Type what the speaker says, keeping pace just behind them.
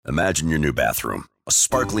Imagine your new bathroom. A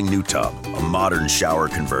sparkling new tub, a modern shower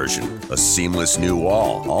conversion, a seamless new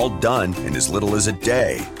wall, all done in as little as a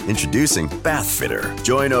day. Introducing Bath Fitter.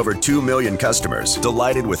 Join over 2 million customers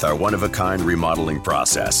delighted with our one-of-a-kind remodeling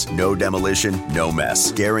process. No demolition, no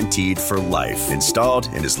mess. Guaranteed for life. Installed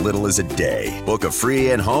in as little as a day. Book a free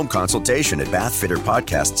in-home consultation at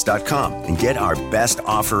bathfitterpodcasts.com and get our best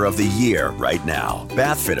offer of the year right now.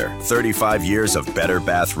 Bath Fitter, 35 years of better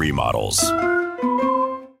bath remodels.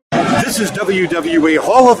 This is WWE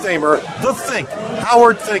Hall of Famer, The Think,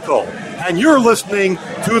 Howard Finkel, and you're listening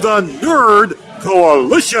to the Nerd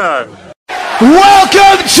Coalition.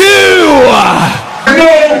 Welcome to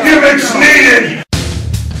No Gimmicks Needed.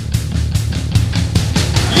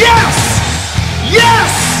 Yes!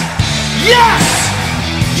 Yes! Yes!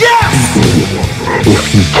 Yes!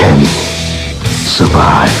 If you can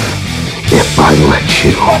survive, if I let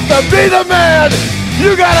you. To be the man,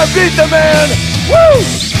 you gotta beat the man. Woo!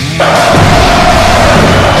 The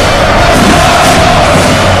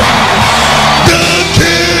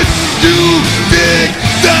kid do dig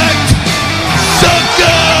that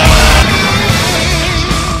sucker.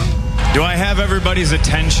 Do I have everybody's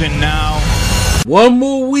attention now? One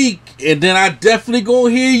more week, and then I definitely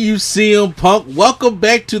gonna hear you, CM Punk. Welcome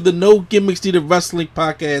back to the No Gimmicks Needed Wrestling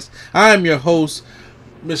Podcast. I am your host,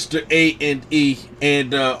 Mr. A&E,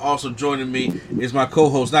 and also joining me is my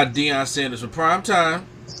co-host, not Deion Sanders, for Prime Time.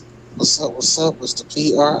 What's up, Mr.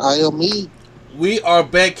 PRIME? We are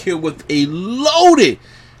back here with a loaded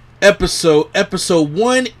episode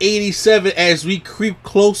 187, as we creep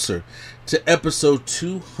closer to episode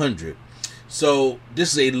 200. So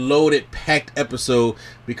this is a loaded, packed episode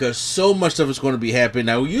because so much stuff is going to be happening.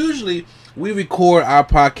 Now, usually we record our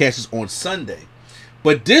podcasts on Sunday,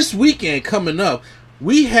 but this weekend coming up,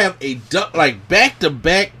 we have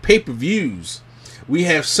back-to-back pay-per-views. We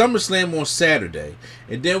have SummerSlam on Saturday,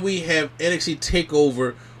 and then we have NXT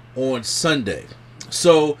TakeOver on Sunday.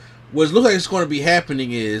 So what looks like it's going to be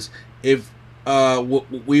happening is if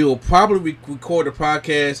we will probably record the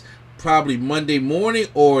podcast probably Monday morning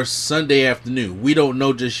or Sunday afternoon. We don't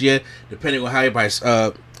know just yet, depending on how everybody's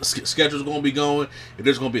schedule is going to be going. If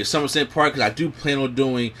there's going to be a SummerSlam party, because I do plan on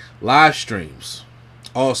doing live streams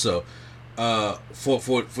also.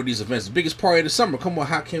 For these events, the biggest party of the summer. Come on,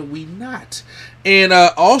 how can we not? And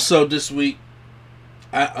also this week,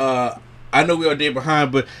 I know we are a day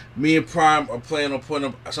behind, but me and Prime are planning on putting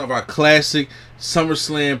up some of our classic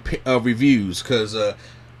SummerSlam reviews, because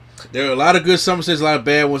there are a lot of good SummerSlams, a lot of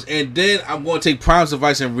bad ones, and then I'm going to take Prime's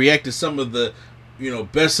advice and react to some of the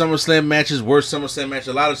best SummerSlam matches, worst SummerSlam matches.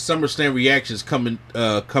 A lot of SummerSlam reactions coming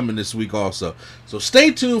this week also. So stay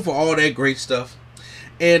tuned for all that great stuff.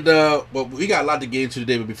 And well, we got a lot to get into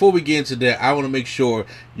today, but before we get into that, I want to make sure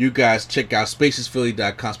you guys check out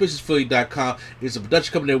spacesphilly.com. Spacesphilly.com is a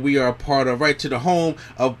production company that we are a part of, right to the home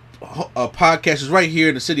of podcasters right here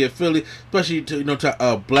in the city of Philly, especially to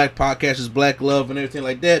black podcasters, black love, and everything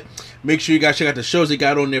like that. Make sure you guys check out the shows they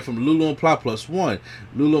got on there, from Lulu and Plop Plus One,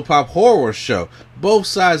 Lulu and Plop Horror Show, Both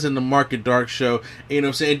Sides in the Market Dark Show. You know what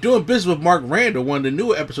I'm saying? Doing business with Mark Randall, one of the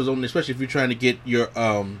newer episodes on there, especially if you're trying to get your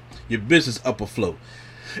business up afloat.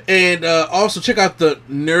 And also check out the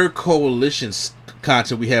Nerd Coalition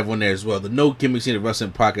content we have on there as well. The No Gimmicks Needed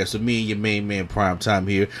Wrestling Podcast with me and your main man Prime Time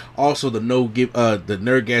here. Also the the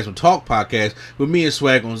Nerdgasm Talk Podcast with me and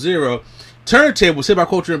Swag on Zero. Turntable, Hip Hop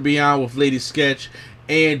Culture and Beyond with Lady Sketch,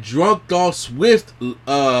 and Drunk Dog Swift,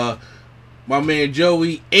 my man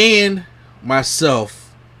Joey and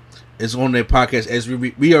myself is on their podcast as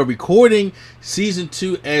we are recording season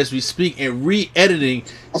 2 as we speak and re-editing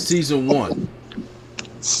season 1.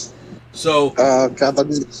 So I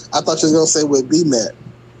thought you was gonna say with B-Mac.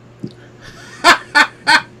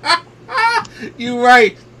 You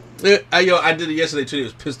right. I did it yesterday too. It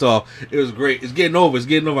was pissed off. It was great. It's getting over.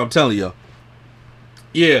 I'm telling y'all.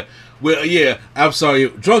 Yeah. Well, yeah. I'm sorry.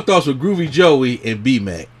 Drunk Thoughts with Groovy Joey and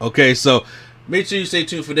B-Mac. Okay, so make sure you stay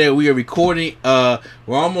tuned for that. We are recording. We're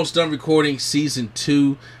almost done recording season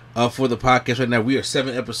 2 for the podcast right now. We are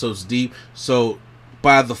 7 episodes deep. So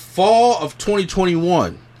by the fall of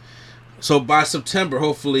 2021, so by September,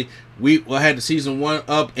 hopefully, we will have the season 1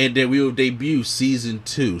 up, and then we will debut season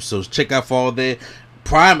 2. So check out for all that.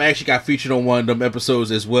 Prime actually got featured on one of them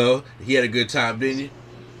episodes as well. He had a good time, didn't you?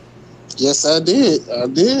 Yes, I did.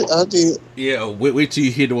 Yeah, wait till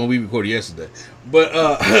you hear the one we recorded yesterday. But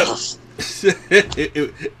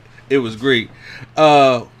it was great.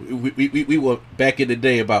 We were back in the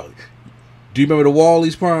day about. Do you remember the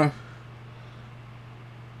Wallies, Prime?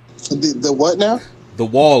 The what now? The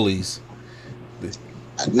Wallies.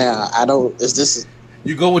 Now I don't. Is this?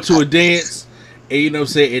 You go into a dance, And you know what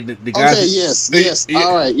I'm saying? And the guys. Okay, yes.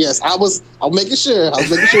 All right, yes. I'm making sure. I was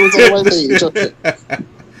making sure it was on the right page. Okay.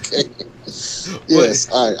 Yes,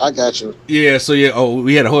 all right, I got you. Yeah, so yeah,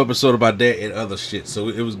 we had a whole episode about that and other shit, so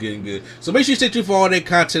it was getting good. So make sure you stay tuned for all that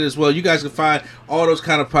content as well. You guys can find all those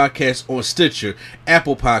kind of podcasts on Stitcher,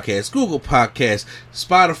 Apple Podcasts, Google Podcasts,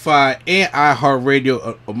 Spotify, and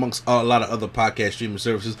iHeartRadio, amongst a lot of other podcast streaming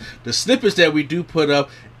services. The snippets that we do put up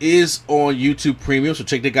is on YouTube Premium, so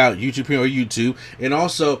check that out, YouTube Premium or YouTube. And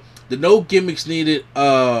also, the No Gimmicks Needed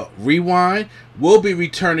rewind will be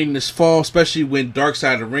returning this fall, especially when Dark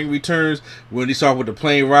Side of the Ring returns, when he starts with the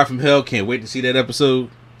plane ride from hell. Can't wait to see that episode.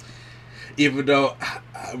 Even though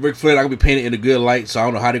Ric Flair not gonna be painted in a good light, so I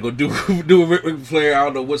don't know how they're gonna do Ric Flair. I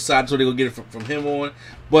don't know what side so they're gonna get it from him on.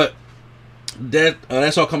 But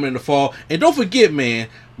that's all coming in the fall. And don't forget, man,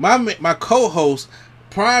 my co-host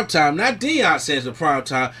Primetime, not Deion Sanders, but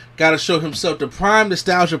Primetime, got to show himself, the Prime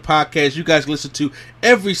Nostalgia podcast you guys listen to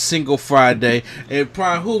every single Friday. And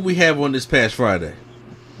Prime, who we have on this past Friday?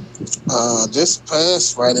 This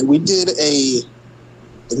past Friday, we did a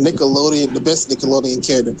Nickelodeon, the best Nickelodeon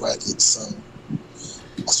character bracket. So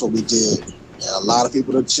that's what we did. Yeah, a lot of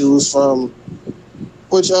people to choose from,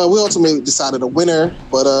 which we ultimately decided a winner.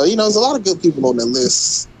 But there's a lot of good people on the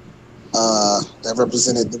list that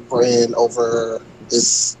represented the brand over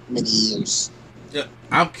this many years. Yeah,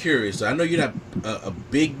 I'm curious. I know you're not a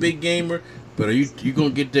big gamer, but are you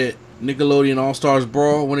gonna get that Nickelodeon All Stars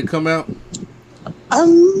Brawl when it come out? I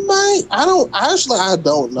might. I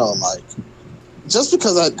don't know. Like, just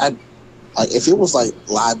because I if it was like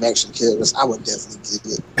live action characters, I would definitely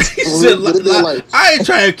get it. I ain't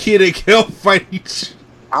trying to kid and kill fight each.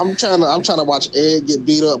 I'm trying to watch Ed get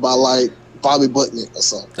beat up by like Bobby Butnick or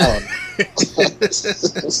something. I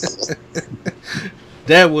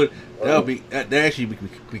don't know. That actually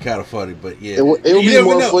be kind of funny, but yeah, it would be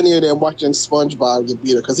more funnier than watching SpongeBob get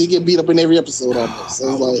beat up, because he get beat up in every episode on this. So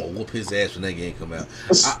I'll whoop his ass when that game come out.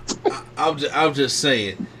 I'm just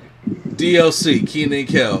saying, DLC Kenan and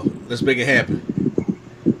Kel, let's make it happen.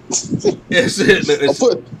 Put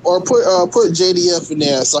JDF in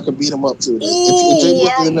there so I can beat him up too. Ooh, if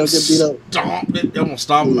JDF in there get beat up, I'm gonna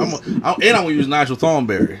stop him. I'm gonna use Nigel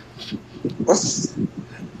Thornberry.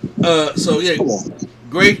 So yeah,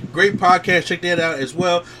 great podcast. Check that out as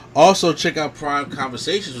well. Also check out Prime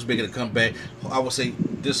Conversations, was making a comeback. I would say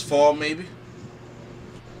this fall, maybe.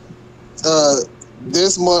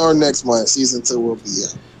 This month or next month, season 2 will be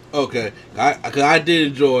out. Okay, I did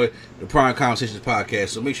enjoy the Prime Conversations podcast,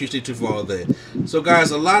 so make sure you stay tuned for all of that. So,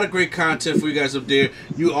 guys, a lot of great content for you guys up there.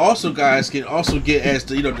 You also, guys, can also get, as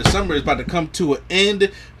the summer is about to come to an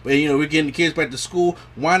end, but we're getting the kids back to school.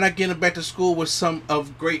 Why not get them back to school with some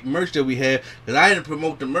of great merch that we have? Because I didn't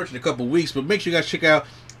promote the merch in a couple weeks, but make sure you guys check out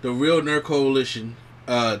the Real Nerd Coalition.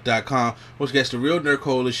 .com. Once again, that's the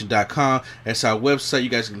realnerdcoalition.com. That's our website. You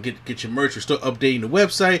guys can get your merch. We're still updating the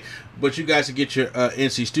website, but you guys can get your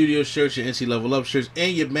NC Studio shirts, your NC Level Up shirts,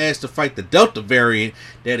 and your masks to fight the Delta variant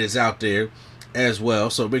that is out there as well.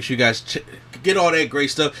 So make sure you guys get all that great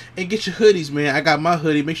stuff and get your hoodies, man. I got my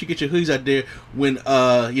hoodie. Make sure you get your hoodies out there when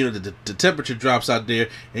the temperature drops out there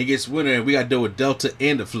and it gets winter, and we got to deal with Delta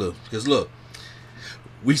and the flu. Because look,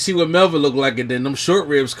 we see what Melvin look like, and then them short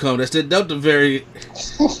ribs come. That's the Delta variant.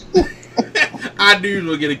 I knew you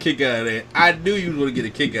was gonna get a kick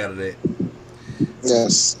out of that.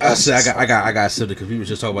 Yes. I said I got something because we was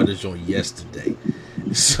just talking about this joint yesterday.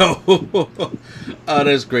 So,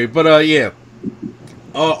 that's great. But yeah,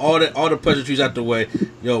 all the pleasantries out the way.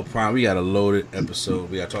 Yo, Prime, we got a loaded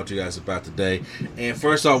episode we got to talk to you guys about today. And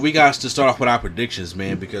first off, we got to start off with our predictions,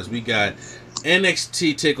 man, because we got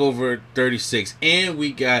NXT TakeOver 36 and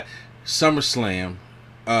we got SummerSlam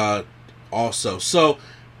also. So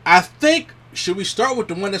I think, should we start with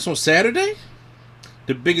the one that's on Saturday,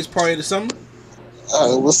 the biggest party of the summer?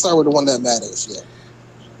 We'll start with the one that matters. Yeah.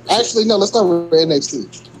 Actually, no. Let's start with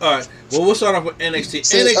NXT. All right. Well, we'll start off with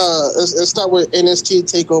NXT. Let's start with NXT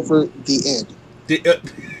TakeOver the end.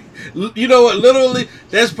 You know what? Literally,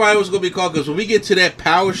 that's probably what's going to be called, because when we get to that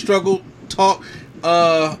power struggle talk,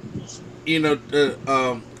 towards the end of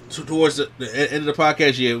the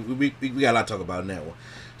podcast, yeah, we got a lot to talk about in that one.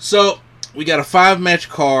 So we got a 5-match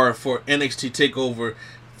card for NXT TakeOver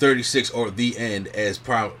 36, or the end, as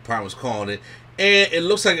Prime was calling it. And it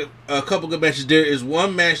looks like a couple good matches. There is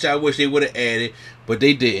one match that I wish they would have added, but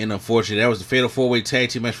they didn't, unfortunately. That was the Fatal 4-Way Tag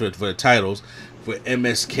Team match for the titles, for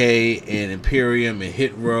MSK and Imperium and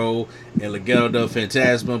Hit Row and Legado del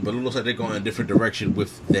Fantasma, but it looks like they're going in a different direction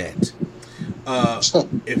with that.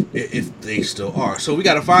 If they still are. So we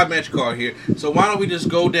got a 5-match card here. So why don't we just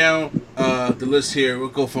go down the list here. We'll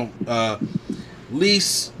go from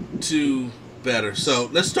least to better. So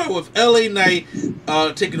let's start with LA Knight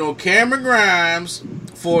taking on Cameron Grimes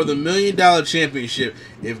for the $1 Million Championship.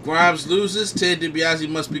 If Grimes loses, Ted DiBiase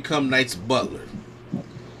must become Knight's butler.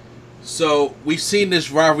 So we've seen this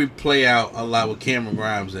rivalry play out a lot with Cameron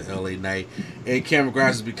Grimes and LA Knight, and Cameron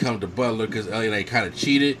Grimes has become the butler because LA Knight kind of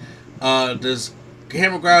cheated. Does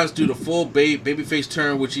Cameron Grimes do the full babyface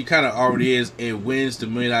turn, which he kind of already is, and wins the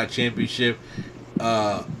 $1 Million Championship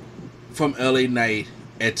from LA Knight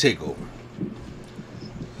at TakeOver?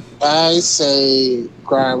 I say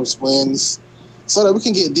Grimes wins so that we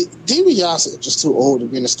can get DiBiase just too old to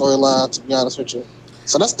be in the storyline, to be honest with you.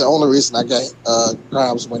 So that's the only reason I got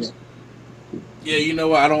Grimes winning. Yeah, you know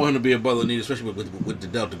what? I don't want him to be a butler neither, especially with the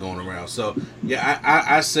Delta going around. So, yeah,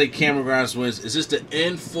 I say Cameron Grimes wins. Is this the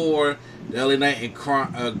end for the LA Knight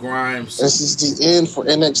and Grimes? This is the end for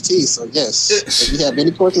NXT, so yes. If you have any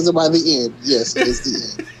questions about the end, yes, it's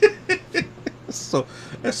the end.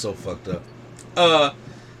 That's so fucked up.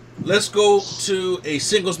 Let's go to a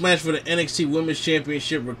singles match for the NXT Women's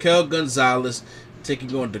Championship. Raquel Gonzalez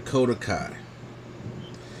taking on Dakota Kai.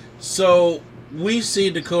 So, we see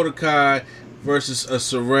Dakota Kai versus a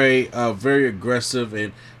Saray, very aggressive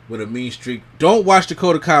and with a mean streak. Don't watch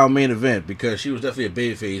Dakota Kai on Main Event because she was definitely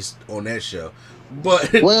a babyface on that show.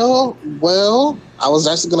 But well, I was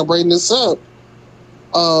actually going to bring this up.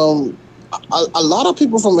 A lot of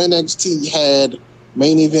people from NXT had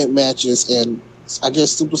Main Event matches and I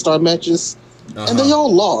guess superstar matches, and they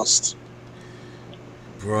all lost.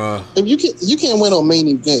 Bruh. If you can't win on Main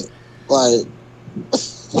Event, like.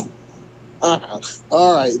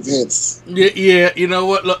 All right, Vince. Yeah. You know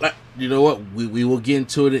what? Look, we will get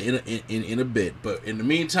into it in a bit. But in the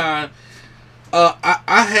meantime,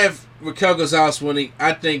 I have Raquel Gonzalez winning.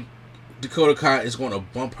 I think Dakota Kai is going to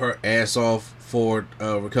bump her ass off for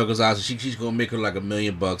Raquel Gonzalez. She's going to make her like $1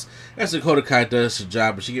 million. That's Dakota Kai does her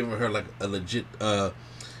job, but she's giving her like a legit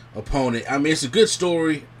opponent. I mean, it's a good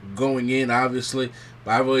story going in, obviously,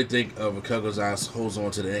 but I really think Raquel Gonzalez holds on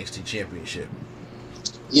to the NXT Championship.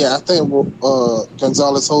 Yeah, I think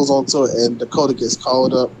Gonzalez holds on to it, and Dakota gets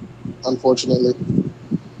called up, unfortunately.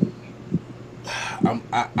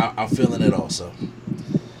 I'm feeling it also.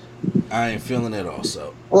 I am feeling it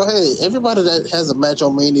also. Well, hey, everybody that has a match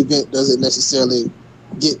on Main Event doesn't necessarily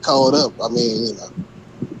get called up. I mean, you know.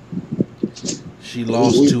 She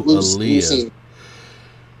lost to Aaliyah.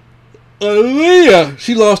 Aaliyah!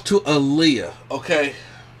 She lost to Aaliyah, okay?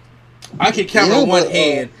 I can count on one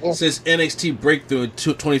hand since NXT Breakthrough in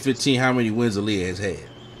 2015 how many wins Aaliyah has had.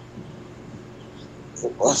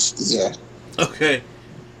 Yeah. Okay.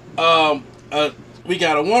 We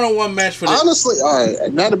got a one-on-one match for honestly, all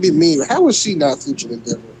right, not to be mean, how was she not featured in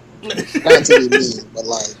Denver? Not to be mean, but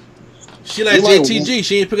like... She like JTG,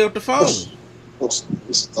 she ain't picking up the phone.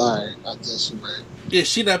 Sorry, I guess you're right. Yeah,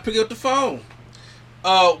 she not picking up the phone.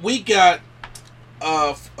 We got...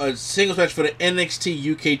 a singles match for the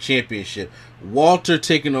NXT UK Championship. Walter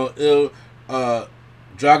taking on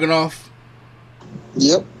Dragunov.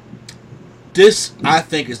 Yep. This, I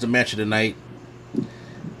think, is the match of the night.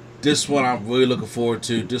 This one I'm really looking forward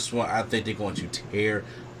to. This one I think they're going to tear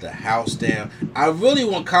the house down. I really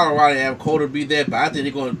want Colorado and Adam Cole to be there, but I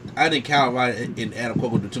think I think Colorado and Adam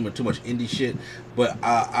Cole will do too much indie shit. But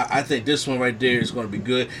I think this one right there is going to be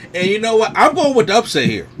good. And you know what? I'm going with the upset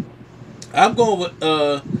here. I'm going with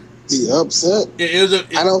the upset.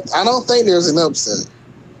 I don't think there's an upset.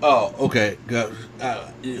 Oh, okay.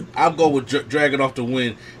 I'm going with Dragunov to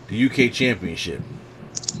win the UK Championship.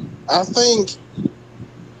 I think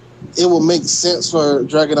it will make sense for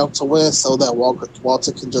Dragunov to win, so that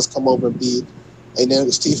Walter can just come over and be an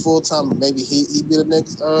NXT full time. Maybe he be the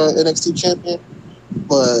next NXT champion.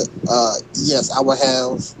 But yes, I would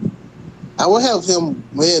have him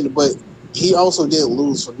win, but. He also did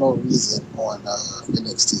lose for no reason on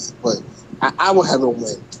NXT, but I will have him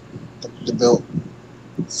win the belt.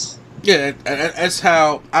 Yeah, that's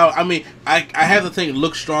how. I have the thing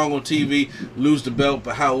look strong on TV, lose the belt,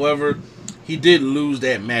 but however, he did lose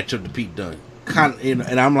that matchup to Pete Dunne.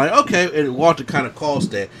 And I'm like, okay, and Walter kind of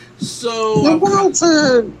caused that. So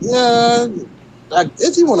Walter, yeah,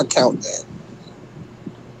 if you want to count that.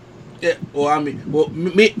 Yeah, well,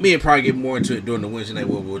 me and probably get more into it during the Wednesday night.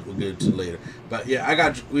 We'll get into it later. But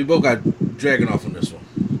yeah, we both got Dragunov on this one.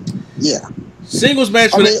 Yeah. Singles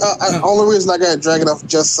match. Only reason I got Dragunov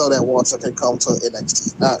just so that Walter can come to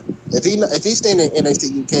NXT. If he's staying in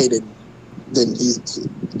NXT UK, then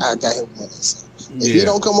I got him winning. So if he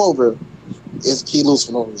don't come over, he loses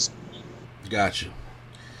for no reason. Gotcha.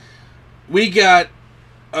 We got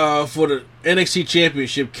for the NXT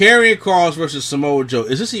Championship, Karrion Kross versus Samoa Joe.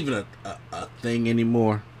 Is this even a thing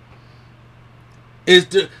anymore?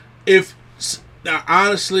 If Now,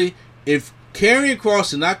 honestly, if Karrion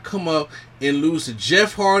Kross did not come up and lose to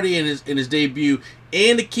Jeff Hardy in his debut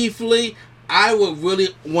and to Keith Lee, I would really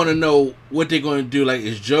want to know what they're going to do. Like,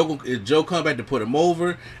 is Joe come back to put him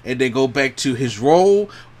over and then go back to his role,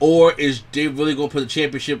 or is they really going to put the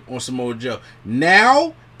championship on Samoa Joe?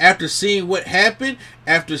 Now, after seeing what happened,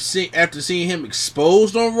 after seeing him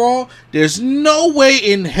exposed on Raw, there's no way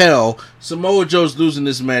in hell Samoa Joe's losing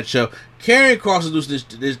this matchup. Karrion Kross is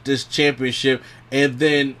losing this championship, and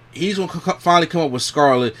then he's going to finally come up with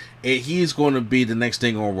Scarlett, and he's going to be the next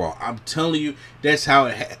thing on Raw. I'm telling you, that's how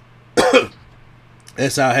it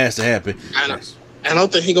that's how it has to happen. I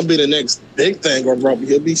don't think he's going to be the next big thing on Raw, but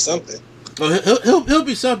he'll be something. Well, he'll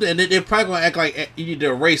be something, and they're probably going to act like you need to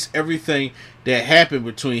erase everything that happened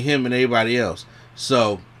between him and everybody else.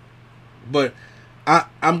 So, but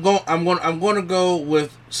I'm going to go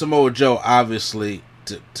with Samoa Joe, obviously,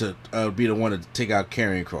 to be the one to take out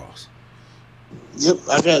Karrion Kross. Yep,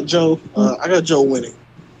 I got Joe. I got Joe winning.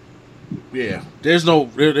 Yeah, there's no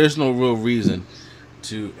real reason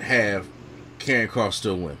to have Karrion Kross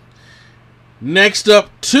still win. Next up,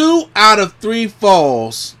 2 out of 3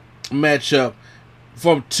 falls matchup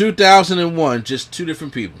from 2001, just 2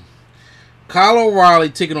 different people. Kyle O'Reilly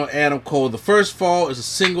taking on Adam Cole. The first fall is a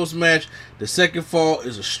singles match. The second fall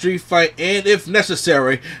is a street fight, and if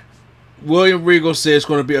necessary, William Regal says it's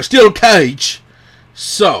going to be a steel cage.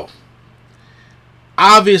 So,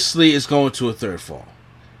 obviously, it's going to a third fall,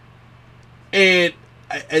 and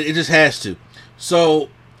it just has to. So,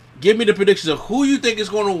 give me the predictions of who you think is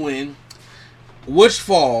going to win, which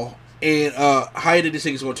fall, and how you think this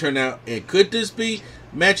thing is going to turn out. And could this be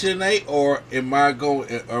match of the night, or am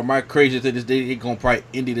I crazy to think they're going to probably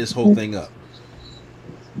end this whole thing up?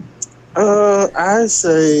 I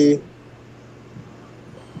say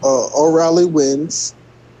O'Reilly wins.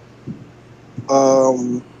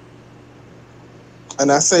 And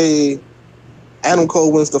I say Adam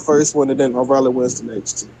Cole wins the first one, and then O'Reilly wins the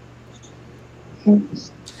next 2.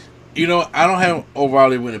 You know, I don't have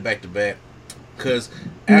O'Reilly winning back to back because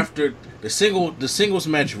after the singles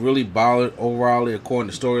match really bothered O'Reilly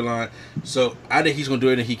according to storyline. So I think he's gonna do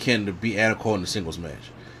everything he can to beat Adam Cole in the singles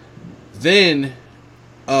match. Then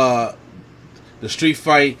the street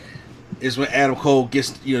fight is when Adam Cole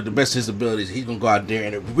gets the best of his abilities. He's gonna go out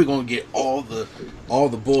there and we're gonna get all the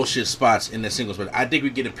bullshit spots in the singles match. I think we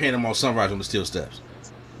get a Panama Sunrise on the steel steps.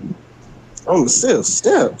 On the steel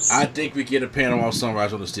steps? I think we get a Panama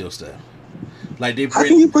Sunrise on the steel step. Like how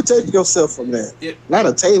can you protect yourself from that? Not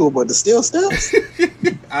a table, but the steel steps?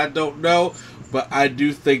 I don't know, but I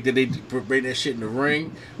do think that they bring that shit in the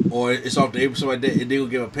ring, or it's off the apron, something like that, and they're going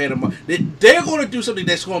to give a Panama. They're going to do something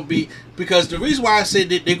that's going to be, because the reason why I say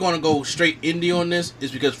that they're going to go straight indie on this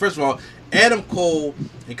is because, first of all, Adam Cole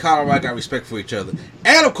and Kyle O'Reilly got respect for each other.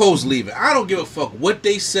 Adam Cole's leaving. I don't give a fuck what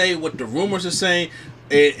they say, what the rumors are saying,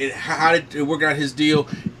 and how they work out his deal.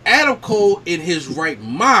 Adam Cole, in his right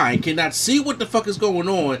mind, cannot see what the fuck is going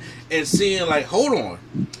on and seeing like, hold on,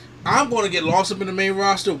 I'm going to get lost up in the main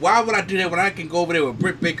roster. Why would I do that when I can go over there with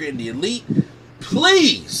Britt Baker and the Elite?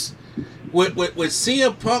 Please, with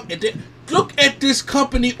CM Punk, and look at this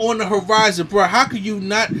company on the horizon, bro. How could you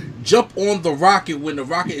not jump on the rocket when the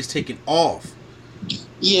rocket is taking off?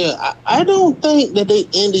 Yeah, I don't think that they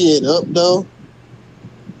ended it up though.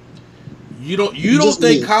 You don't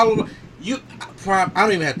think Kyle? I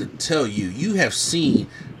don't even have to tell you. You have seen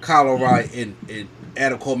Kyle O'Reilly in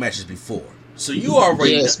Adam Cole matches before, so you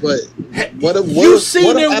already. Yes, but you've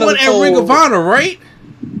seen them win at Ring of Honor, right?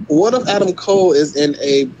 What if Adam Cole is in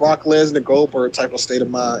a Brock Lesnar Goldberg type of state of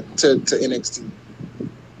mind to NXT?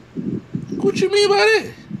 What you mean by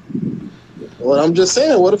that? Well, I'm just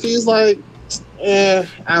saying. What if he's like, I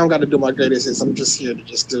don't got to do my greatest hits. I'm just here to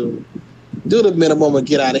just do the minimum and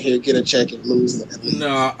get out of here, get a check, and lose.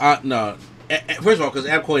 No. First of all, because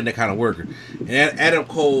Adam Cole ain't that kind of worker, and Adam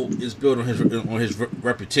Cole is built on his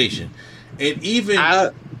reputation, and even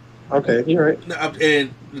okay, you're right.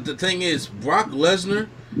 And the thing is, Brock Lesnar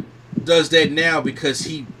does that now because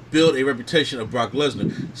he built a reputation of Brock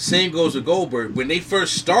Lesnar. Same goes with Goldberg. When they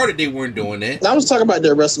first started, they weren't doing that. I was talking about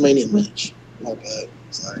their WrestleMania match. My bad.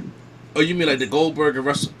 Sorry. Oh, you mean like the Goldberg and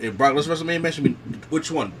Brock Lesnar WrestleMania match? I mean,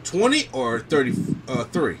 which one? 20 or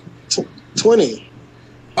 33? 20.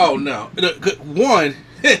 Oh, no. One,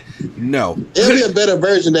 no. It'll be a better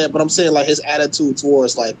version of that, but I'm saying like his attitude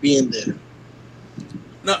towards like being there.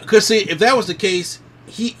 No, because see, if that was the case,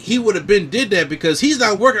 he would have did that because he's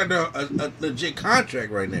not working under a legit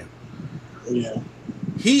contract right now. Yeah.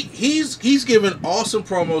 He's giving awesome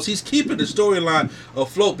promos. He's keeping the storyline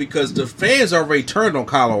afloat because the fans already turned on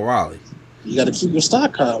Kyle O'Reilly. You got to keep your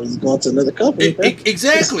stock high when you go into another company.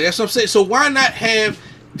 Exactly. That's what I'm saying. So why not have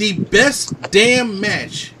the best damn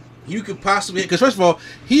match you could possibly have? Because first of all,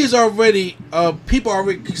 he is already people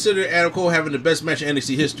already consider Adam Cole having the best match in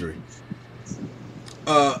NXT history.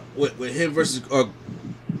 With him versus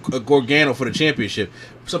Gargano for the championship.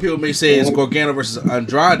 Some people may say it's Gargano versus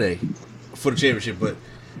Andrade for the championship, but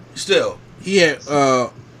still, he had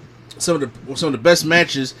some of the best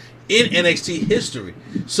matches in NXT history.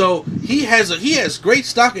 So he has great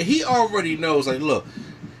stock, and he already knows, like, look,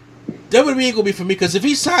 WWE ain't gonna be for me, because if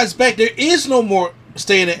he signs back, there is no more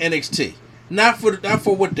staying in NXT. Not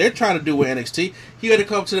for what they're trying to do with NXT. He had to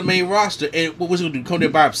come to the main roster, and what was he gonna do? Come there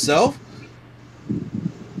by himself?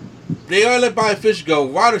 They all let Bobby Fish go.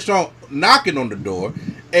 Roderick Strong knocking on the door,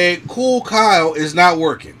 and Cool Kyle is not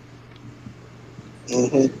working.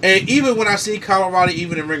 Mm-hmm. And even when I see Kyle O'Reilly,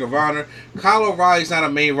 even in Ring of Honor, Kyle O'Reilly's not a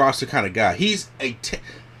main roster kind of guy. He's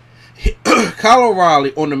Kyle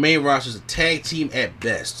O'Reilly on the main roster is a tag team at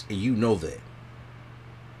best, and you know that.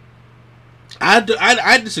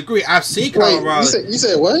 I disagree. I've seen Kyle O'Reilly. You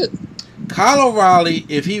said what? Kyle O'Reilly,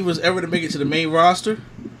 if he was ever to make it to the main roster,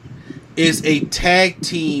 is a tag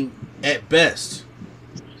team at best.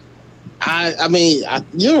 I mean,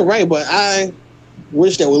 you're right, but I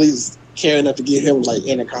wish that would at least care enough to give him like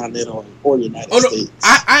Intercontinental or United States.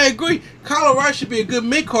 I agree. Kyle O'Reilly should be a good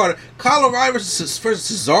mid-carder. Kyle O'Reilly versus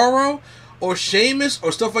Cesaro or Sheamus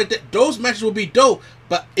or stuff like that. Those matches will be dope.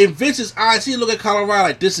 But in Vince's eyes, he look at Kyle O'Reilly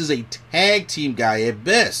like this is a tag team guy at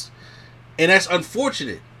best, and that's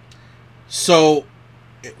unfortunate. So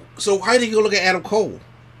how do you go look at Adam Cole?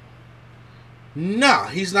 Nah,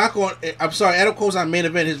 he's not going. I'm sorry, Adam Cole's not main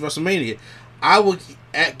event his WrestleMania. I would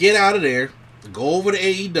get out of there, go over to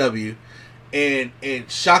AEW, and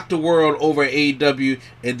shock the world over at AEW,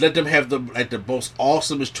 and let them have the most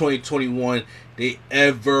awesomest 2021 they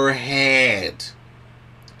ever had.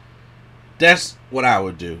 That's what I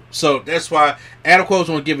would do. So that's why Adam Cole's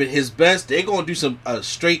going to give it his best. They're going to do some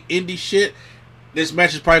straight indie shit. This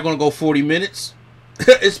match is probably going to go 40 minutes.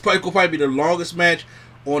 It's probably going to be the longest match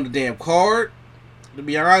on the damn card, to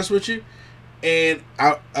be honest with you. And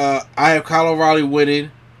I have Kyle O'Reilly winning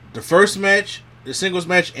the first match, the singles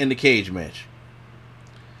match, and the cage match.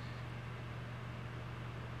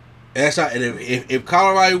 That's how. And if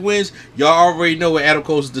Kyle O'Reilly wins, y'all already know what Adam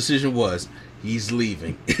Cole's decision was. He's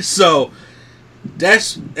leaving. So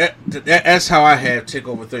that's how I have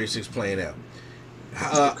TakeOver 36 playing out.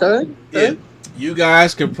 Okay. Yeah. You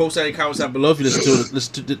guys can post any comments down below if you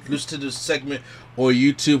listen to this segment or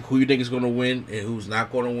YouTube, who you think is going to win and who's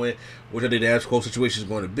not going to win, what the Adam Cole situation is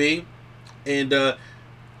going to be. And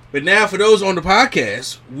but now for those on the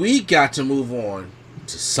podcast, we got to move on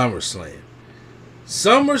to SummerSlam.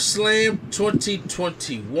 SummerSlam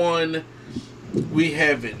 2021. We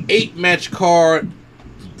have an 8-match card,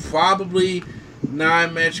 probably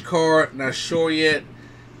 9-match card, not sure yet.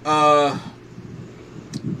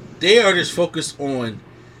 They are just focused on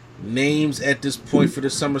names at this point for the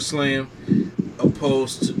SummerSlam,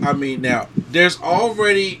 opposed to, I mean, now, there's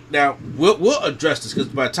already, now, we'll address this, because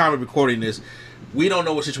by the time we're recording this, we don't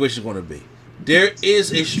know what situation is going to be. There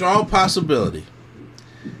is a strong possibility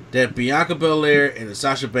that Bianca Belair and the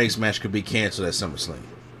Sasha Banks match could be canceled at SummerSlam.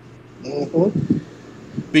 Mm-hmm.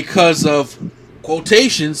 Because of,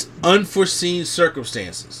 quotations, unforeseen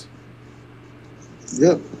circumstances.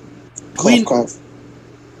 Yep. Cough.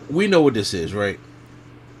 We know what this is, right?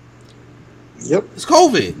 Yep. It's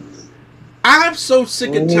COVID. I'm so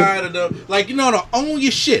sick and tired of them. Like, to own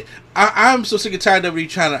your shit. I'm so sick and tired of you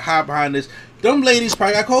trying to hide behind this. Them ladies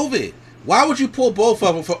probably got COVID. Why would you pull both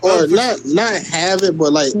of them for? Or not have it,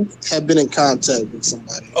 but like have been in contact with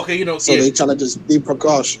somebody. Okay, so they trying to just be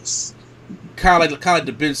precautious. Kind of like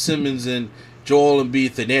the Ben Simmons and Joel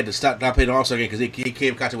Embiid thing. They had to stop not playing the All-Star game because they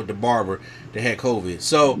came in contact with the barber that had COVID.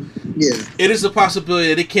 So yeah, it is a possibility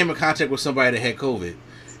that they came in contact with somebody that had COVID.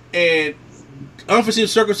 And unforeseen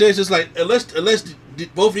circumstances, like unless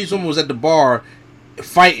both of these women was at the bar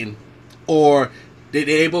fighting, or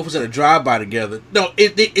they both was at a drive-by together. No,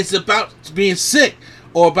 it's about being sick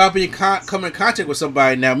or about being coming in contact with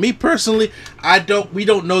somebody. Now, me personally, we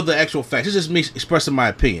don't know the actual facts. It's just me expressing my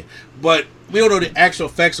opinion, but we don't know the actual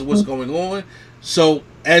facts of what's going on. So,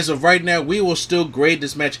 as of right now, we will still grade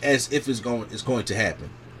this match as if it's going to happen.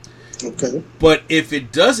 Okay. But if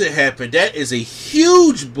it doesn't happen, that is a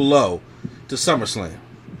huge blow to SummerSlam.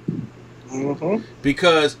 Mm-hmm.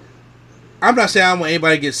 Because I'm not saying I want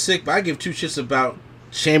anybody to get sick, but I give two shits about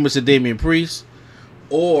Sheamus and Damian Priest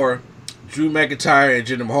or Drew McIntyre and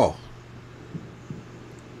Jinder Mahal.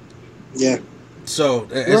 Yeah. So,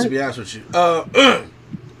 let's be honest with you.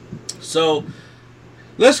 So,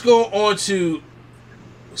 let's go on to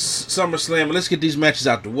SummerSlam. Let's get these matches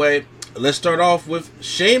out the way. Let's start off with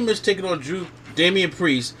Sheamus taking on Damian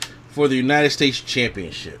Priest for the United States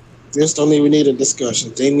Championship. This don't even need a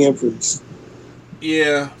discussion. Damian Priest.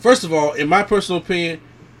 Yeah. First of all, in my personal opinion,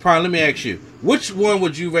 Prime, let me ask you, which one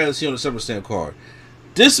would you rather see on the SummerSlam card?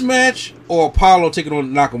 This match or Apollo taking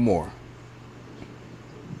on Nakamura?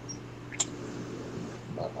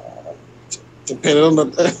 Depending on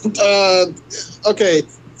the okay,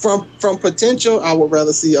 from potential, I would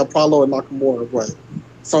rather see Apollo and Nakamura. But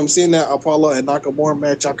from seeing that Apollo and Nakamura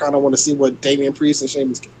match, I kind of want to see what Damian Priest and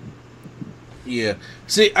Sheamus can. Yeah.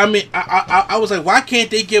 See, I mean, I was like, why can't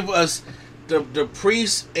they give us the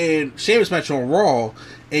Priest and Sheamus match on Raw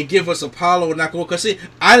and give us Apollo and Nakamura? Because see,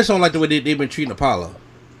 I just don't like the way they've been treating Apollo.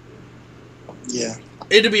 Yeah.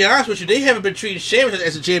 And to be honest with you, they haven't been treating Sheamus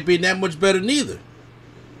as a champion that much better neither.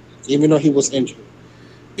 Even though he was injured.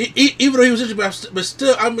 Even though he was injured, but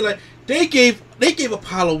still, I mean, like they gave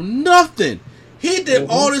Apollo nothing. He did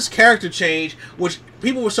all this character change, which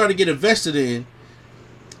people were starting to get invested in,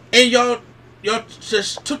 and y'all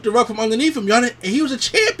just took the rug from underneath him, y'all, and he was a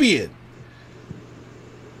champion.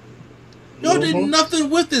 Y'all did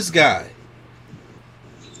nothing with this guy.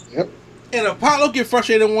 Yep. And Apollo get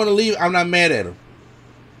frustrated and want to leave. I'm not mad at him,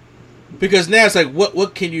 because now it's like,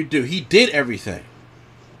 what can you do? He did everything.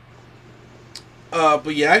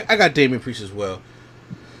 But yeah, I got Damian Priest as well.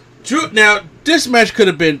 Now, this match could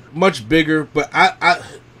have been much bigger, but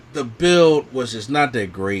the build was just not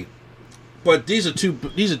that great. But these are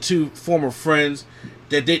two former friends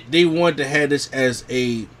that they wanted to have this as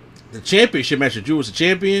the championship match. Drew was the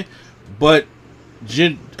champion, but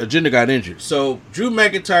Jinder got injured. So Drew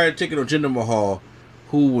McIntyre taking on Jinder Mahal.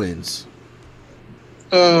 Who wins?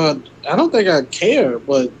 I don't think I care,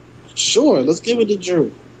 but sure, let's give it to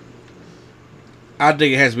Drew. I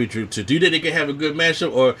think it has to be Drew too. Do you think they can have a good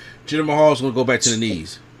matchup, or Jinder Mahal's going to go back to the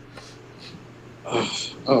knees?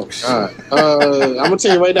 Oh God! I'm gonna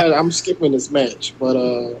tell you right now, I'm skipping this match, but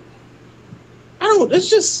I don't.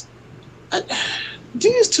 It's just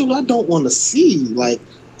these two I don't want to see. Like,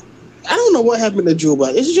 I don't know what happened to Drew,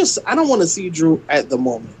 but it's just I don't want to see Drew at the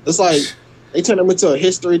moment. It's like they turned him into a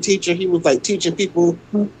history teacher. He was like teaching people,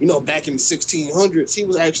 back in the 1600s. He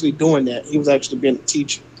was actually doing that. He was actually being a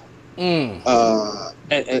teacher. And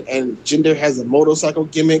Jinder has a motorcycle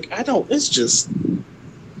gimmick. It's just,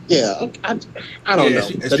 yeah, I don't know.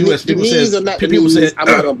 As people say, I'm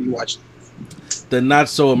not gonna be watching. The not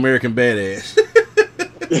so American badass.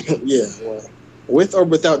 Yeah, well, with or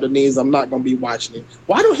without the knees, I'm not gonna be watching it.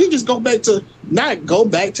 Why don't he just not go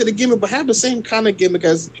back to the gimmick, but have the same kind of gimmick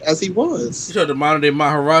as he was? You know, the modern day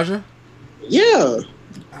Maharaja. Yeah,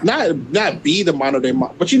 not be the modern day,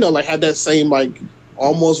 but like have that same like.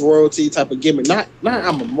 Almost royalty type of gimmick. Not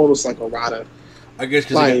I'm a motorcycle rider. I guess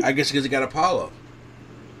because he got Apollo.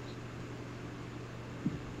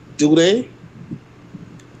 Do they?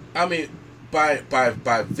 I mean, by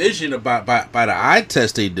vision, by the eye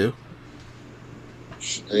test, they do.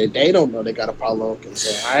 They don't know they got Apollo.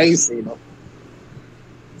 So I ain't seen them.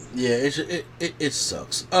 Yeah, it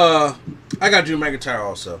sucks. I got Drew McIntyre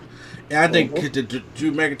also, and I think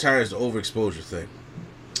Drew McIntyre is the overexposure thing.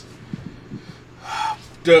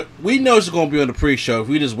 We know it's going to be on the pre-show.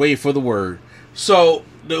 We just wait for the word. So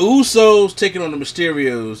the Usos taking on the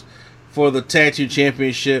Mysterios for the Tag Team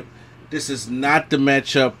Championship. This is not the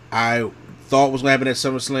matchup I thought was going to happen at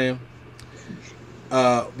SummerSlam.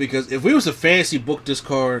 Because if we was to fancy book this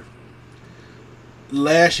card,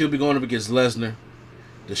 Lashley will be going up against Lesnar.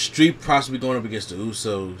 The Street possibly going up against the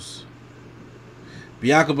Usos.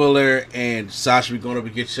 Bianca Belair and Sasha will be going up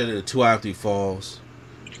against each other. The 2 out of 3 falls.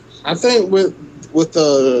 I think with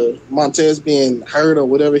Montez being hurt or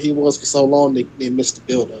whatever he was for so long, they missed the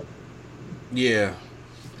build-up. Yeah.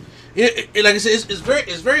 Like I said,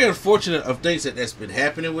 it's very unfortunate of things that's been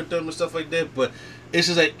happening with them and stuff like that. But it's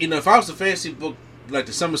just like, if I was a fantasy book like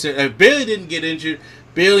the SummerSlam, if Bayley didn't get injured,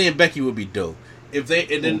 Bayley and Becky would be dope. Then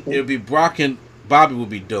it would be Brock and Bobby would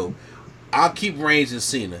be dope. I'll keep Reigns and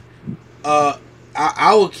Cena.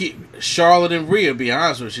 I will keep Charlotte and Rhea. Be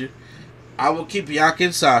honest with you, I will keep Bianca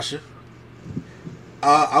and Sasha.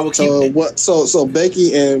 I will keep. So what? So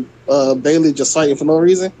Becky and Bayley just fighting for no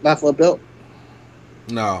reason, not for a belt.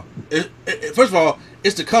 No. First of all,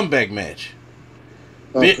 it's the comeback match.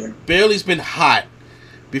 Okay. Bayley's been hot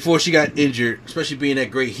before she got injured, especially being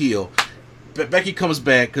that great heel. But Becky comes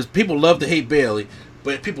back because people love to hate Bayley,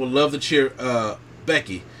 but people love to cheer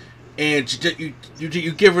Becky. And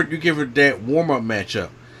you give her that warm up matchup.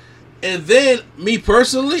 And then me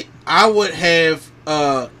personally, I would have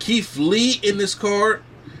Keith Lee in this card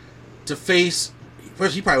to face.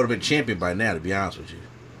 First, he probably would have been champion by now, to be honest with you.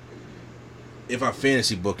 if I'm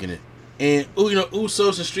fantasy booking it. And,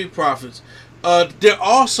 Usos and Street Profits. There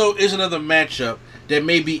also is another matchup that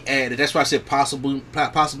may be added. That's why I said possibly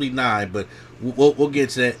 9, but we'll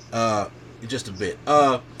get to that in just a bit.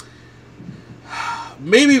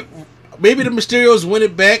 Maybe the Mysterios win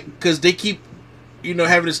it back because they keep,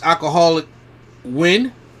 having this alcoholic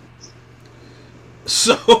win.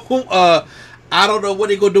 So, I don't know what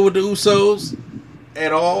they're going to do with the Usos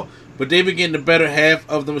at all, but they've been getting the better half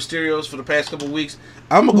of the Mysterios for the past couple of weeks.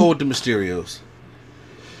 I'm going to go with the Mysterios.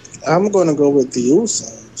 I'm going to go with the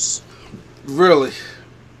Usos. Really?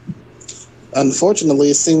 Unfortunately,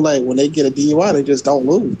 it seems like when they get a DUI, they just don't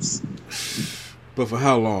lose. But for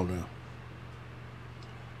how long now?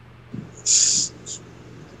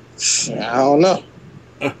 I don't know.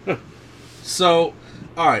 So,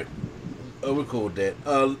 all right. We're cool with that.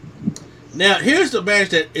 Now, here's the match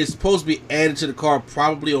that is supposed to be added to the card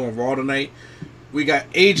probably on Raw tonight. We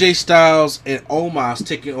got AJ Styles and Omos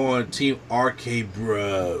taking on Team RK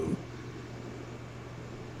Bro.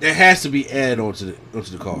 That has to be added onto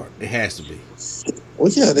the card. It has to be.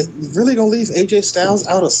 Well, yeah, they really gonna leave AJ Styles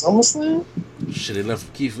out of SummerSlam? Shit, they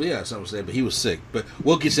left Keith Lee out of SummerSlam, but he was sick. But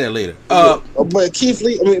we'll get to that later. But Keith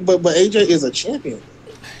Lee, but AJ is a champion.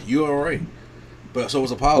 You all right? But so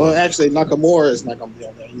was Apollo. Well, actually, Nakamura is not gonna be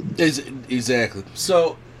on there either. Exactly.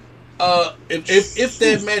 So, if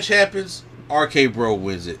that match happens, RK Bro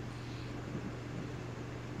wins it.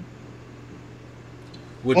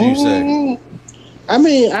 What do you say? I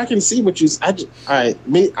mean, I can see what you. All right,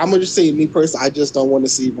 I'm gonna just say me personally. I just don't want to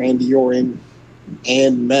see Randy Orton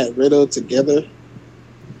and Matt Riddle together.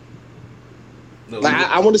 No,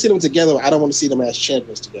 I want to see them together. I don't want to see them as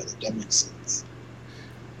champions together. That makes sense.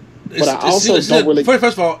 But I also don't really.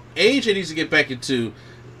 First of all, AJ needs to get back into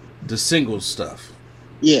the singles stuff.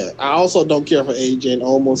 Yeah, I also don't care for AJ and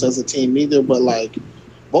Omos as a team either. But like,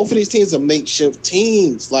 both of these teams are makeshift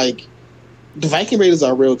teams. Like, the Viking Raiders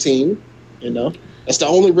are a real team. That's the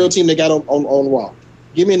only real team they got on Raw.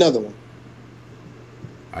 Give me another one.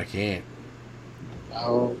 I can't. I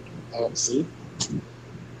don't see.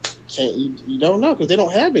 Can't you don't know because they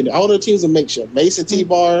don't have any. All the teams are makeshift. Mason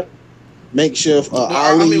T-Bar, makeshift.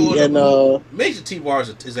 Ali and Mason T-Bar is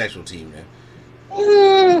his actual team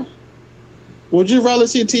now. Would you rather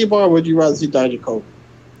see T-Bar or would you rather see Dijakovic?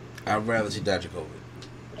 I'd rather see Dijakovic.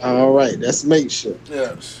 All right, that's makeshift.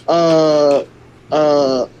 Yes.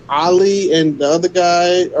 Ali and the other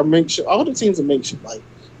guy are makeshift. All the teams are makeshift. Like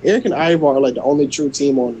Eric and Ivar are like the only true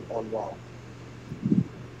team on Raw.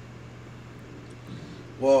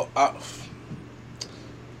 Well,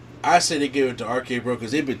 I say they give it to RK Bro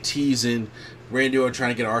because they've been teasing Randy Orton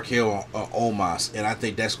trying to get an RKO on Omos, and I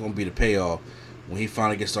think that's going to be the payoff when he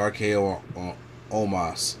finally gets the RKO on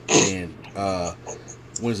Omos and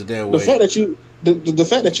wins the damn way. The fact that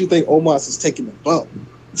you think Omos is taking the bump.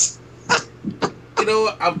 You know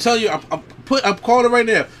what? I'm telling you, I'm calling it right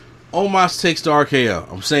now. Omos takes the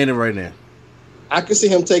RKO. I'm saying it right now. I can see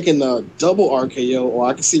him taking a double RKO, or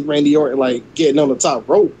I can see Randy Orton like getting on the top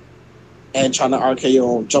rope and trying to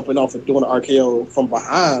RKO and jumping off and doing an RKO from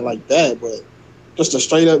behind like that. But just a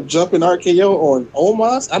straight up jumping RKO on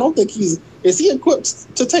Omos, I don't think is he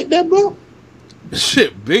equipped to take that bump?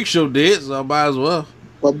 Shit, Big Show did, so I might as well.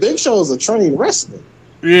 But Big Show is a trained wrestler.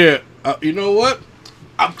 Yeah, you know what?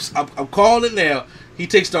 I'm calling it now. He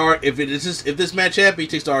takes the if this match happens, he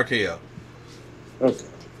takes the RKO. Okay.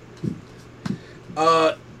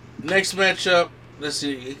 Next matchup. Let's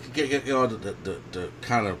see. Get all the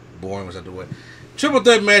kind of boring ones out the way. Triple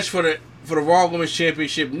threat match for the Raw Women's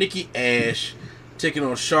Championship. Nikki Ash taking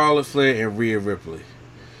on Charlotte Flair and Rhea Ripley.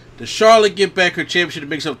 Does Charlotte get back her championship to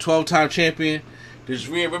make herself 12-time champion? Does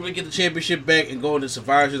Rhea Ripley get the championship back and go into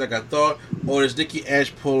Survivor Series like I thought, or does Nikki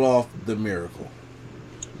Ash pull off the miracle?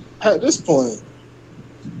 At this point,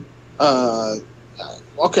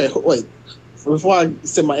 okay, wait. Before I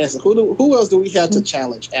say my answer, who else do we have to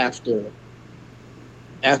challenge after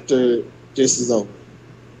this is over?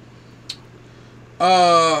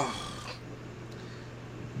 I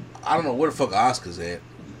don't know where the fuck Asuka's at.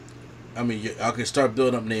 I mean, I can start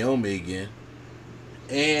building up Naomi again.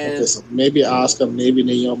 And okay, so maybe Asuka, maybe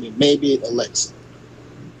Naomi, maybe Alexa.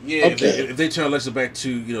 Yeah, okay. If they turn Alexa back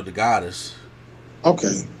to the goddess.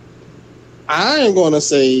 Okay, I am going to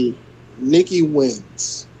say Nikki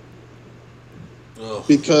wins. Ugh.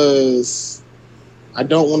 Because I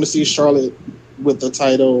don't want to see Charlotte with the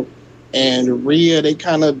title, and Rhea they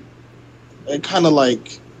kind of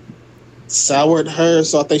like soured her,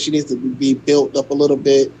 so I think she needs to be built up a little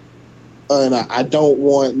bit. And I don't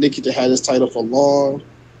want Nikki to have this title for long,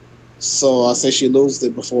 so I say she loses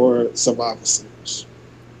it before Survivor Series.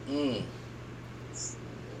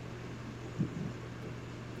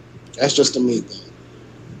 That's just a me thing.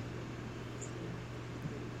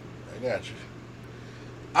 I got you.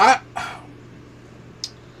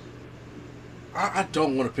 I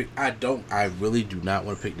don't want to pick. I really do not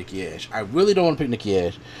want to pick Nikki Ash. I really don't want to pick Nikki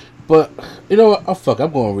Ash. But you know what? Oh fuck!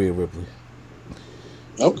 I'm going Rhea Ripley.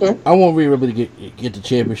 Okay. I want Rhea Ripley to get the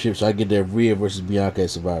championship, so I get that Rhea versus Bianca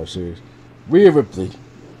at Survivor Series. Rhea Ripley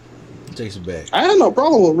takes it back. I have no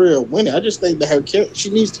problem with Rhea winning. I just think that she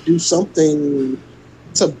needs to do something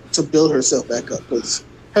to build herself back up. Because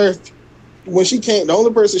when she came, the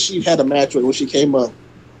only person she had a match with when she came up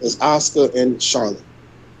is Asuka and Charlotte.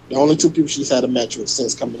 The only two people she's had a match with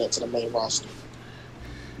since coming up to the main roster.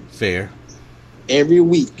 Fair. Every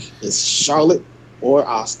week is Charlotte or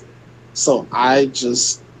Asuka. So I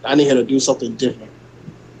need her to do something different.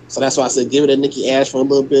 So that's why I said give it to Nikki Ash for a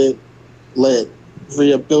little bit. Let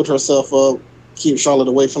Rhea build herself up. Keep Charlotte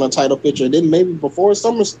away from the title picture. And then maybe before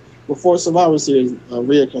Survivor Series,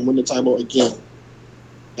 Rhea can win the title again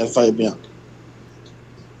and fight Bianca.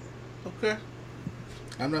 Okay.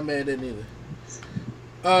 I'm not mad at that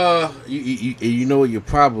either. You know what? You're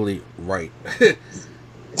probably right.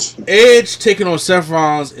 Edge taking on Seth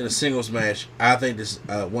Rollins in a singles match. I think this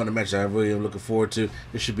one of the matches I really am looking forward to.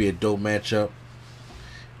 This should be a dope matchup.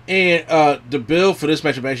 And the build for this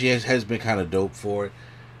matchup actually has been kind of dope for it.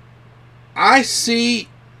 I see.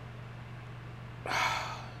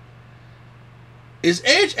 Is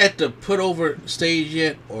Edge at the put over stage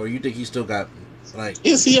yet, or you think he still got like?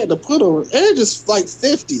 Is he at the put over? Edge is like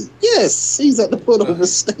 50. Yes, he's at the put over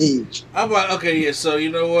stage. I'm like, okay, yeah. So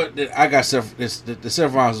you know what? I got Seth. The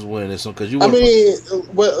Seth Rollins is winning this one because you.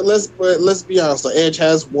 Let's be honest. The Edge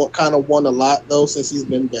has kind of won a lot though since he's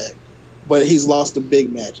been back, but he's lost the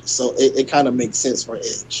big matches, so it kind of makes sense for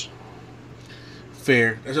Edge.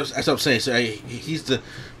 Fair. That's what I'm saying. So he's the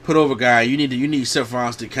put over guy. You need Seth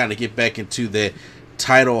Rollins to kind of get back into that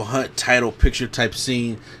title hunt, title picture type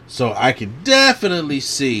scene. So I can definitely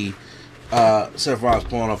see Seth Rollins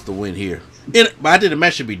pulling off the win here. But I think the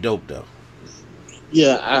match should be dope though.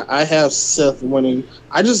 Yeah, I have Seth winning.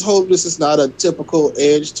 I just hope this is not a typical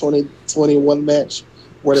Edge 2021 match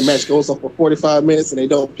where the match goes on for 45 minutes and they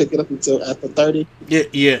don't pick it up until after 30.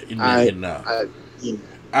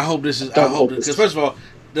 I hope this is. I hope because first of all,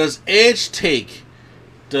 does Edge take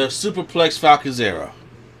the Superplex Falconzero?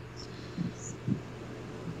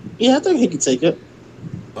 Yeah, I think he can take it.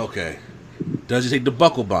 Okay. Does he take the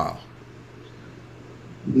Buckle Bomb?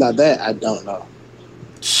 Now that I don't know.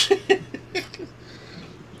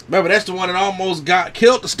 Remember, that's the one that almost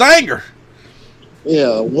killed the Stinger.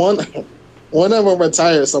 Yeah, one of them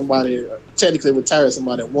retired somebody. Technically retired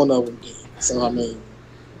somebody. One of them did. So I mean,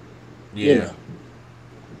 yeah. You know.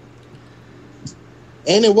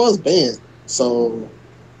 And it was banned. So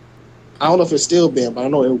I don't know if it's still banned, but I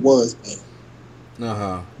know it was banned.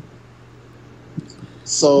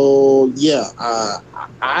 So yeah,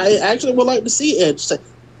 I actually would like to see Edge.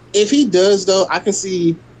 If he does, though, I can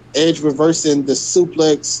see Edge reversing the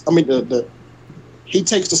suplex. I mean, he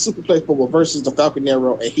takes the superplex but reverses the Falcon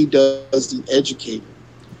Arrow, and he does the educator.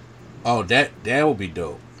 Oh, that would be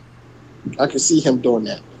dope. I can see him doing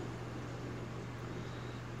that.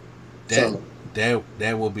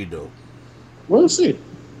 That will be dope. We'll see.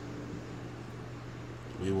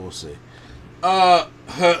 We will see.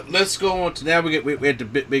 Let's go on to now. We had the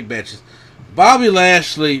big matches. Bobby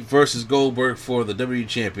Lashley versus Goldberg for the WWE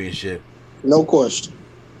Championship. No question.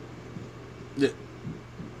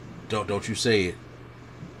 Don't you say it.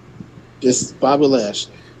 This is Bobby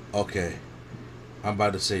Lashley. Okay, I'm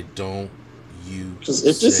about to say don't you? Because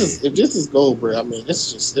if this is Goldberg, I mean,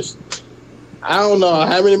 I don't know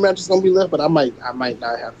how many matches gonna be left, but I might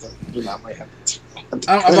not have to. I might have to.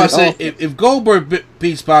 I'm about to say if Goldberg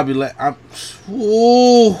beats Bobby Lashley,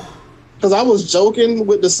 because I was joking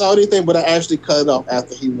with the Saudi thing, but I actually cut it off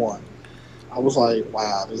after he won. I was like,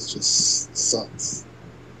 wow, this just sucks.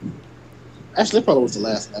 Actually, that probably was the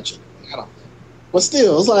last match. I don't know. But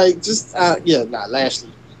still, it's like,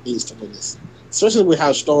 Lashley needs to win this. Especially with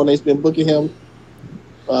how strong they've been booking him.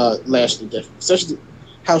 Lashley definitely. Especially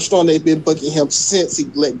how strong they've been booking him since he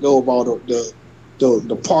let go of all the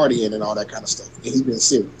partying and all that kind of stuff. And he's been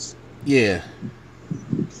serious. Yeah.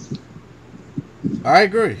 I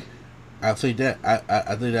agree. I think that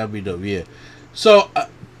I think that'd be dope. Yeah. So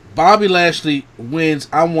Bobby Lashley wins.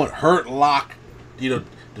 I want Hurt Lock,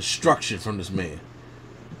 destruction from this man.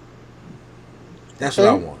 That's what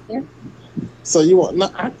I want. So you want?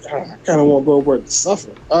 I kind of want Goldberg to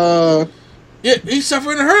suffer. Yeah, he's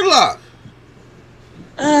suffering a Hurt Lock.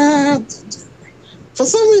 For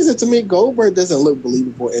some reason, to me, Goldberg doesn't look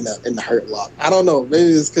believable in the Hurt Lock. I don't know.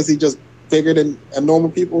 Maybe it's because he's just bigger than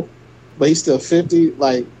normal people, but he's still 50.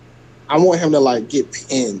 Like, I want him to like get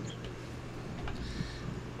pinned.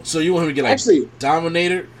 So you want him to get like Actually,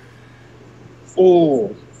 Dominator?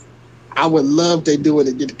 Oh, I would love they do it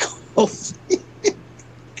and get Kofi.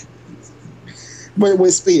 But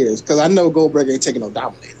with Spears, because I know Goldberg ain't taking no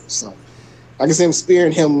Dominator. So I can see him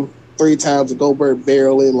spearing him 3 times and Goldberg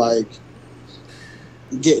barely like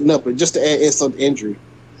getting up, and just to add insult to injury.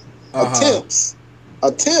 Attempts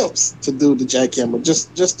to do the jackhammer,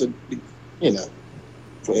 just to, you know,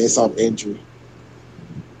 for insult to injury.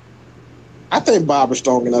 I think Bob is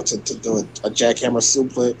strong enough to do a jackhammer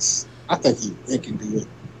suplex. I think he can do it.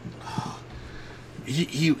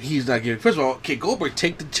 He's not giving. First of all, can Goldberg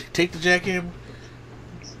take the jackhammer?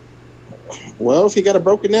 Well, if he got a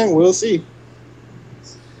broken neck, we'll see.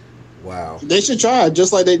 Wow. They should try,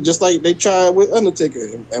 just like they tried with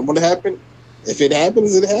Undertaker. And what happened? If it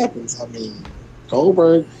happens, it happens. I mean,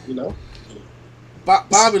 Goldberg, you know.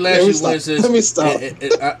 Bobby Lashley wins this. Let me stop.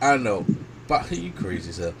 I know. You crazy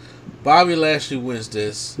as hell. Bobby Lashley wins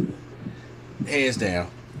this, hands down.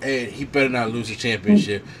 And he better not lose the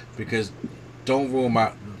championship, because don't ruin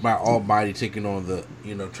my almighty taking on the,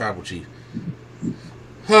 you know, tribal chief.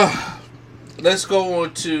 Let's go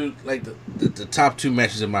on to like the top 2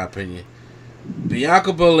 matches in my opinion.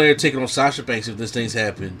 Bianca Belair taking on Sasha Banks if this thing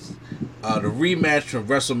happens. The rematch from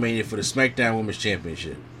WrestleMania for the SmackDown Women's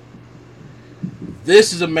Championship.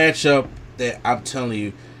 This is a matchup that I'm telling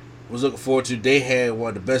you was looking forward to. They had one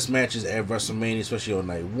of the best matches at WrestleMania, especially on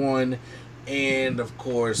night 1. And of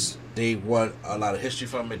course, they won a lot of history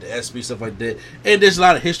from it, the SB, stuff like that. And there's a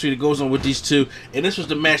lot of history that goes on with these two. And this was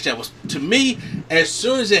the match that was, to me, as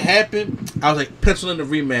soon as it happened, I was like, penciling the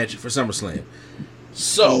rematch for SummerSlam.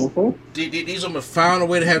 So, these women found a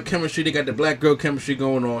way to have chemistry. They got the black girl chemistry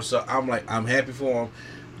going on. So, I'm like, I'm happy for them.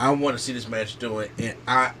 I want to see this match doing. And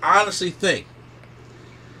I honestly think,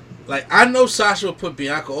 like, I know Sasha will put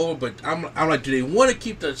Bianca over, but I'm like, do they want to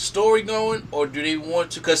keep the story going, or do they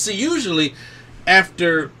want to? Because, see, usually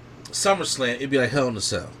after SummerSlam, it'd be like Hell in a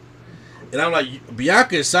Cell. And I'm like,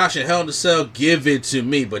 Bianca and Sasha and Hell in a Cell, give it to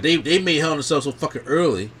me. But they made Hell in a Cell so fucking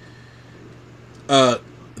early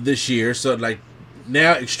this year. So, like,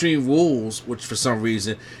 now Extreme Rules, which for some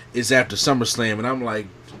reason is after SummerSlam. And I'm like,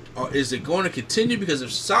 is it going to continue? Because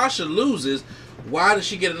if Sasha loses, why does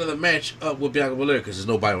she get another match up with Bianca Belair? Because there's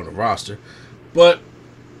nobody on the roster. But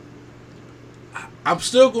I'm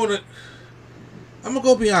still going to... I'm going to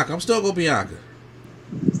go Bianca. I'm still going to go Bianca.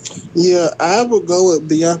 Yeah, I would go with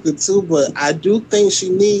Bianca too, but I do think she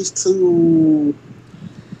needs to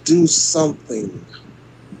do something.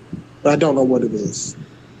 But I don't know what it is.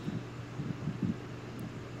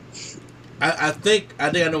 I think I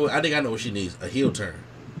know what she needs. A heel turn.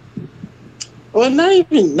 Well, not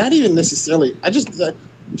even necessarily. I just, a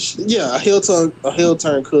heel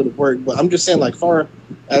turn could work, but I'm just saying, like, far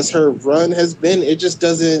as her run has been, it just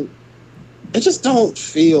don't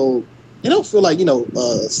feel like, you know,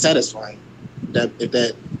 satisfying. If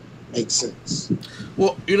that makes sense.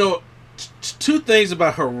 Well, you know, 2 things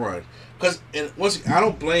about her run, because once I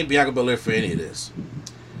don't blame Bianca Belair for any of this.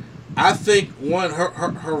 I think one,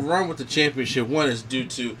 her run with the championship, one is due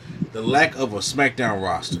to the lack of a SmackDown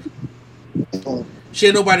roster. She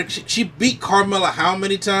had nobody. She beat Carmella how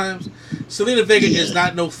many times? Selena Vega is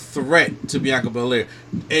not no threat to Bianca Belair,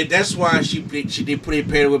 and that's why they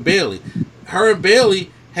paired her with Bayley. Her and Bayley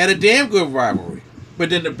had a damn good rivalry, but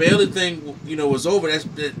then the Bayley thing, you know, was over.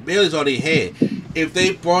 Bayley's all they had. If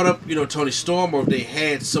they brought up, you know, Toni Storm, or if they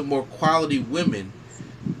had some more quality women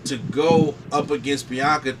to go up against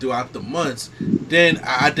Bianca throughout the months, then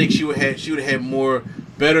I think she would have had more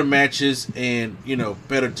better matches and, you know,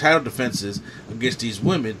 better title defenses against these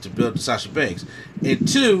women to build Sasha Banks. And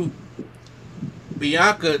 2,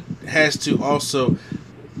 Bianca has to also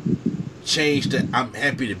change the "I'm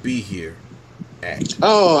happy to be here" act.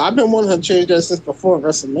 Oh, I've been wanting her to change that since before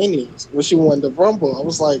WrestleMania when she won the Rumble. I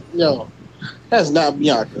was like, yo, that's not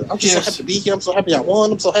Bianca. I'm just so happy to be here. I'm so happy I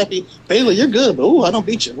won. I'm so happy. Bayley, you're good, but I don't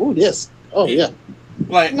beat you. Yes. Oh yeah.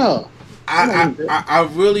 Like, no. I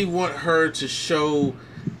really want her to show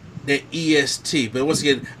the EST, but once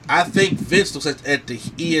again, I think Vince looks at the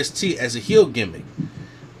EST as a heel gimmick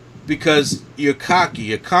because you're cocky,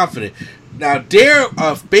 you're confident. Now, dare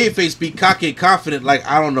Babyface be cocky and confident like,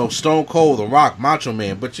 I don't know, Stone Cold, The Rock, Macho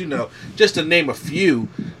Man, but, you know, just to name a few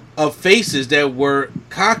of faces that were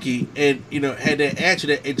cocky and, you know, had that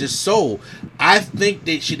attitude that it just sold. I think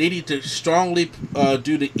that they need to strongly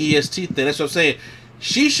do the EST thing. That's what I'm saying.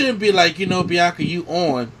 She shouldn't be like, you know, Bianca, you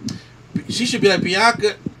on. She should be like,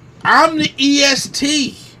 Bianca, I'm the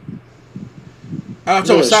EST. I'm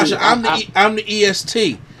talking Sasha. I'm the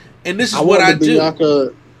EST, and this is what I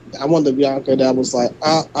do. I want the Bianca that was like,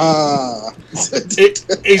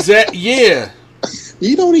 Exactly. Yeah.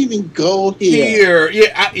 You don't even go here.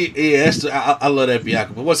 I love that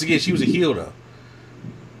Bianca. But once again, she was a heel though.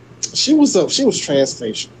 She was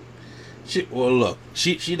transfacial. Well, look,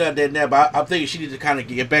 she not dead now, but I'm thinking she needs to kind of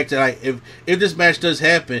get back to like if this match does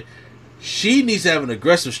happen, she needs to have an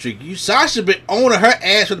aggressive streak. Sasha been owning her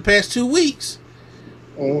ass for the past 2 weeks.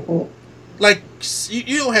 Mm-hmm. Like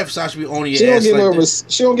you don't have Sasha be owning your ass.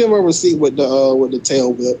 She don't give her a receipt with the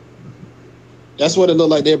tail whip. That's what it looked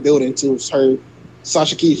like they're building to. Her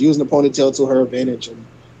Sasha keeps using the ponytail to her advantage, and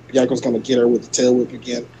Bianca's gonna get her with the tail whip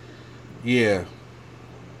again. Yeah,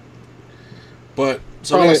 but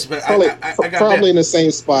so probably in the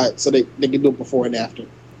same spot, so they can do it before and after.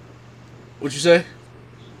 What'd you say?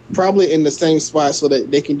 Probably in the same spot, so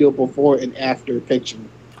that they can do it before and after picture.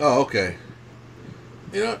 Oh, okay.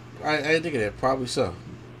 You know, I didn't think of that. Probably so.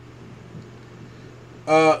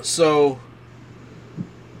 So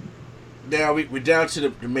now we're down to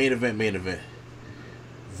the main event.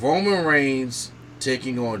 Roman Reigns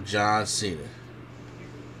taking on John Cena.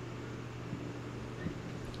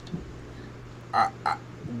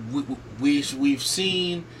 We've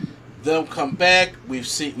seen them come back. We've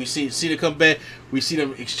seen Cena come back. We see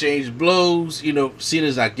them exchange blows. You know,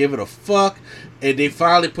 Cena's not giving a fuck, and they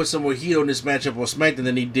finally put some more heat on this matchup on SmackDown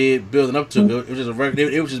than he did building up to. It was just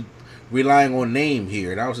it was just relying on name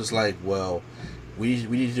here, and I was just like, well, we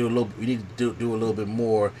need to do a little bit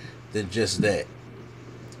more than just that.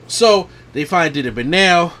 So they finally did it, but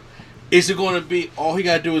now is it going to be all he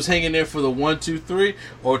got to do is hang in there for the 1, 2, 3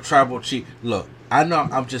 or Tribal Chief? Look, I know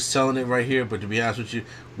I'm just telling it right here, but to be honest with you,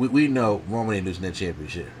 we know Roman ain't losing that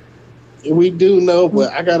championship. We do know,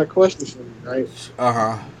 but I got a question for you, right?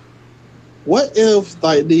 What if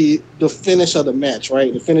like the finish of the match,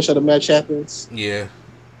 right? The finish of the match happens. Yeah.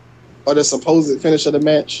 Or the supposed finish of the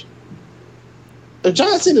match. If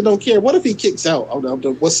John Cena don't care, what if he kicks out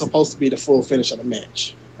of what's supposed to be the full finish of the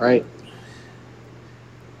match, right?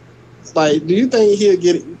 Like, do you think he'll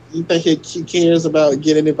get it? You think he cares about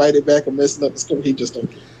getting invited back or messing up the script? He just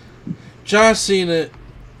don't care. John Cena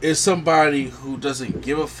is somebody who doesn't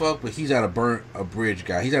give a fuck, but he's not a burn a bridge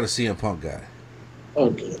guy. He's not a CM Punk guy.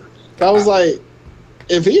 Okay. I was like,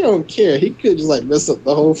 if he don't care, he could just like mess up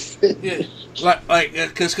the whole thing. Yeah, like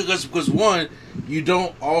because one, you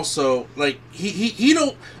don't also like he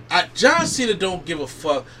don't. John Cena don't give a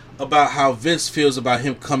fuck about how Vince feels about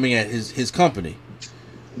him coming at his company.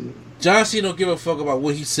 John Cena don't give a fuck about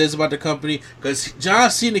what he says about the company because John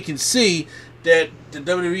Cena can see that the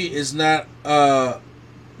WWE is not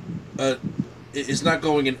it's not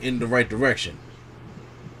going in the right direction.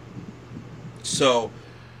 So,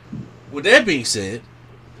 with that being said,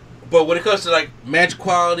 but when it comes to like match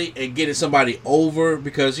quality and getting somebody over,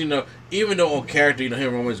 because you know, even though on character, you know,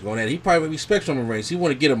 him Roman Reigns going at it, he probably respects Roman Reigns. He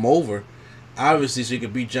want to get him over, obviously, so he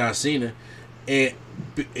can beat John Cena, and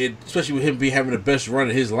especially with him having the best run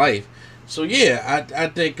of his life. So yeah, I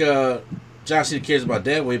think John Cena cares about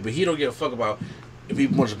that way, but he don't give a fuck about if he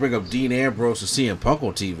wants to bring up Dean Ambrose or CM Punk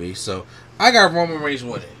on TV. So I got Roman Reigns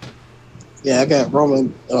winning. Yeah, I got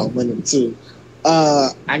Roman winning too.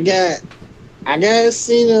 I got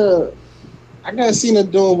Cena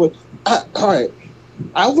doing what. All right,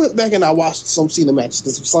 I went back and I watched some Cena matches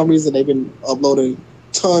because for some reason they've been uploading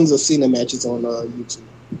tons of Cena matches on YouTube.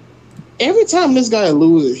 Every time this guy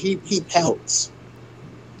loses, he pouts.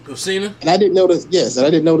 Cena? And I didn't notice. Yes, and I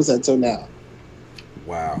didn't notice that until now.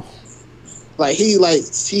 Wow. Like he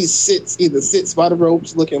sits by the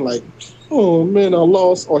ropes looking like, oh man, I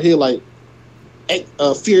lost, or he'll like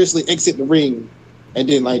fiercely exit the ring and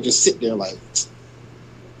then like just sit there like,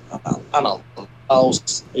 I don't know.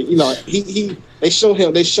 You know, they show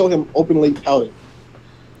him openly pouting.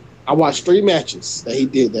 I watched 3 matches that he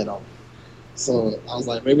did that on. So I was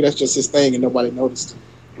like, maybe that's just his thing and nobody noticed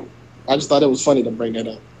it. I just thought it was funny to bring that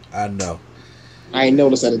up. I know. I ain't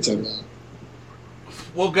noticed that until now.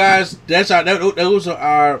 Well, guys, those are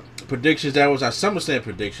our predictions. That was our SummerSlam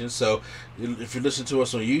predictions. So if you listen to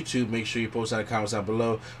us on YouTube, make sure you post in the comments down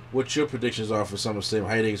below what your predictions are for SummerSlam,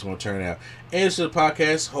 how you think it's going to turn out. And to the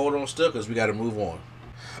podcast, hold on still because we got to move on.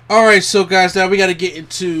 All right, so guys, now we got to get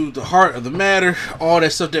into the heart of the matter, all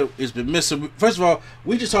that stuff that has been missing. First of all,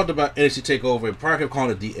 we just talked about NXT TakeOver, and Parker kept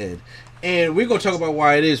calling it the end. And we're going to talk about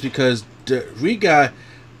why it is, because we got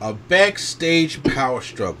a backstage power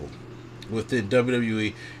struggle within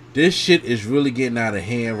WWE. This shit is really getting out of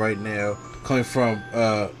hand right now, coming from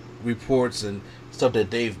reports and stuff that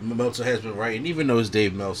Dave Meltzer has been writing. Even though it's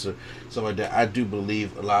Dave Meltzer, stuff like that, I do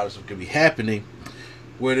believe a lot of stuff could be happening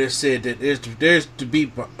where they said that there's to be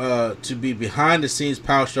behind the scenes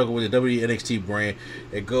power struggle with the WNXT brand.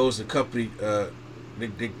 It goes the company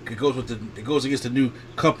it goes against the new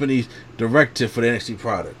company's directive for the NXT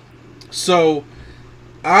product. So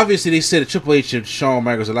obviously they said that Triple H and Shawn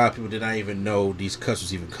Michaels, a lot of people did not even know these cuts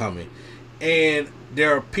was even coming, and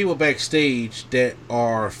there are people backstage that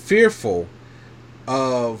are fearful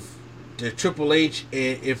of the Triple H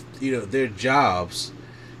and if their jobs.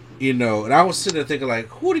 And I was sitting there thinking, like,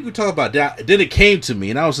 who did you talk about? Then it came to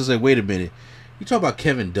me, and I was just like, wait a minute. You talk about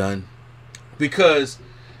Kevin Dunn? Because,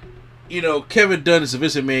 Kevin Dunn is a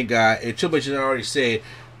Vince McMahon guy, and Triple H has already said,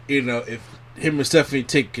 if him and Stephanie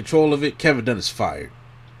take control of it, Kevin Dunn is fired.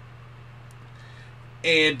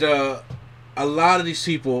 And a lot of these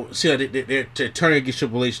people, see, they're turning against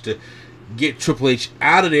Triple H to get Triple H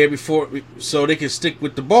out of there so they can stick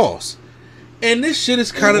with the boss. And this shit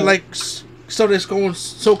is kind of like... So that's going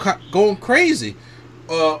crazy.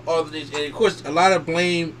 And of course, a lot of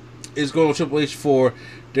blame is going on Triple H for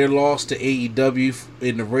their loss to AEW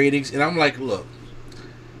in the ratings. And I'm like, look,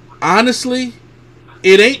 honestly,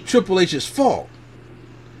 it ain't Triple H's fault.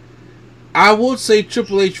 I would say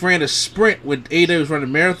Triple H ran a sprint when AEW was running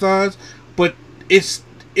marathons, but it's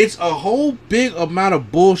a whole big amount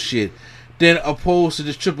of bullshit than opposed to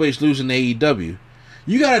just Triple H losing to AEW.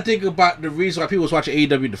 You got to think about the reason why people was watching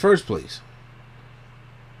AEW in the first place.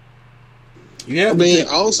 Yeah, I mean,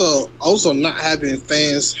 also not having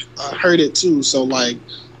fans hurt it too. So like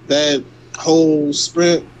that whole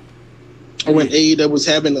sprint, when AEW was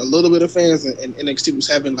having a little bit of fans and NXT was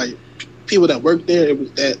having like people that worked there,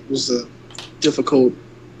 that was a difficult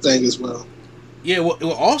thing as well. Yeah,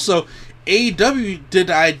 well also AEW did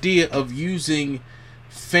the idea of using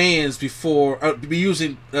fans before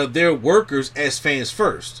using their workers as fans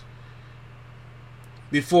first.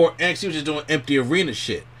 Before NXT was just doing empty arena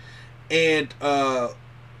shit. And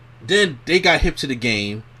then they got hip to the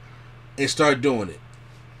game and started doing it.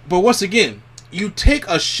 But once again, you take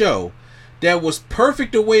a show that was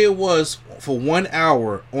perfect the way it was for 1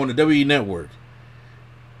 hour on the WWE Network,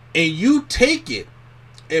 and you take it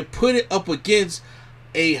and put it up against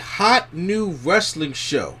a hot new wrestling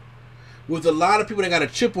show with a lot of people that got a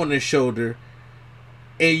chip on their shoulder,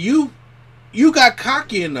 and you got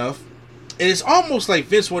cocky enough, and it's almost like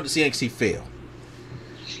Vince wanted to see NXT fail.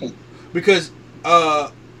 Because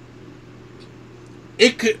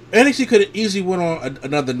NXT could have easily went on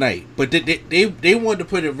another night, but they wanted to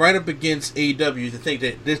put it right up against AEW to think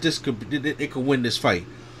that they could win this fight.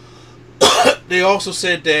 They also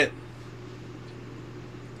said that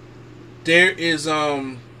there is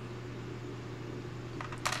well,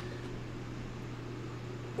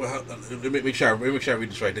 let me make sure I read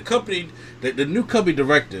this right. The company, the new company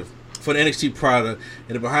directive for the NXT product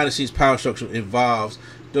and the behind the scenes power structure involves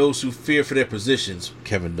those who fear for their positions,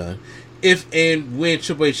 Kevin Dunn, if and when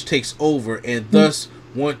Triple H takes over and thus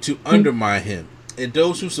want to undermine him, and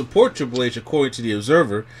those who support Triple H, according to the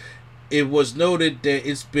Observer. It was noted that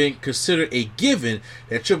it's been considered a given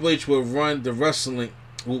that Triple H will run the wrestling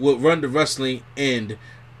end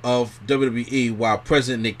of WWE, while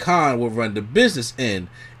President Nick Khan will run the business end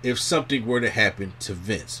if something were to happen to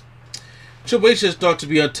Vince. Triple H is thought to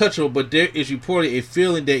be untouchable, but there is reportedly a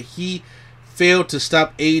feeling that he failed to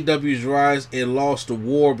stop AEW's rise and lost the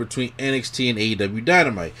war between NXT and AEW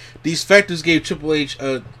Dynamite. These factors gave Triple H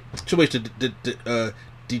the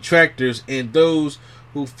detractors and those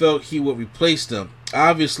who felt he would replace them,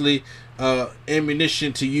 obviously,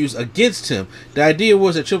 ammunition to use against him. The idea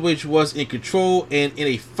was that Triple H was in control and in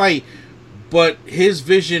a fight, but his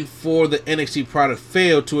vision for the NXT product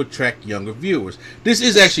failed to attract younger viewers. This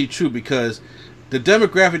is actually true because the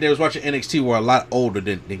demographic that was watching NXT were a lot older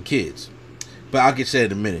than kids. But I'll get to that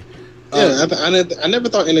in a minute. Yeah, I never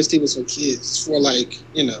thought NXT was for kids. It's for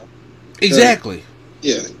Exactly.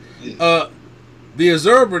 Yeah. The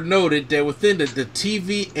Observer noted that within the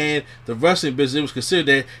TV and the wrestling business, it was considered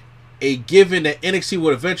that a given that NXT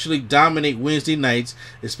would eventually dominate Wednesday nights,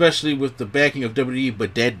 especially with the backing of WWE,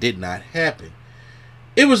 but that did not happen.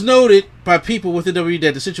 It was noted by people within WWE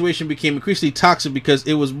that the situation became increasingly toxic because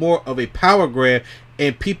it was more of a power grab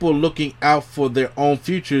and people looking out for their own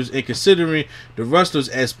futures and considering the wrestlers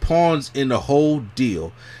as pawns in the whole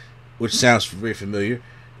deal, which sounds very familiar.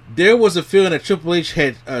 There was a feeling that Triple H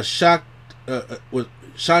had shot the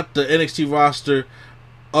NXT roster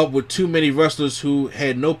up with too many wrestlers who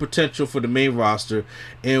had no potential for the main roster,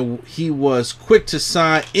 and he was quick to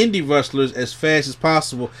sign indie wrestlers as fast as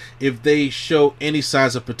possible if they show any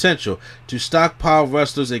signs of potential, to stockpile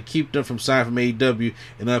wrestlers and keep them from signing from AEW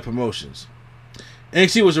and other promotions.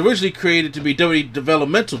 NXT was originally created to be WWE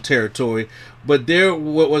developmental territory, but there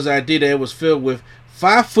was the idea that it was filled with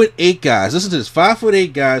 5'8" guys. Listen to this: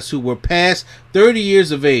 5'8" guys who were past 30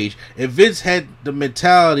 years of age, and Vince had the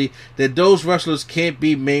mentality that those wrestlers can't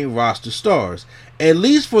be main roster stars, at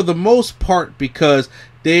least for the most part, because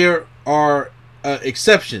there are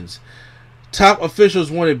exceptions. Top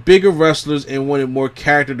officials wanted bigger wrestlers and wanted more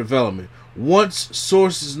character development. Once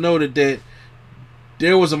sources noted that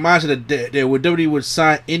there was a mindset that when WWE would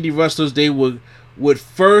sign indie wrestlers, they would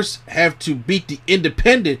first have to beat the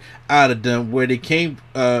independent out of them, where they came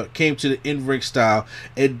to the in-ring style,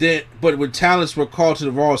 and then but when talents were called to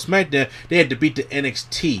the Raw or SmackDown, they had to beat the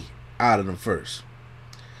NXT out of them first.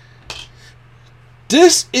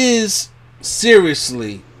 This is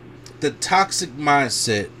seriously the toxic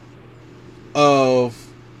mindset of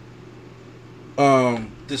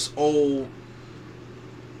this old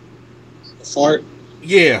fart.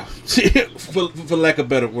 Yeah, for lack of a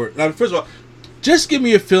better word. Now, first of all, just give me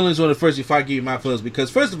your feelings on it first before I give you my feelings, because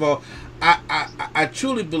first of all, I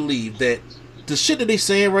truly believe that the shit that they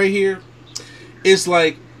saying right here is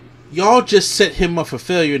like y'all just set him up for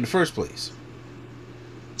failure in the first place.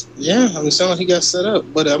 Yeah, I mean, sound like he got set up,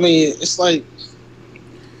 but I mean, it's like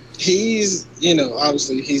he's,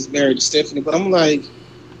 obviously he's married to Stephanie, but I'm like,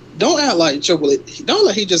 don't act like Triple H. Don't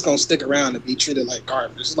like he just gonna stick around and be treated like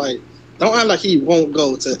garbage. It's like, don't act like he won't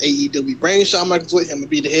go to AEW. Bring Shawn Michaels with him and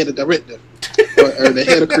be the head of director or the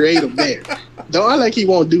head of creative there. Don't act like he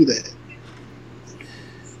won't do that.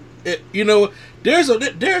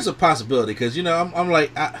 There's a possibility, because I'm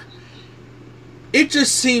like, it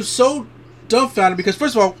just seems so dumbfounded, because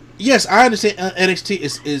first of all, yes, I understand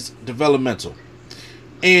NXT is developmental,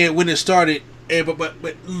 and when it started, but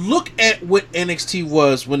look at what NXT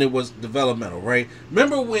was when it was developmental, right?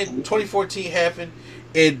 Remember when 2014 happened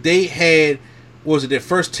and they had, what was it, their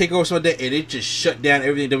first takeover or something like that, and it just shut down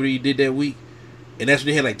everything WWE did that week, and that's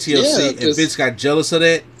when they had like TLC, and Vince got jealous of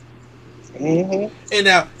that. Mm-hmm. And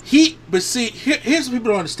now but see, here's what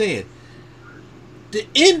people don't understand: the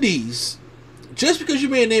Indies, just because you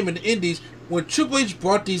made a name in the Indies. When Triple H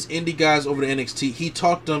brought these indie guys over to NXT, he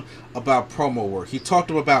taught them about promo work. He taught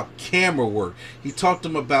them about camera work. He taught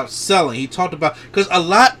them about selling. He talked about, because a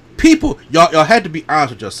lot people, y'all had to be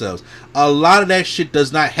honest with yourselves. A lot of that shit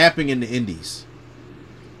does not happen in the indies.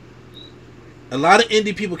 A lot of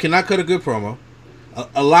indie people cannot cut a good promo.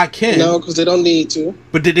 A lot can. No, because they don't need to.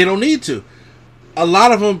 But they don't need to. A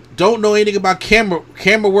lot of them don't know anything about camera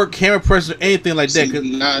work, camera presence, or anything like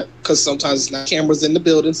that. Because sometimes it's not cameras in the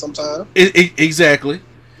building. Sometimes exactly.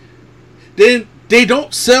 Then they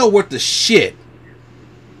don't sell worth the shit.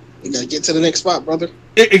 You gotta get to the next spot, brother.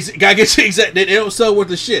 Gotta get to exactly. They don't sell worth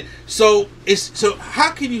the shit. So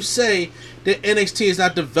how can you say that NXT is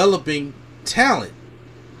not developing talent?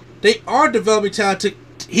 They are developing talent.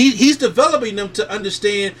 He's developing them to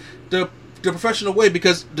understand the professional way,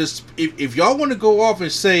 because if y'all want to go off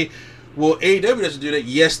and say, well, AEW doesn't do that,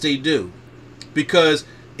 yes they do, because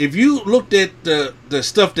if you looked at the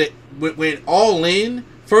stuff that when All In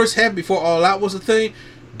first happened, before All Out was a thing,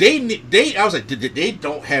 I was like, they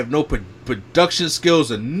don't have no production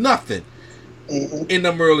skills or nothing in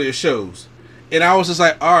them earlier shows, and I was just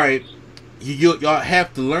like, all right, y'all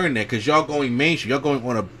have to learn that, because y'all going mainstream, y'all going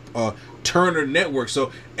on a Turner Network,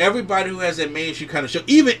 so everybody who has that mainstream kind of show,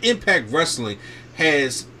 even Impact Wrestling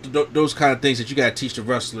has those kind of things that you gotta teach the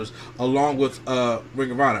wrestlers, along with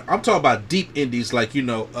Ring of Honor. I'm talking about deep indies like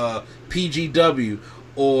PGW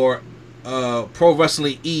or Pro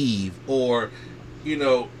Wrestling Eve or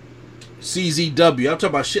CZW. I'm talking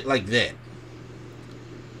about shit like that.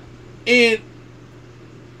 And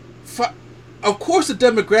of course the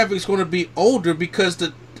demographic is going to be older, because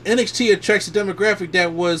the NXT attracts a demographic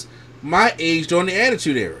that was my age during the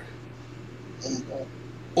Attitude Era,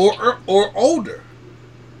 or older.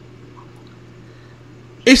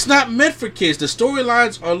 It's not meant for kids. The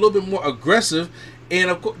storylines are a little bit more aggressive, and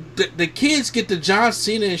of course, the kids get the John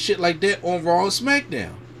Cena and shit like that on Raw and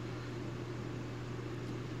SmackDown.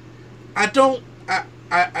 I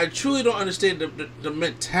truly don't understand the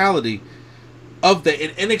mentality of that.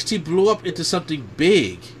 And NXT blew up into something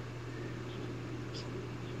big.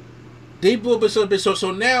 They blew up into something big.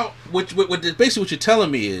 So now, basically what you're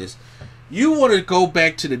telling me is, you want to go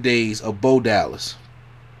back to the days of Bo Dallas,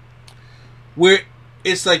 where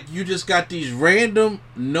it's like you just got these random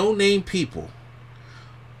no-name people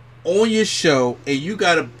on your show, and you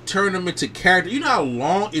got to turn them into character. You know how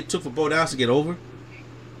long it took for Bo Dallas to get over?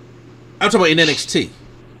 I'm talking about in NXT.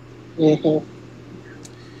 Mm-hmm.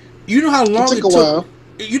 You know how long it took a while.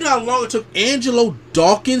 You know how long it took Angelo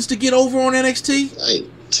Dawkins to get over on NXT? Like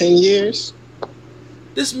 10 years.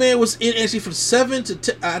 This man was in NXT from 7 to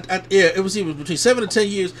 10. It was even between 7 to 10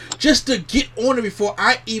 years just to get on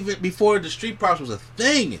it before the Street Profits was a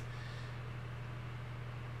thing.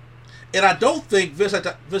 And I don't think Vince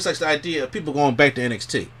likes the idea of people going back to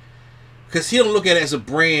NXT, because he don't look at it as a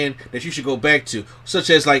brand that you should go back to, such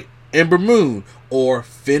as like Ember Moon or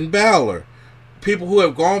Finn Balor, people who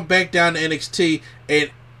have gone back down to NXT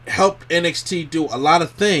and helped NXT do a lot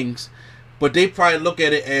of things, but they probably look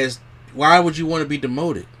at it as, why would you want to be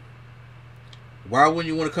demoted? Why wouldn't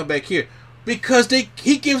you want to come back here? Because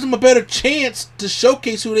he gives them a better chance to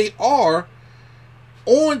showcase who they are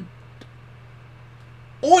on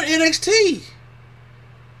NXT.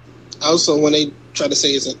 Also, when they try to say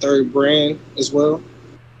it's a third brand as well.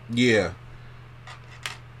 Yeah.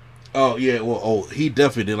 Oh yeah. Well, he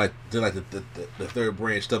definitely did like the third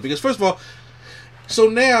brand stuff, because first of all,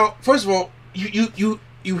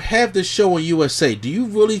 you have this show on USA. Do you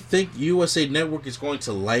really think USA Network is going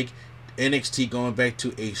to like NXT going back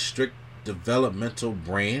to a strict developmental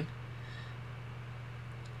brand?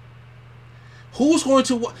 Who's going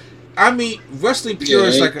to? I mean, wrestling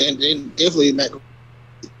purists and they definitely not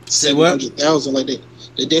 700,000 like they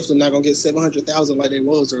definitely not gonna get 700,000 like they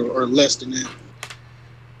was or less than that.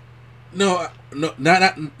 No,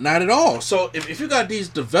 not at all. So if you got these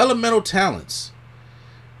developmental talents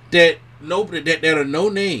that are no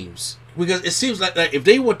names, because it seems like if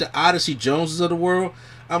they want the Odyssey Joneses of the world,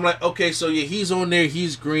 I'm like, okay, so yeah, he's on there,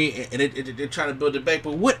 he's green, and they're trying to build it back.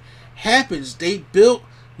 But what happens?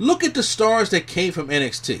 Look at the stars that came from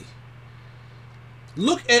NXT.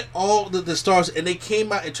 Look at all the stars, and they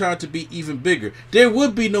came out and tried to be even bigger. There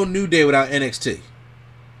would be no New Day without NXT.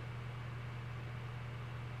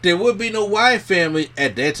 There would be no Wyatt family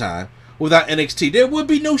at that time without NXT. There would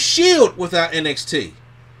be no Shield without NXT.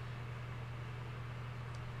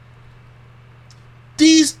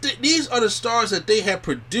 These are the stars that they have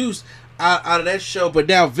produced out of that show, but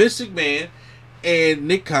now Vince McMahon and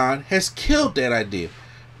Nick Khan has killed that idea.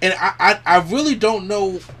 And I really don't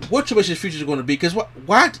know what Triple H's future is going to be, because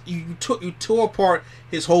why you tore apart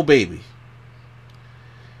his whole baby.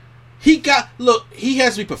 He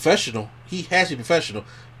has to be professional. He has to be professional.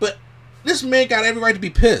 But this man got every right to be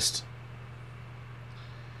pissed.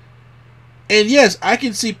 And yes, I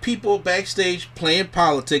can see people backstage playing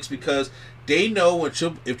politics, because they know if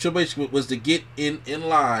Triple H was to get in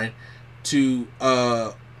line to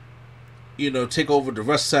take over the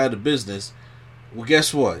rest side of the business, well,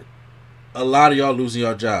 guess what? A lot of y'all losing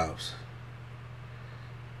your jobs.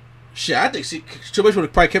 Shit, I think Triple H would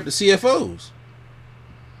have probably kept the CFOs.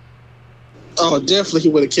 Oh, definitely he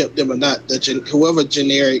would have kept them, or not whoever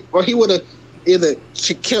generic, or he would have either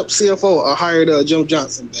kept CFO or hired Jim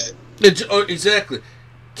Johnson back. Exactly.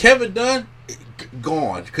 Kevin Dunn,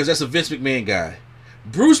 gone, because that's a Vince McMahon guy.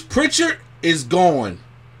 Bruce Pritchard is gone.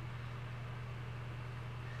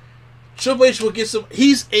 Triple H will get some.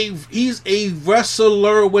 He's a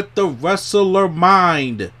wrestler with the wrestler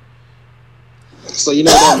mind. So you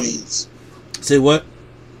know what that means. Say what?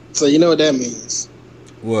 So you know what that means.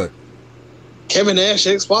 What? Kevin Nash,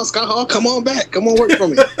 X-Pac, Scott Hall, come on back. Come on, work for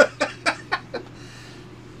me.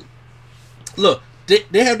 Look,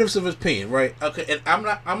 they have difference of opinion, right? Okay, and I'm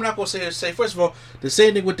not gonna say first of all, the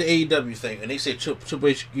same thing with the AEW thing, and they say Triple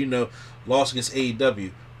H, lost against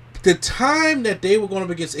AEW. The time that they were going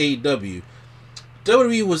up against AEW,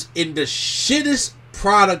 WWE was in the shittest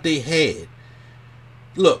product they had.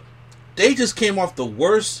 Look, they just came off the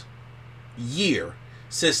worst year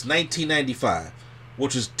since 1995,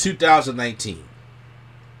 which was 2019.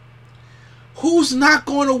 Who's not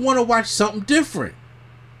going to want to watch something different?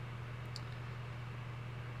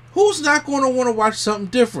 Who's not going to want to watch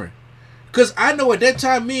something different? Because I know at that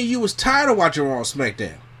time, me and you was tired of watching Raw and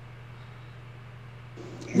SmackDown.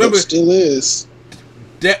 Remember, it still is.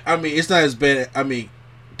 It's not as bad.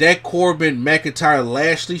 That Corbin, McIntyre,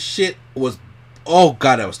 Lashley shit was, oh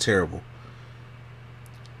god, that was terrible.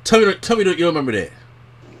 Tell me you remember that.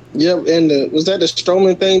 Yep, and was that the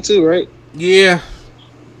Strowman thing too, right? Yeah.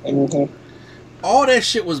 Mm-hmm. All that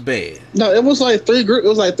shit was bad. No, it was like three groups. It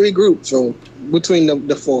was like three groups from between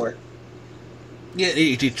the four. Yeah,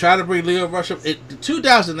 he tried to bring Leo Rush up. The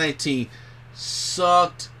 2019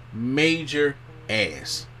 sucked major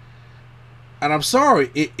ass, and I'm sorry,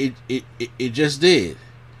 it just did.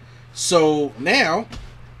 So now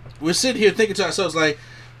we're sitting here thinking to ourselves like,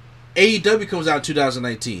 AEW comes out in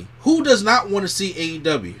 2019. Who does not want to see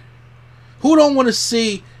AEW? Who don't want to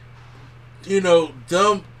see,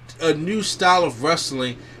 a new style of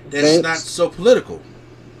wrestling that's Vince. Not so political?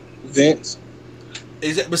 Vince.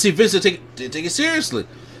 But see, Vince didn't take it seriously.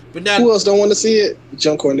 But now, who else don't want to see it?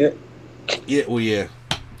 Jim Cornette. Yeah, well, yeah,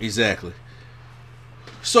 exactly.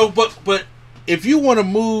 So, but if you want to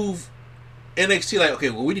move NXT, like, okay,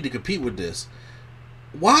 well, we need to compete with this.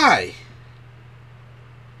 Why?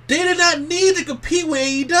 They did not need to compete with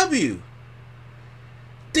AEW.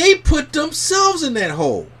 They put themselves in that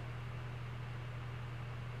hole.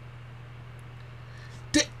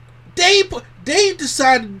 They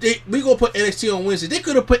decided we're going to put NXT on Wednesday. They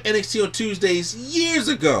could have put NXT on Tuesdays years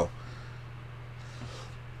ago.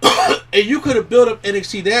 And you could have built up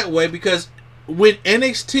NXT that way, because when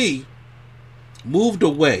NXT moved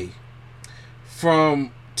away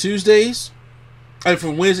from Tuesdays,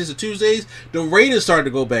 from Wednesdays to Tuesdays, the ratings started to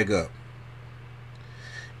go back up.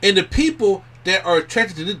 And the people that are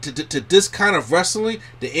attracted to this kind of wrestling,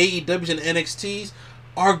 the AEWs and NXTs,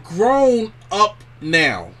 are grown up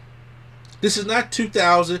now. This is not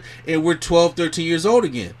 2000 and we're 12, 13 years old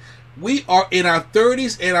again. We are in our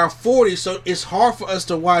 30s and our 40s, so it's hard for us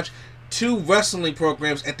to watch two wrestling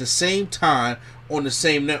programs at the same time on the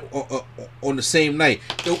same on the same night.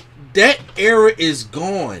 That era is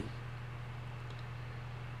gone.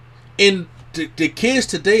 And the kids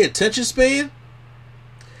today attention span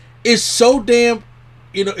is so damn,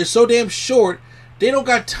 it's so damn short. They don't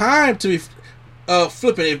got time to be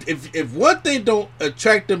flipping. If one thing don't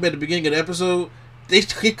attract them at the beginning of the episode, they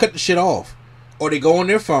cut the shit off, or they go on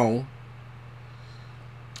their phone,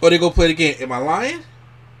 or they go play the game. Am I lying?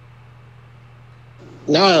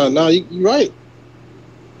 No, you're right.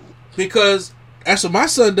 Because that's what my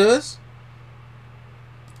son does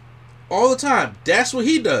all the time. That's what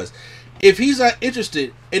he does. If he's not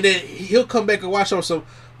interested, and then he'll come back and watch on some.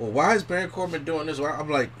 Well, why is Baron Corbin doing this? I'm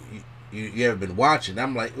like, you haven't been watching.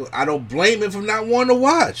 I'm like, I don't blame him for not wanting to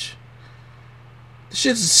watch. This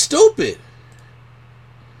shit's stupid.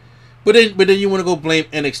 But then you want to go blame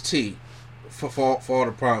NXT for all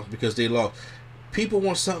the problems because they lost. People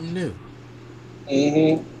want something new.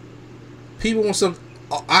 Mm-hmm. People want something.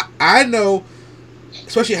 I know,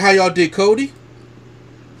 especially how y'all did Cody.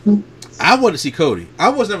 I want to see Cody. I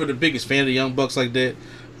was never the biggest fan of the Young Bucks like that,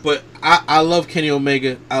 but I love Kenny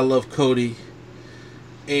Omega. I love Cody,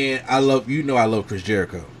 and I love Chris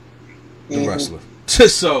Jericho, the wrestler.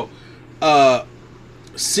 So,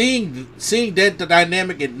 seeing that the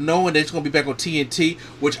dynamic and knowing that it's going to be back on TNT,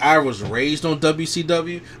 which I was raised on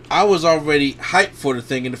WCW, I was already hyped for the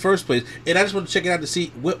thing in the first place, and I just want to check it out to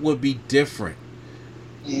see what would be different.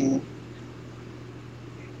 And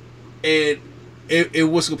it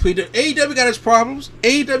was completed. AEW got its problems.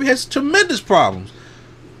 AEW has tremendous problems,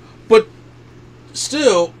 but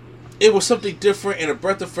still, it was something different and a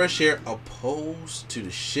breath of fresh air opposed to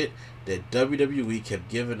the shit that WWE kept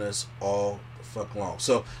giving us all the fuck long.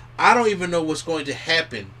 So I don't even know what's going to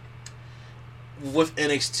happen with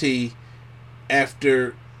NXT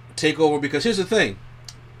after TakeOver, because here's the thing: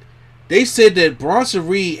 they said that Bronson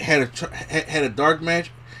Reed had a dark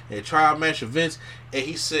match, a trial match with Vince, and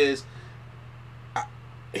he says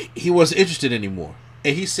he wasn't interested anymore.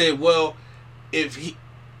 And he said, well,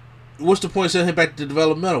 what's the point of sending him back to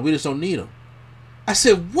developmental? We just don't need him. I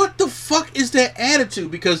said, what the fuck is that attitude?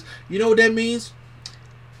 Because you know what that means?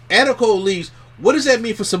 Adam Cole leaves. What does that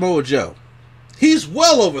mean for Samoa Joe? He's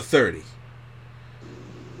well over 30.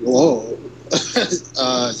 Whoa.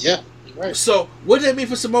 Yeah. Right. So what does that mean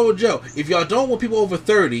for Samoa Joe? If y'all don't want people over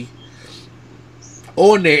 30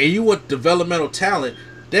 on there and you want developmental talent,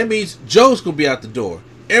 that means Joe's going to be out the door.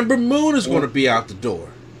 Ember Moon is going to be out the door.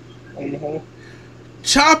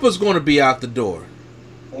 Ciampa's going to be out the door.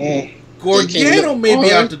 Gargano may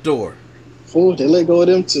be out the door. Fool, they let go of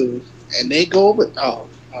them too. And they go over. Oh,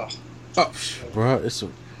 bro,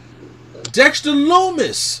 Dexter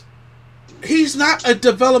Lumis. He's not a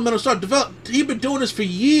developmental star. He's been doing this for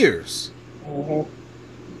years.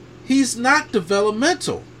 He's not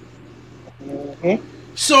developmental.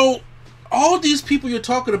 So all these people you're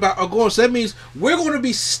talking about are going. So that means we're going to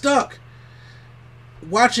be stuck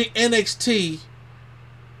watching NXT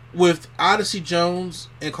with Odyssey Jones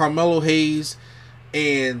and Carmelo Hayes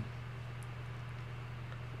and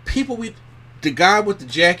people the guy with the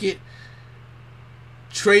jacket,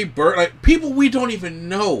 Trey Burke, like people we don't even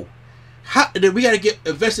know. How that we got to get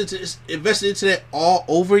invested into that all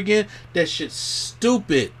over again? That shit's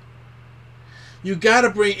stupid. You got to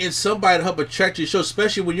bring in somebody to help attract your show,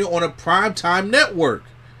 especially when you're on a primetime network.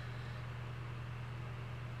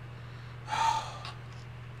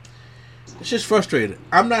 It's just frustrating.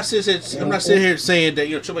 I'm not sitting here saying that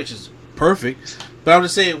Triple H is perfect, but I'm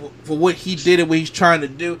just saying for what he did and what he's trying to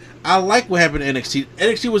do. I like what happened to NXT.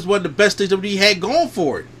 NXT was one of the best things that he had going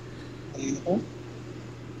for it.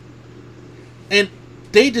 And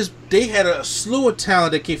they had a slew of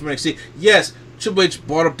talent that came from NXT. Yes, Triple H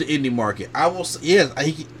bought up the indie market. I will say, yes,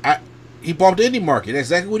 He bought the indie market. That's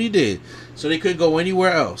exactly what he did. So they couldn't go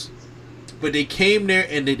anywhere else. But they came there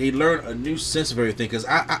and they learned a new sense of everything. Because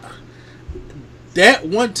that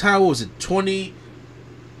one time, what was it,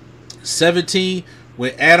 2017,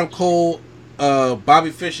 when Adam Cole,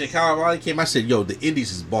 Bobby Fish, and Kyle O'Reilly came, I said, yo, the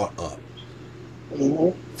indies is bought up.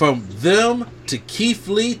 Mm-hmm. From them to Keith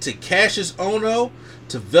Lee to Cassius Ohno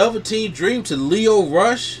to Velveteen Dream to Leo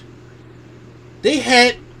Rush, they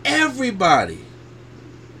had everybody.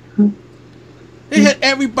 They had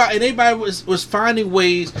everybody, and everybody was finding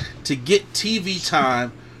ways to get TV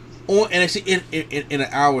time on NXT in an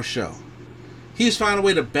hour show. He was finding a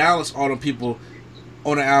way to balance all them people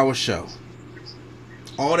on an hour show.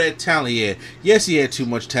 All that talent he had. Yes, he had too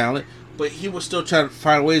much talent, but he was still trying to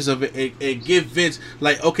find ways of it and give Vince,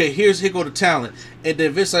 like, okay, here go the talent. And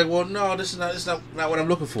then Vince like, well, no, this is not what I'm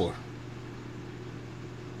looking for.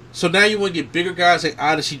 So now you want to get bigger guys like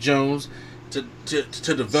Odyssey Jones to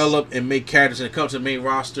develop and make characters and come to the main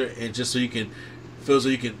roster, and just so you can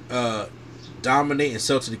dominate and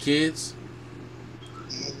sell to the kids.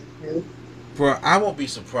 Bro, I won't be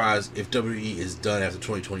surprised if WWE is done after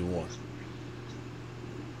 2021.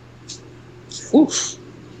 Oof.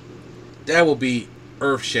 That will be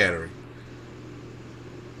earth-shattering.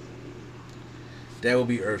 That will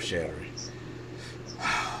be earth-shattering.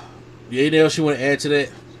 Anything else you want to add to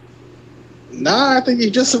that? Nah, I think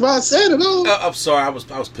you just about said it all. I'm sorry, I was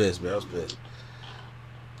pissed, man. I was pissed.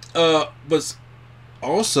 But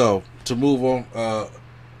also to move on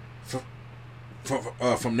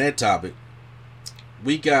from that topic,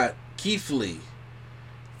 we got Keith Lee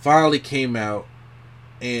finally came out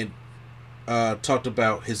and talked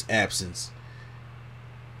about his absence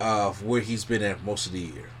of where he's been at most of the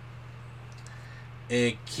year.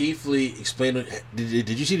 And Keith Lee explained. Did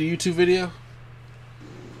you see the YouTube video?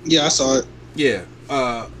 Yeah, I saw it. Yeah,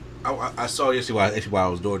 I saw it yesterday while I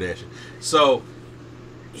was door dashing. So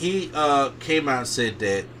he came out and said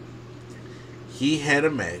that he had a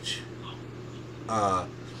match. Well,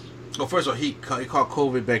 first of all, he caught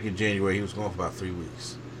COVID back in January. He was gone for about 3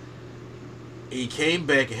 weeks. He came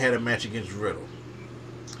back and had a match against Riddle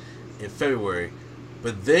in February,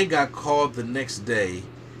 but then got called the next day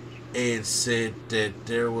and said that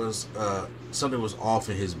there was something was off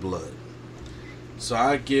in his blood. So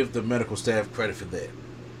I give the medical staff credit for that.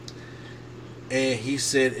 And he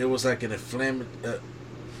said it was like an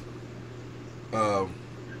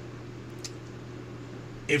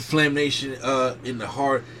inflammation in the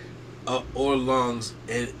heart or lungs,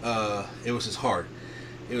 and it was his heart.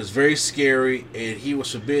 It was very scary, and he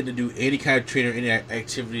was forbidden to do any kind of training or any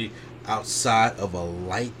activity outside of a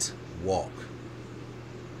light walk.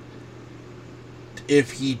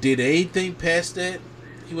 If he did anything past that,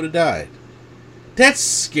 he would have died. That's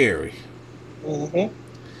scary. Mm-hmm.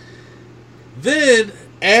 Then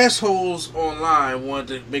assholes online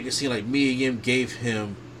wanted to make it seem like Mia Yim gave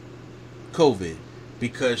him COVID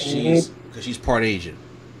because she's part Asian,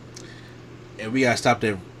 and we gotta stop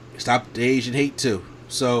the Asian hate too.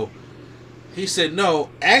 So he said, no,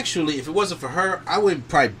 actually, if it wasn't for her, I wouldn't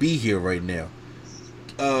probably be here right now.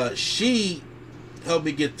 She helped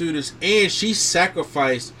me get through this, and she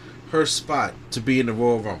sacrificed her spot to be in the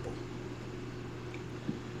Royal Rumble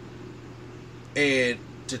and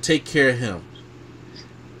to take care of him.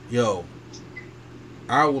 Yo,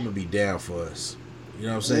 our woman be down for us. You know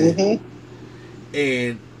what I'm saying? Mm-hmm.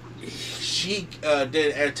 And she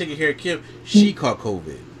did, after taking care of Kim, she caught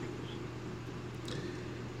COVID.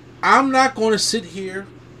 I'm not going to sit here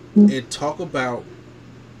and talk about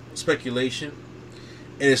speculation,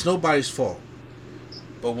 and it's nobody's fault.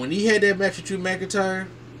 But when he had that match with Drew McIntyre,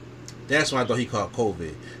 that's when I thought he caught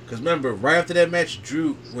COVID. Because remember, right after that match,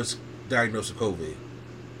 Drew was diagnosed with COVID.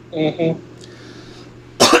 Mm-hmm.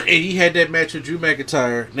 And he had that match with Drew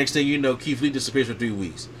McIntyre. Next thing you know, Keith Lee disappears for 3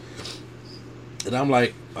 weeks. And I'm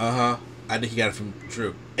like, I think he got it from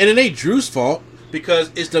Drew. And it ain't Drew's fault,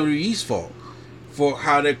 because it's WWE's fault for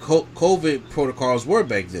how their COVID protocols were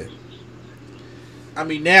back then. I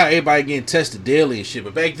mean, now everybody getting tested daily and shit,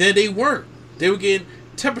 but back then they weren't. They were getting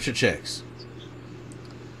temperature checks.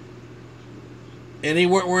 And they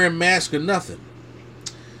weren't wearing masks or nothing.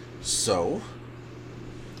 So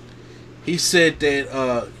he said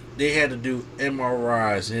that they had to do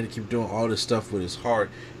MRIs and had to keep doing all this stuff with his heart,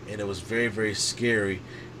 and it was very, very scary.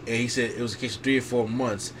 And he said it was a case of 3 or 4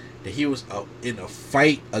 months that he was in a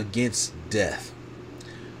fight against death.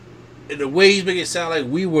 And the way he's making it sound like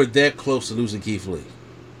we were that close to losing Keith Lee.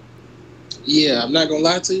 Yeah, I'm not gonna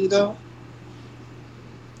lie to you though.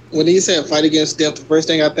 When he said fight against death, the first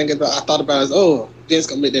thing I thought about is, Vince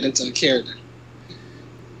gonna make that into a character.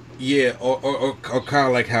 Yeah, or kind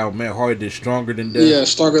of like how Matt Hardy did Stronger Than Death. Yeah,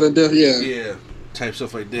 Stronger Than Death. Yeah. Yeah, type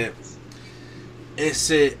stuff like that. It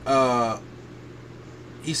said,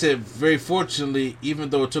 he said, very fortunately,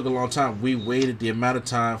 even though it took a long time, we waited the amount of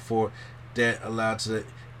time for that allowed to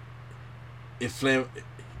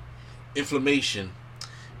inflammation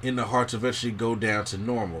in the heart to eventually go down to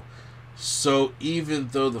normal. So even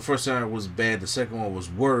though the first time was bad, the second one was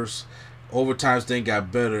worse. Over time, things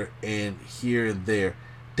got better, and here and there.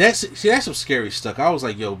 That's some scary stuff. I was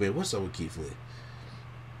like, yo, man, what's up with Keith Lee?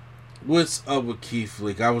 What's up with Keith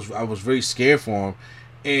Lee? I was very scared for him.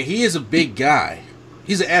 And he is a big guy.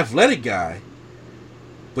 He's an athletic guy,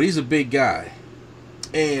 but he's a big guy.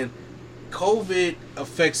 And COVID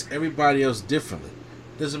affects everybody else differently.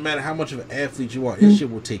 Doesn't matter how much of an athlete you are, this shit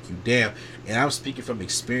will take you down. And I'm speaking from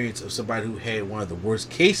experience of somebody who had one of the worst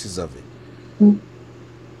cases of it.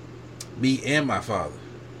 Me and my father.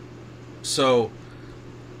 So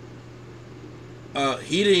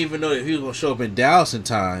he didn't even know that he was going to show up in Dallas in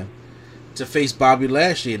time to face Bobby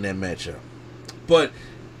Lashley in that matchup. But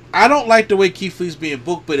I don't like the way Keith Lee's being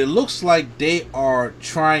booked, but it looks like they are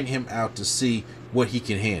trying him out to see what he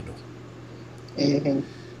can handle. Mm-hmm.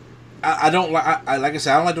 I don't like. Like I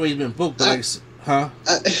said, I don't like the way he's been booked. But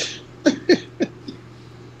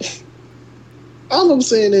All I'm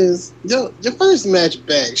saying is, your first match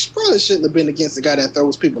back probably shouldn't have been against the guy that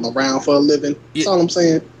throws people around for a living. That's all I'm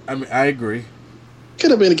saying. I mean, I agree. Could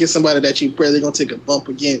have been against somebody that you barely gonna take a bump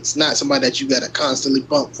against, not somebody that you gotta constantly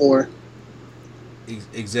bump for.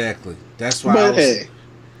 Exactly. That's why. But hey,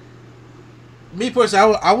 me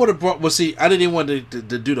personally, I would have brought. Well, see, I didn't even want to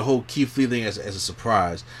do the whole Keith Lee thing as a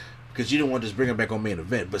surprise because you didn't want to just bring him back on main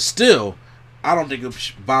event. But still, I don't think it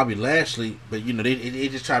was Bobby Lashley. But you know, they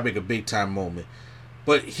just try to make a big time moment.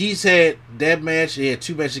 But he's had that match. He had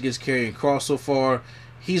 2 matches against Karrion Kross so far.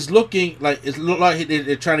 He's looking like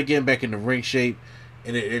they're trying to get him back in the ring shape,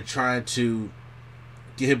 and they're trying to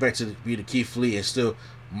get him back to be the Keith Lee and still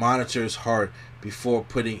monitor his heart before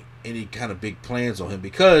putting any kind of big plans on him.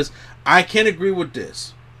 Because I can agree with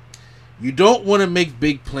this. You don't want to make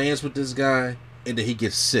big plans with this guy and then he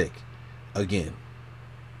gets sick again.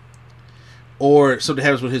 Or something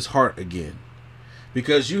happens with his heart again.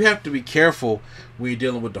 Because you have to be careful when you're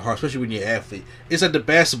dealing with the heart, especially when you're an athlete. It's like the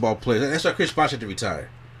basketball players. That's why Chris Bosh had to retire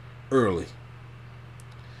early.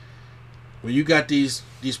 When you got these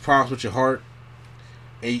problems with your heart,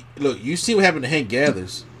 and look, you see what happened to Hank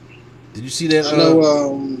Gathers. Did you see that? I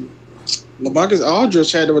know LaMarcus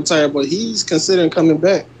Aldridge had to retire, but he's considering coming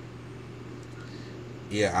back.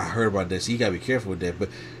 Yeah, I heard about that. So you gotta be careful with that. But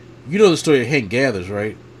you know the story of Hank Gathers,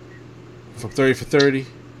 right? From 30 for 30,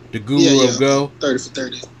 the Guru of Go. 30 for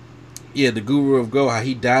 30. Yeah, the Guru of Go. How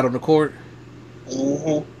he died on the court.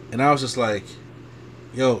 Mm-hmm. And I was just like,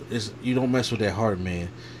 yo, you don't mess with that heart, man.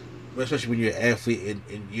 Especially when you're an athlete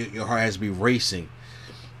and your heart has to be racing.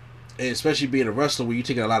 And especially being a wrestler where you're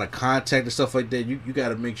taking a lot of contact and stuff like that, you got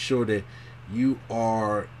to make sure that you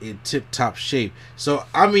are in tip-top shape. So,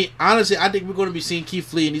 I mean, honestly, I think we're going to be seeing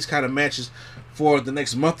Keith Lee in these kind of matches for the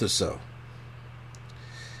next month or so.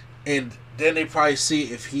 And then they probably see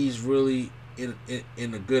if he's really in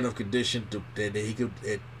a good enough condition that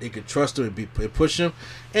they could trust him and push him.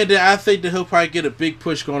 And then I think that he'll probably get a big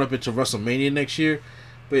push going up into WrestleMania next year.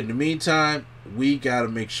 But in the meantime, we got to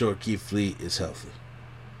make sure Keith Lee is healthy.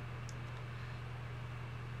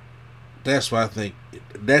 That's why I think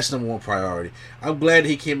that's number one priority. I'm glad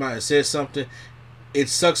he came out and said something. It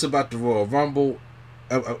sucks about the Royal Rumble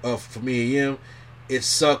for me and him. It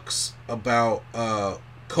sucks about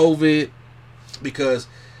COVID because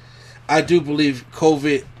I do believe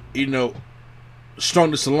COVID,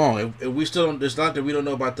 strung this along. And we still don't. It's not that we don't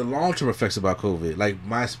know about the long-term effects about COVID. Like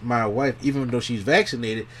my wife, even though she's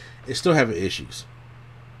vaccinated, is still having issues.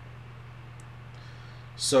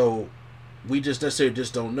 So we just necessarily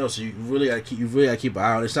just don't know. So you really gotta keep an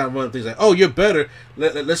eye on it. It's not one of the things like, oh, you're better.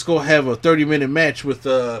 Let's go have a 30-minute match with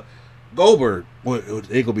Goldberg. Well,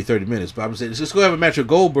 it ain't gonna be 30 minutes, but I'm saying let's go have a match with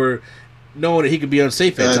Goldberg, knowing that he could be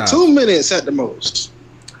unsafe at times. 2 minutes at the most.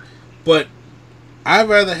 But I'd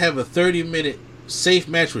rather have a 30-minute safe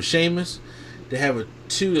match with Sheamus than have a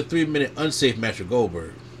 2 to 3 minute unsafe match with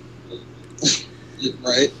Goldberg.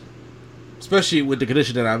 Right. Especially with the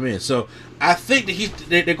condition that I'm in. So I think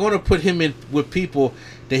that they're going to put him in with people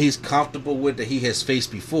that he's comfortable with, that he has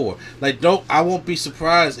faced before. Like, I won't be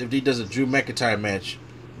surprised if he does a Drew McIntyre match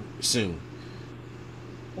soon.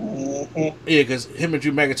 Mm-hmm. Yeah, because him and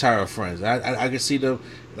Drew McIntyre are friends. I can see them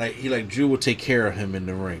like Drew will take care of him in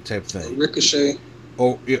the ring type thing. Ricochet.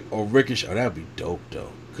 Or Ricochet. Oh, that'd be dope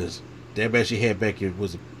though, because that match he had back in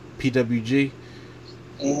was PWG.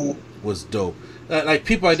 Mm-hmm. was dope. Like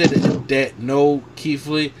people like that know Keith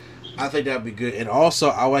Lee, I think that'd be good. And also,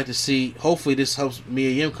 I would like to see. Hopefully, this helps Mia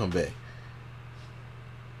Yim come back.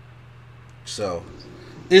 So,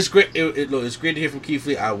 it's great. Look, it's great to hear from Keith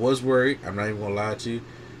Lee. I was worried. I'm not even gonna lie to you.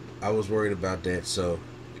 I was worried about that. So,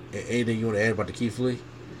 anything you want to add about the Keith Lee?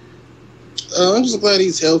 I'm just glad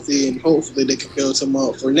he's healthy, and hopefully they can build him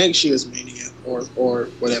up for next year's Mania or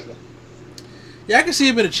whatever. Yeah, I can see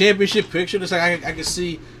him in a championship picture. Just like I can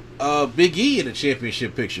see Big E in a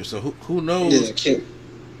championship picture. So who knows? Yeah,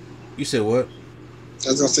 you said what? I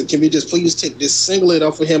was gonna say, can we just please take this singlet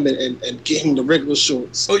off of him and get him the regular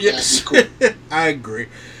shorts? Oh yes, cool. I agree.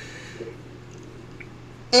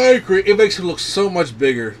 It makes him look so much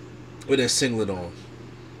bigger with that singlet on.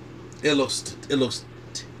 It looks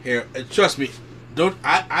here. Trust me,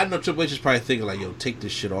 I know Triple H is probably thinking like, yo, take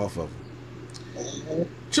this shit off of him.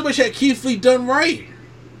 Triple H had Keith Lee done right.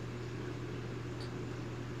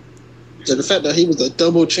 To the fact that he was a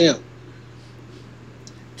double champ.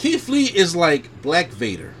 Keith Lee is like Black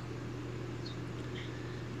Vader.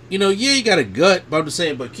 You know, yeah, he got a gut, but I'm just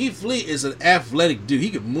saying, but Keith Lee is an athletic dude. He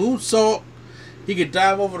could moonsault. He could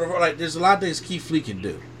dive over the like. There's a lot of things Keith Lee can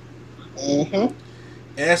do. And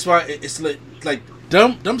that's why it's like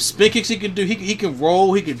dumb spin kicks he can do. He can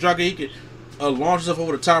roll. He can jog. He can launch stuff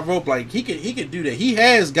over the top rope. Like he can do that. He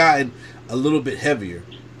has gotten a little bit heavier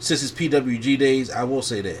since his PWG days. I will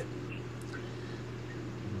say that.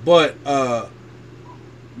 But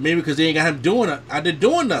maybe because they ain't got him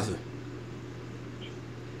doing nothing.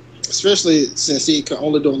 Especially since he can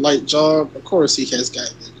only do a light job. Of course, he has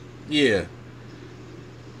gotten it. Yeah.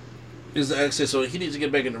 Is the access, so he needs to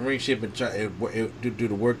get back in the ring shape and try and do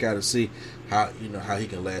the workout and see how he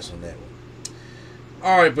can last on that one.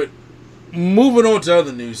 All right, but moving on to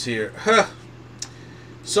other news here.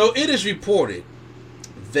 So it is reported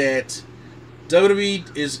that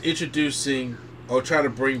WWE is introducing or trying to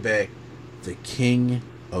bring back the King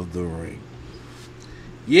of the Ring.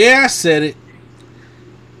 Yeah, I said it.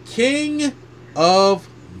 King of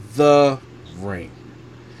the Ring.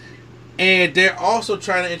 And they're also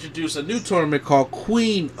trying to introduce a new tournament called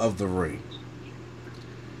Queen of the Ring.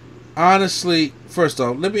 Honestly, first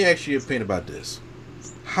off, let me ask you your opinion about this.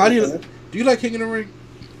 Do you like King of the Ring?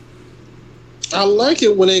 I like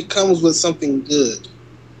it when it comes with something good.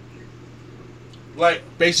 Like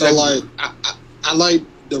basically, so I like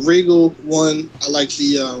the Regal one. I like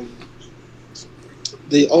the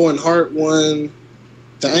Owen Hart one.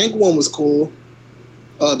 The Angle one was cool.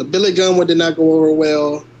 The Billy Gunn one did not go over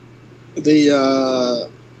well. The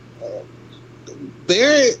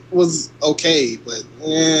Barrett was okay, but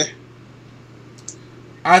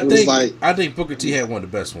I think Booker T had one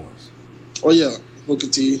of the best ones. Oh yeah, Booker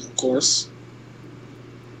T, of course.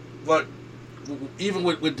 But even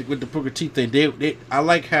with the Booker T thing, I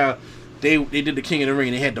like how they did the King of the Ring.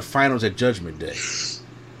 And they had the finals at Judgment Day,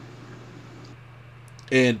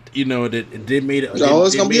 and you know they made it. Oh,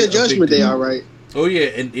 it's gonna be a Judgment Day, all right. Oh yeah,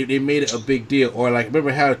 and they made it a big deal. Or like,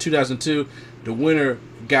 remember how in 2002 the winner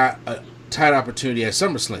got a title opportunity at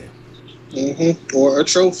SummerSlam, or a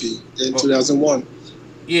trophy in 2001.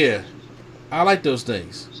 Yeah, I like those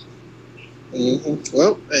things.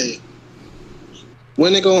 Well, hey,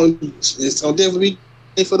 when it's gonna definitely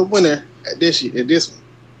be for the winner at this one.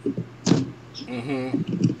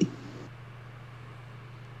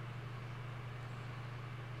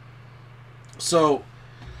 So,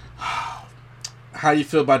 how do you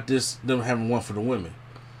feel about them having one for the women?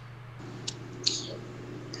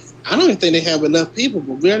 I don't even think they have enough people,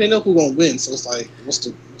 but we already know who's gonna win. So it's like, what's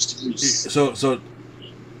the use? So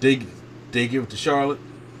they give it to Charlotte.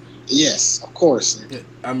 Yes, of course.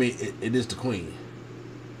 I mean, it is the queen.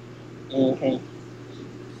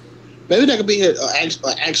 Maybe that could be an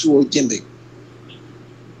actual gimmick.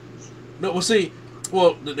 No,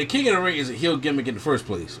 the King of the Ring is a heel gimmick in the first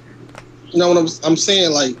place. No, what I'm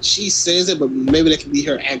saying, like, she says it, but maybe that could be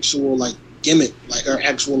her actual, like, gimmick, like her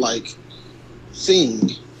actual, like,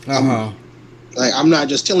 thing. Like, I'm not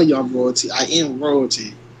just telling you I'm royalty. I am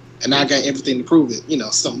royalty, and I got everything to prove it. You know,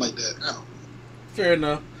 something like that. I don't know. Fair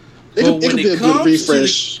enough. It could be a good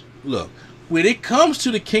refresh. When it comes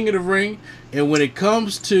to the King of the Ring, and when it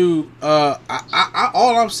comes to, all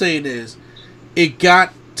I'm saying is, it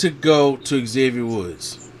got to go to Xavier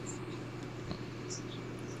Woods.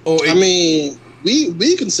 I mean,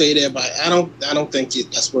 we can say that, but I don't think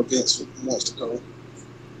that's where Vince wants to go.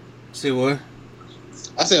 Say what?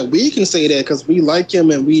 I said we can say that because we like him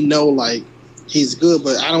and we know like he's good,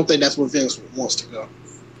 but I don't think that's where Vince wants to go.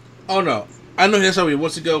 Oh no, I know that's how he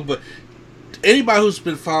wants to go, but anybody who's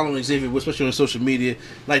been following Xavier, especially on social media,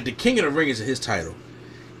 like the King of the Ring is his title.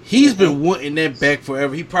 He's been wanting that back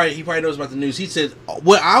forever. He probably knows about the news. He said,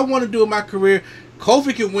 "What I want to do in my career,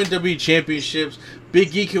 Kofi can win WWE championships.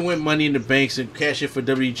 Big E can win Money in the Banks and cash in for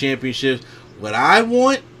WWE championships. What I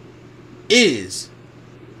want is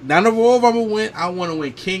not a Royal Rumble win. I want to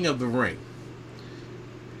win King of the Ring."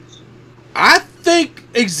 I think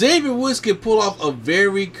Xavier Woods can pull off a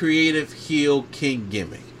very creative heel king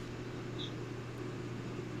gimmick.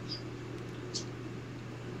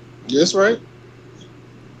 Yes, right.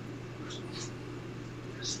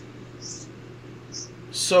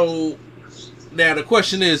 So now the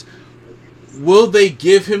question is, will they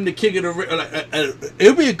give him the King of the Ring? It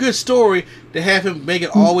would be a good story to have him make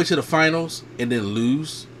it all the way to the finals and then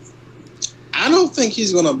lose. I don't think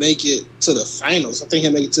he's gonna make it to the finals. I think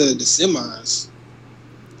he'll make it to the semis.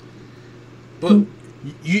 But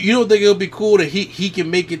you don't think it'll be cool that he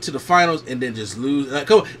can make it to the finals and then just lose? Like,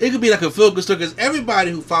 come on, it could be like a feel good story because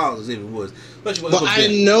everybody who follows Xavier Woods, but I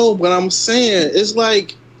know what I'm saying. It's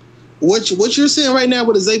like what you're saying right now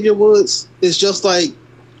with Xavier Woods is just like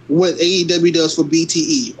what AEW does for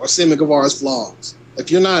BTE or Sammy Guevara's vlogs.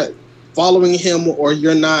 If you're not following him or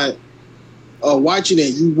you're not watching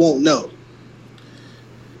it, you won't know.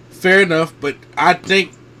 Fair enough, but I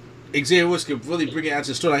think Xavier Woods could really bring it out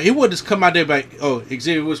to the storyline. He wouldn't just come out there like, "Oh,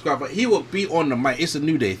 Xavier Woods," but he will be on the mic. It's a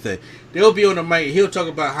New Day thing. They'll be on the mic. He'll talk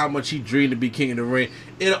about how much he dreamed to be King of the Ring.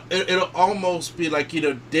 It'll almost be like,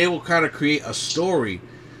 they will kind of create a story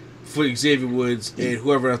for Xavier Woods and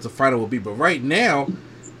whoever else the final will be. But right now,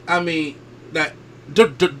 I mean,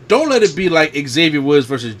 don't let it be like Xavier Woods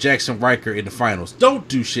versus Jackson Riker in the finals. Don't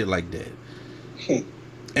do shit like that.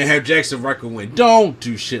 And have Jackson Riker win. Don't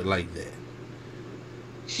do shit like that.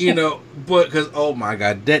 But because, oh my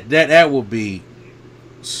God, that will be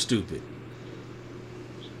stupid.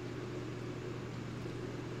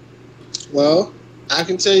 Well, I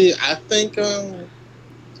can tell you, I think I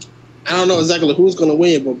don't know exactly who's going to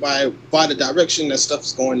win, but by the direction that stuff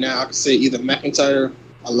is going now, I can say either McIntyre,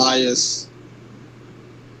 Elias,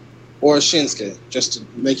 or Shinsuke, just to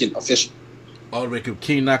make it official. All the way to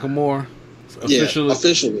King Nakamura? Officially? Yeah,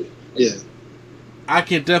 officially, yeah. I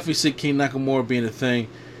can definitely see King Nakamura being a thing,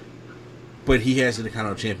 but he has the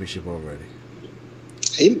Intercontinental Championship already.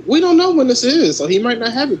 We don't know when this is, so he might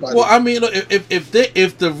not have it by Well, I mean, look,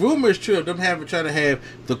 if the rumor is true of them trying to have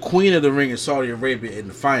the Queen of the Ring in Saudi Arabia in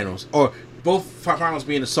the finals, or both finals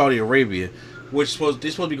being in Saudi Arabia, which they're supposed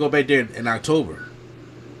to be going back there in October.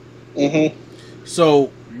 Mm-hmm.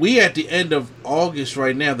 So we at the end of August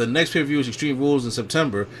right now. The next pay-per-view is Extreme Rules in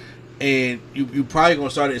September, and you probably gonna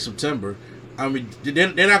start it in September. I mean,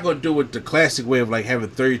 they're not gonna do it the classic way of like having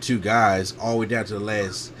 32 guys all the way down to the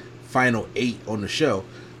last final 8 on the show,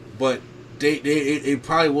 but they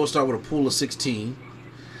probably will start with a pool of 16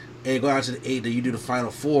 and go out to the 8 that you do the final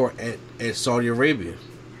 4 at Saudi Arabia.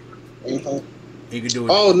 Mm-hmm. You can do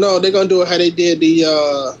it. Oh no, they're gonna do it how they did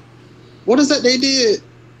the what is that they did?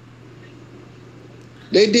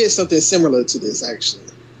 They did something similar to this actually.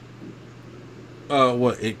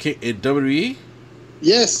 What in WWE?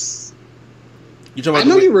 Yes. You talking about? I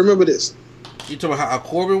know you remember this. You talking about how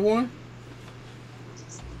Corbin won?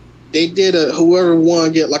 They did whoever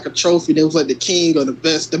won get like a trophy. They was like the king or the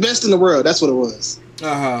best in the world. That's what it was.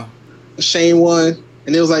 Shane won,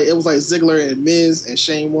 and it was like Ziggler and Miz and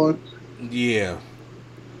Shane won. Yeah.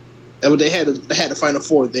 And they had the final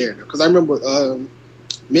 4 there because I remember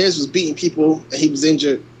Miz was beating people and he was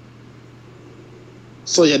injured.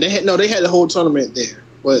 So yeah, they had the whole tournament there,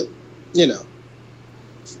 but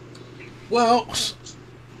Well,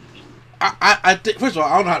 I think, first of all,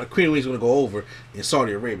 I don't know how the Queen of Wings is going to go over in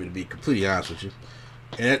Saudi Arabia, to be completely honest with you.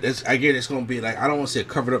 And I get it's going to be like, I don't want to say a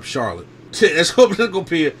covered up Charlotte. That's going to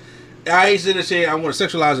be I ain't sitting there saying I want to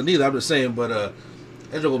sexualize it either. I'm just saying, but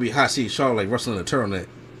that's going to be hot seat Charlotte like wrestling in a turtleneck.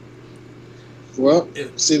 Well,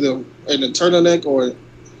 it's either in a turtleneck or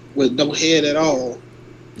with no head at all.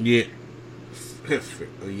 Yeah.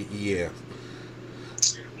 Yeah.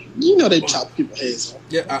 They chop people's heads off.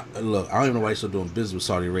 Yeah, look, I don't even know why he's still doing business with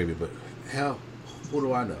Saudi Arabia, but hell, who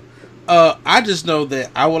do I know? I just know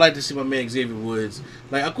that I would like to see my man Xavier Woods.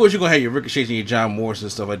 Like, of course, you're going to have your Ricochets and your John Morrison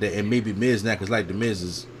and stuff like that, and maybe Miz now, because, like, the Miz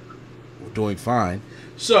is doing fine.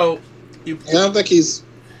 So, I don't think he's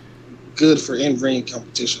good for in-ring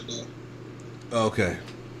competition, though. Okay.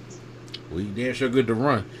 Well, you damn sure good to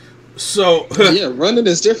run. So yeah, running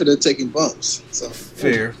is different than taking bumps. So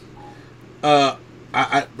fair. I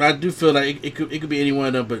do feel like it could be any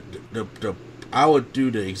one of them, but I would do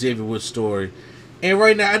the Xavier Woods story, and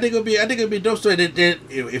right now I think it'll be a dope story. That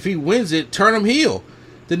if he wins it, turn him heel.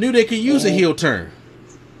 The New Day can use a heel turn.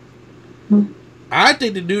 I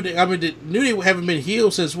think the New Day. I mean, the New Day haven't been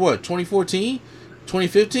heel since what, 2014,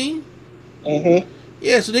 2015? Mm-hmm.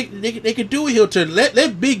 Yeah, so they could do a heel turn.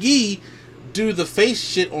 Let Big E do the face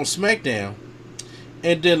shit on SmackDown,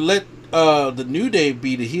 and then let the New Day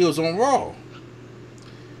be the heels on Raw.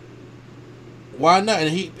 Why not? And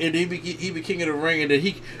he be king of the ring, and then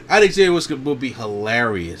I think Xavier Woods would be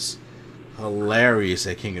hilarious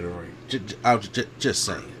at King of the Ring. I was just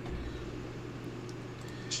saying.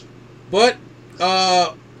 But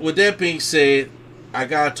with that being said, I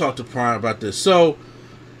gotta talk to Prime about this. So,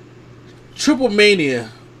 Triple Mania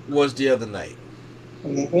was the other night.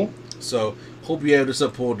 Mm-hmm. So, hope you have this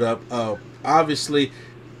up pulled up. Obviously,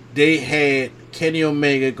 they had Kenny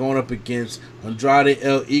Omega going up against Andrade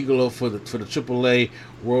El Idolo for the AAA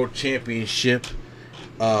World Championship.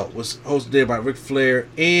 Was hosted there by Ric Flair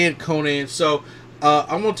and Conan. So,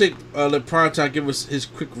 I'm gonna let Primetime give us his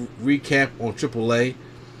quick recap on AAA.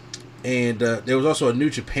 And there was also a New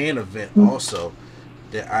Japan event also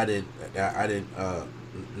that I didn't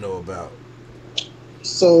know about.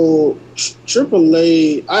 So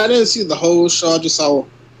AAA, I didn't see the whole show. I just saw.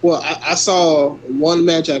 Well, I saw one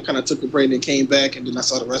match. I kind of took a break and came back, and then I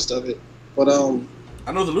saw the rest of it. But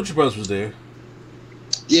I know the Lucha Brothers was there.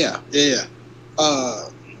 Yeah.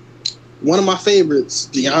 One of my favorites,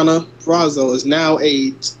 Deonna Purrazzo, is now a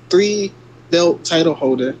 3-belt title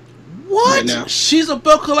holder. What? Right now. She's a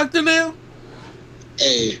belt collector now?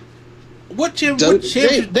 Hey. What champion?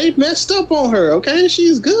 They messed up on her, okay?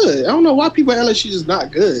 She's good. I don't know why people act like she's just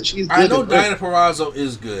not good. She's good. I know Deonna Purrazzo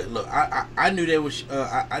is good. Look, I knew that was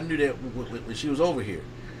I knew that when she was over here.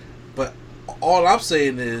 But all I'm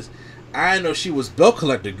saying is I know she was belt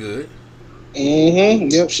collector good. Mm-hmm.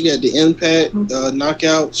 Yep, she got the Impact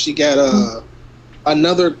Knockout. She got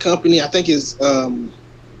another company, I think is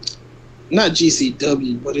not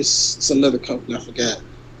GCW, but it's another company, I forgot.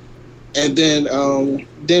 And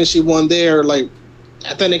then she won their, like,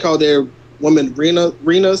 I think they call their women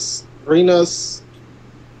Rena's, I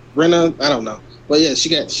don't know. But yeah, she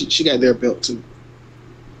got their belt too.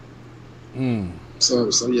 So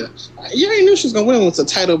yeah. You already knew she was gonna win. It's a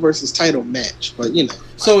title versus title match, but you know.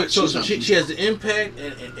 So she has the Impact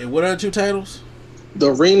and what are the two titles?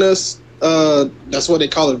 The Rena's, that's what they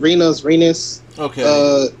call it, Rena's.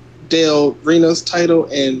 Okay. Del Rena's title,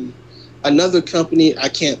 and another company I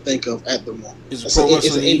can't think of at the moment. It's an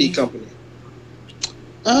indie company.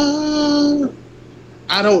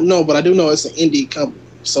 I don't know, but I do know it's an indie company.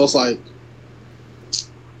 So it's like,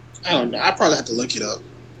 I don't know. I probably have to look it up.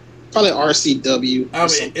 Probably RCW. I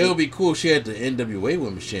mean, it would be cool if she had the NWA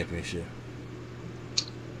Women's Championship.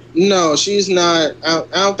 No, she's not. I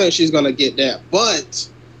don't think she's gonna get that. But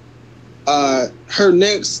her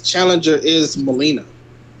next challenger is Melina.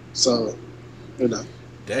 So, you know.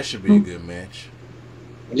 That should be a good match.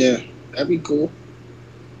 Yeah, that'd be cool.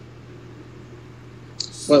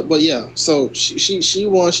 But yeah, so she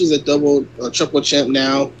won. She's a triple champ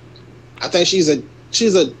now. I think she's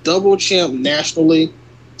a double champ nationally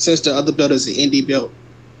since the other belt is the indie belt.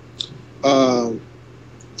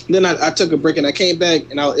 Then I took a break and I came back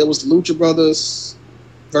and it was the Lucha Brothers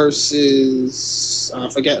versus I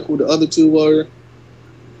forgot who the other two were.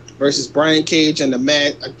 Versus Brian Cage and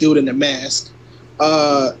a dude in the mask.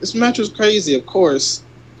 This match was crazy, of course,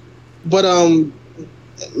 but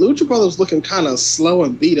Lucha Brothers looking kind of slow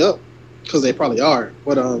and beat up because they probably are.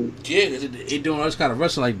 But yeah, they doing all this kind of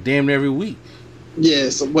wrestling like damn near every week.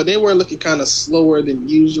 Yeah, but they were looking kind of slower than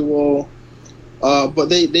usual. But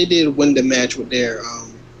they did win the match with their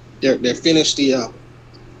finish, the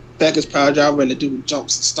package power driver, and the dude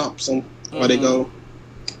jumps and stomps them while they go,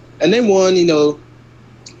 and they won. You know.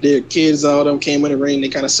 Their kids, all them came in the ring. They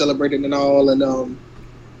kind of celebrated and all, and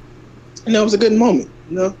it was a good moment.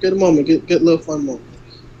 You know, good moment, good little fun moment.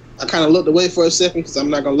 I kind of looked away for a second because I'm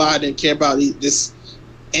not gonna lie, I didn't care about this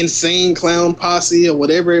insane clown posse or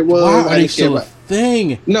whatever it was. Wow, I didn't care about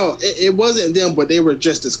thing. No, it wasn't them, but they were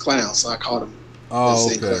dressed as clowns, so I called them.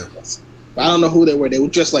 Okay. Clowns. But I don't know who they were. They were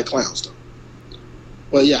dressed like clowns, though.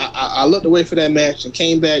 But yeah, I looked away for that match and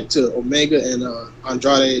came back to Omega and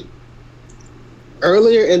Andrade.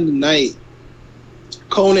 Earlier in the night,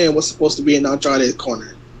 Conan was supposed to be in Andrade's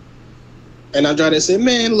corner. And Andrade said,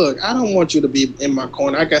 man, look, I don't want you to be in my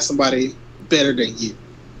corner. I got somebody better than you.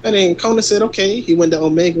 And then Conan said, okay. He went to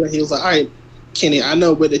Omega and he was like, all right, Kenny, I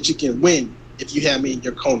know that you can win if you have me in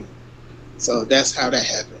your corner. So that's how that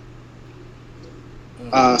happened.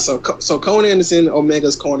 So Conan is in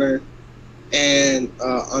Omega's corner, and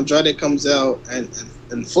Andrade comes out,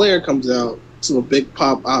 and Flair comes out to a big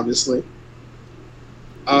pop, obviously.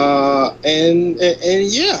 And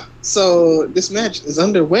yeah, so this match is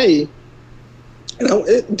underway. You know,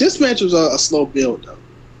 this match was a slow build, though.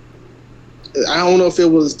 I don't know if it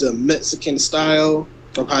was the Mexican style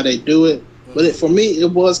of how they do it, but for me,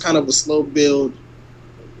 it was kind of a slow build.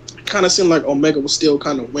 Kind of seemed like Omega was still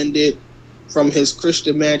kind of winded from his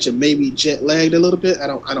Christian match and maybe jet lagged a little bit. I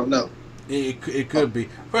don't know. It could be.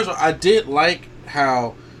 First of all, I did like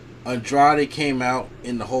how Andrade came out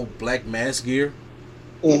in the whole black mask gear.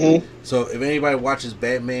 Mm-hmm. So if anybody watches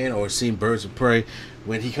Batman or seen Birds of Prey,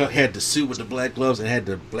 when he had the suit with the black gloves and had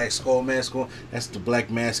the black skull mask on, that's the black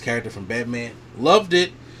mask character from Batman. Loved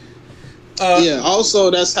it. Yeah.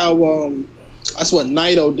 Also, that's how that's what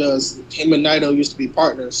Naito does. Him and Naito used to be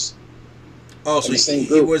partners. Oh, so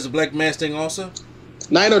he wears the black mask thing also?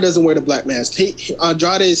 Naito doesn't wear the black mask.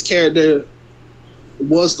 Andrade's character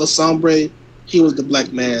was the Sombre. He was the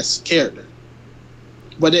black mask character.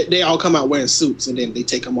 But they all come out wearing suits, and then they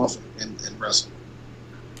take them off and wrestle.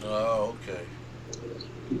 Oh, okay.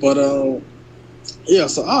 But, yeah,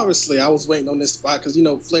 so obviously I was waiting on this spot because, you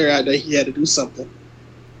know, Flair out there, he had to do something.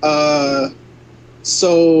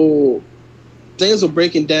 So things were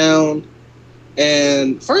breaking down.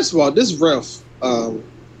 And first of all, this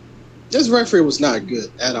referee was not good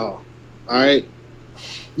at all. All right.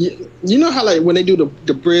 You know how, like, when they do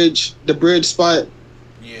the bridge spot?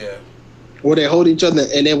 Yeah. Where they hold each other,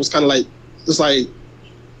 and it was kind of like, it's like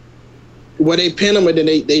where they pin them and then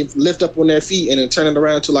they lift up on their feet and then turn it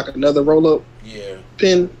around to like another roll up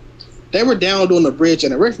pin. They were down doing the bridge,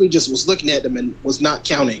 and the referee just was looking at them and was not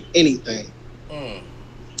counting anything.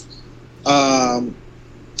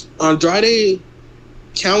 Andrade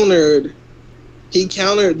countered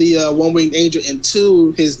the One-Winged Angel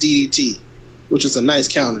into his DDT, which was a nice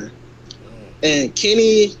counter. And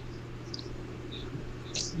Kenny,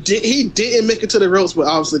 he didn't make it to the ropes, but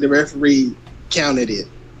obviously the referee counted it.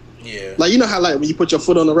 Yeah. Like, you know how, like, when you put your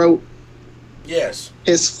foot on the rope? Yes.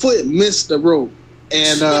 His foot missed the rope.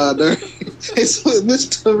 And his foot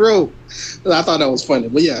missed the rope. I thought that was funny.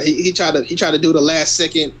 But yeah, he tried to do the last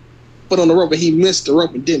second foot on the rope, and he missed the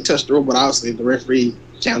rope and didn't touch the rope, but obviously the referee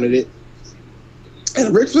counted it.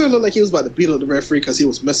 And Ric Flair looked like he was about to beat up the referee because he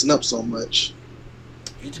was messing up so much.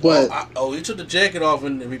 He took the jacket off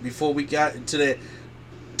before we got into that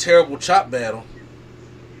terrible chop battle.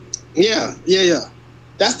 Yeah.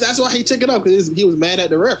 That's why he took it off, because he was mad at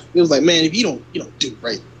the ref. He was like, man, if you don't do it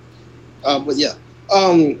right. But yeah,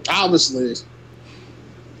 obviously,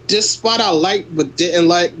 this spot I liked but didn't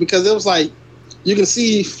like, because it was like, you can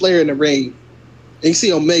see Flair in the ring, and you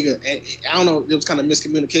see Omega, and I don't know, it was kind of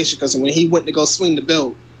miscommunication, because when he went to go swing the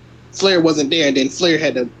belt, Flair wasn't there, and then Flair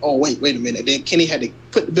had to, wait a minute, then Kenny had to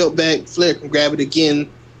put the belt back, Flair can grab it again,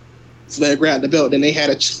 Flair grabbed the belt, then they had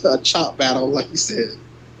a chop battle, like you said.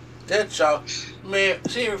 That chop, man,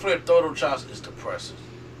 seeing Flair throw those chops is depressing.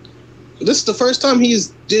 This is the first time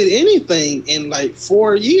he's did anything in like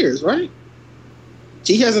 4 years, right?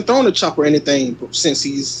 He hasn't thrown a chop or anything since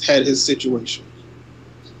he's had his situation.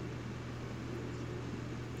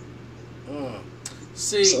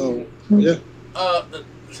 See, so, yeah.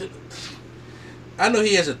 I know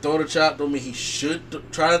he hasn't thrown a chop. Don't mean he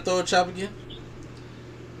should try to throw a chop again.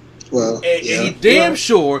 Well, and he damn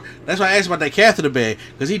sure. That's why I asked about that catheter bag,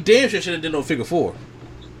 because he damn sure should have did no figure four.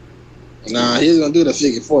 Nah, he's gonna do the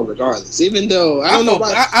figure four regardless. Even though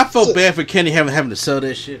I felt bad for Kenny having to sell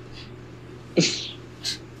that shit.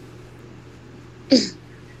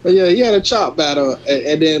 But yeah, he had a chop battle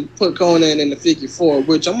and then put Conan in the figure four,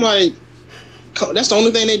 which I'm like, that's the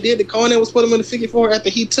only thing they did to Conan was put him in the figure four after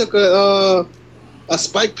he took a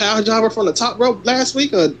spike power jobber from the top rope last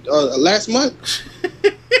week or last month.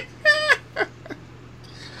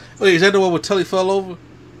 Wait, is that the one where Tully fell over?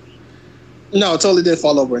 No, Tully didn't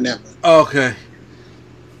fall over in that one. Oh, okay.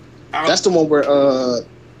 That's the one where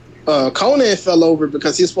Conan fell over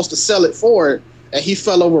because he was supposed to sell it forward, and he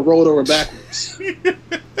fell over, rolled over backwards.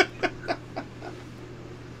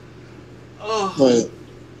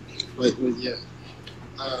 But yeah.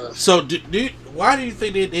 So, why do you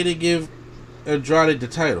think they didn't give Andrade the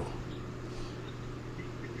title?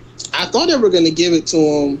 I thought they were going to give it to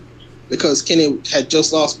him because Kenny had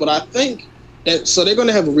just lost, but I think that they're going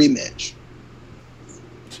to have a rematch.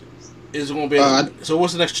 Is it going to be? So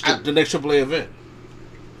what's the next AAA event?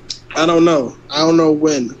 I don't know. I don't know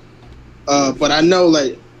when. But I know,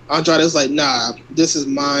 like, Andrade's like, nah, this is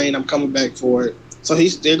mine. I'm coming back for it. So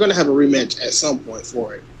they're going to have a rematch at some point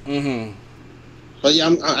for it. Mm-hmm. But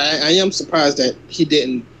yeah, I am surprised that he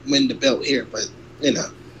didn't win the belt here. But you know,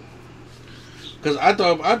 because I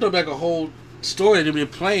thought back a whole story they've been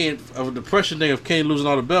playing of a depression thing of Kenny losing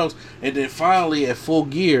all the belts, and then finally at Full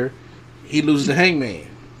Gear, he loses the Hangman.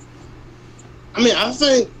 I mean,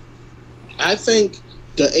 I think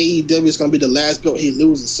the AEW is going to be the last belt he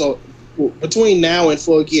loses. So between now and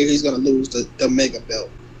Full Gear, he's gonna lose the Mega belt.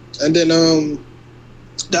 And then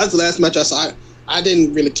that was the last match I saw. I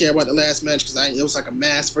didn't really care about the last match because it was like a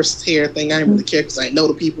mask versus hair thing. I didn't really care because I didn't know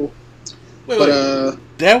the people. Wait,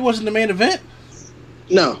 that wasn't the main event?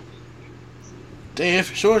 No. Damn,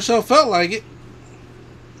 sure felt like it.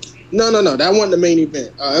 No. That wasn't the main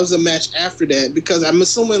event. It was a match after that because I'm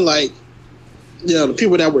assuming like, you know, the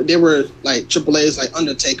people they were like AAA's like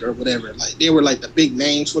Undertaker or whatever. Like they were like the big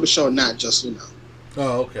names for the show, not just, you know.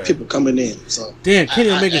 Oh, okay. People coming in. So damn, Kenny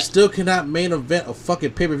Omega still cannot main event a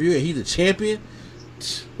fucking pay-per-view and he's a champion?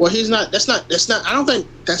 Well, he's not. That's not. I don't think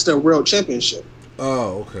that's their world championship.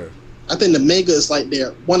 Oh, okay. I think the Mega is like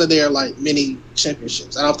one of their like mini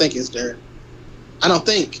championships. I don't think it's their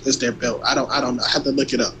belt. I don't know. I have to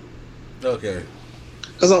look it up. Okay.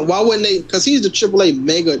 Because why wouldn't they? Because he's the AAA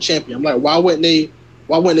Mega champion. I'm like, why wouldn't they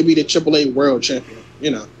be the AAA world champion?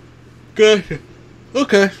 You know. Good.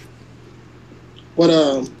 Okay.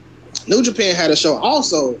 But New Japan had a show.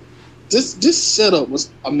 Also, this setup was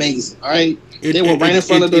amazing. All right, they were right in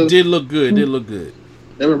front of the. It did look good. It did look good.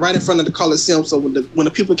 They were right in front of the Coliseum. So when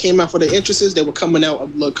the people came out for their entrances, they were coming out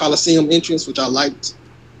of the Coliseum entrance, which I liked.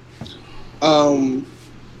 And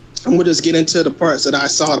we'll just get into the parts that I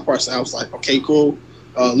saw. The parts that I was like, okay, cool.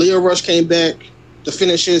 Leo Rush came back to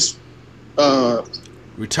finish his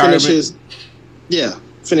retirement.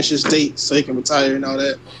 Finish his date so he can retire and all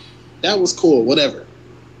that. That was cool. Whatever.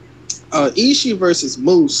 Ishii versus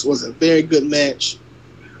Moose was a very good match.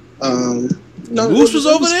 Moose was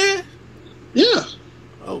over there? Yeah.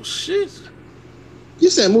 Oh shit!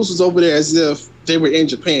 You said Moose was over there as if they were in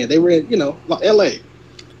Japan. They were in, L.A.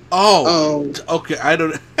 Oh, okay. I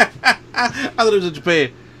don't. I thought it was in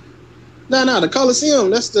Japan. No, the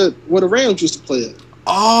Coliseum. That's where the Rams used to play at.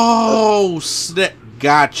 Oh, snap!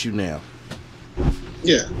 Got you now.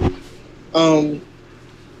 Yeah.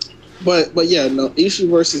 But yeah, no. Ishii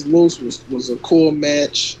versus Moose was a cool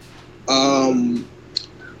match.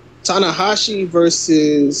 Tanahashi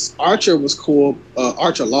versus Archer was cool.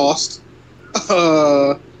 Archer lost,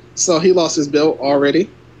 so he lost his belt already.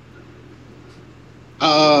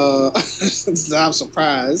 I'm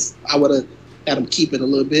surprised. I would have had him keep it a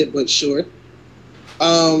little bit, but sure.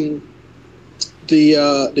 The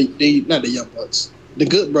not the Young Bucks, the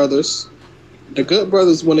Good Brothers. The Good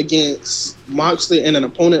Brothers went against Moxley and an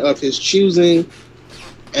opponent of his choosing,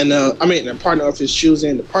 and a partner of his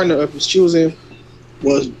choosing. The partner of his choosing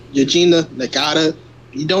was Yujiro Nagata.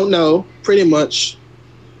 You don't know, pretty much,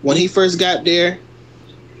 when he first got there,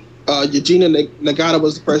 Yujiro Nagata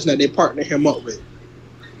was the person that they partnered him up with.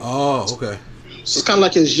 Oh, okay. So it's kind of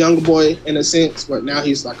like his young boy in a sense, but now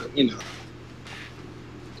he's like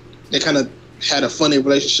they kind of had a funny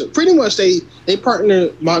relationship. Pretty much, they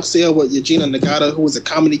partnered Moxley with Yujiro Nagata, who was a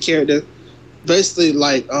comedy character. Basically,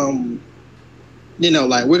 like,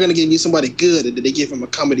 like, we're gonna give you somebody good, and then they give him a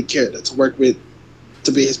comedy character to work with,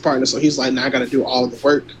 to be his partner. So he's like, "Now I got to do all the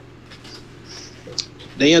work."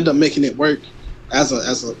 They end up making it work as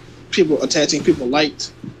a people attaching people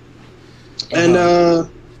liked, and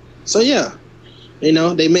so yeah,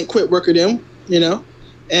 they make quick work of them, and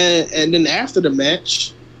then after the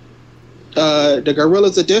match, the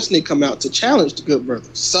Gorillas of Destiny come out to challenge the Good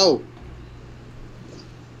Brothers. So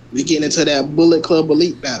we get into that Bullet Club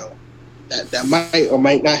Elite battle that might or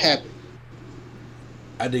might not happen.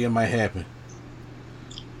 I think it might happen.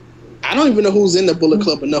 I don't even know who's in the Bullet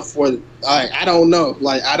Club enough for it. I don't know.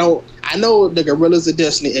 I know the Gorillas of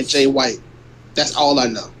Destiny and Jay White. That's all I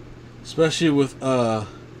know. Especially with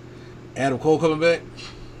Adam Cole coming back.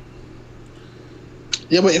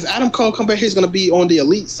 Yeah, but if Adam Cole come back, he's going to be on the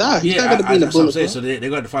Elite side. He's not going to be in the Bullet Club. So they're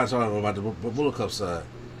going to find something about the Bullet Club side.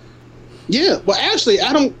 Yeah, well, actually,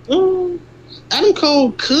 Adam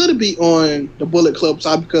Cole could be on the Bullet Club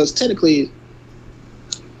side because technically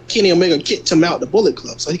Kenny Omega kicked him out the Bullet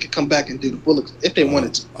Club, so he could come back and do the Bullet Club if they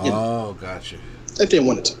wanted to. Oh, gotcha. If they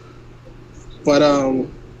wanted to. But,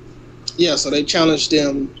 yeah, so they challenged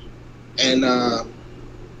them, and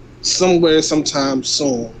sometime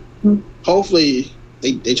soon, hopefully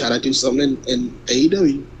they try to do something in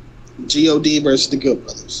AEW. GOD versus the Good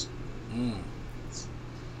Brothers.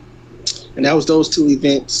 And that was those two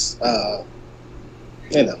events,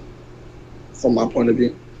 from my point of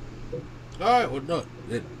view. All right, well, no,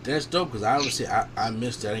 that's dope because I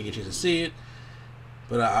missed it. I didn't get a chance to see it,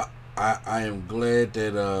 but I am glad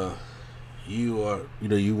that you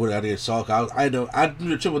went out there and saw. I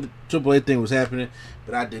knew the Triple A thing was happening,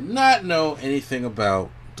 but I did not know anything about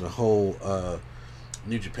the whole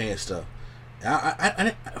New Japan stuff.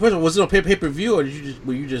 I first of all, was it on pay-per-view or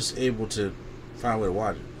were you just able to find a way to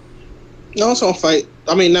watch it? No, it's on Fight.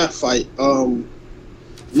 I mean, not Fight.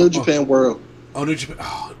 New Japan World. Oh, New Japan.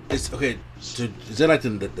 Oh, it's okay. So is that like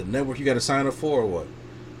the network you got to sign up for or what?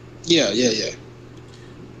 Yeah.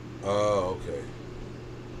 Oh, okay.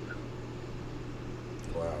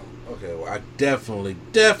 Wow. Okay. Well, I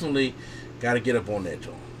definitely got to get up on that,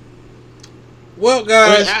 John. Well,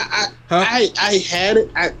 guys, I had it.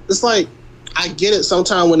 It's like I get it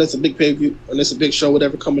sometimes when it's a big pay-per-view, when it's a big show,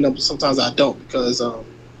 whatever coming up. But sometimes I don't because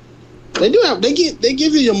they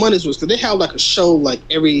give you your money's worth because they have like a show like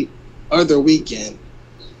every other weekend,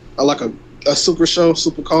 or like a super show,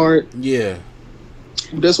 super card. Yeah.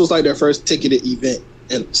 This was like their first ticketed event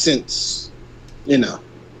since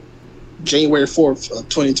January 4th of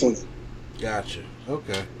 2020. Gotcha.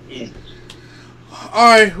 Okay. Yeah.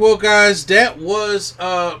 All right, well, guys, that was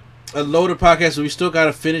a loaded podcast. So we still got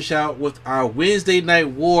to finish out with our Wednesday Night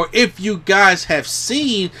War. If you guys have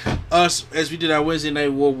seen us as we did our Wednesday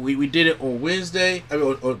Night War, we did it on Wednesday. I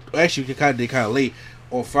mean, or actually, we did kind of late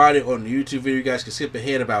on Friday on the YouTube video. You guys can skip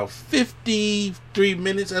ahead about 53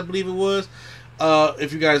 minutes, I believe it was.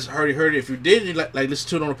 If you guys already heard it, if you didn't like listen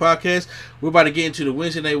to it on the podcast, we're about to get into the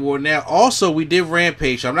Wednesday Night War now. Also, we did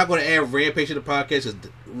Rampage. So I'm not going to add Rampage to the podcast.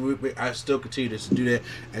 I still continue to do that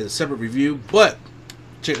as a separate review. But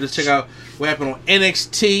let's check out what happened on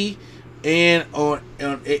NXT and on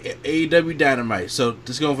AEW Dynamite. So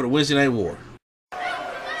let's go for the Wednesday Night War.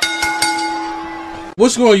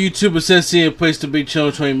 What's going on, YouTube? It's Sensei and place to be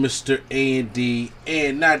chilling between Mr. A&D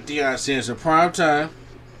and not Deion Sanders. Prime time.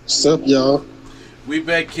 What's up, y'all? We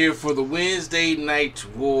back here for the Wednesday Night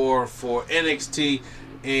War for NXT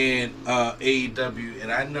and AEW,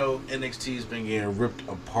 and I know NXT has been getting ripped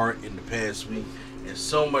apart in the past week, and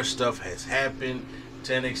so much stuff has happened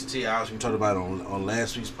to NXT. Obviously, we talked about it on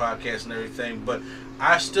last week's podcast and everything, but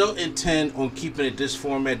I still intend on keeping it this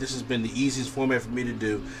format. This has been the easiest format for me to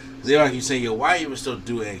do. They are like saying, yo, why even still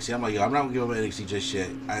do NXT? I'm like, yo, I'm not gonna give up NXT just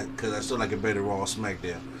yet, because I still like it better Raw or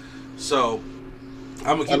SmackDown. So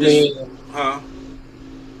I'm gonna keep this.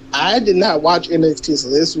 I did not watch NXT, so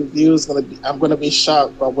this review is I'm gonna be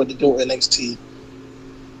shocked by what they do with NXT.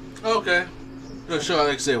 Okay. Sure,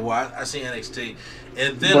 like I said, well, I see NXT.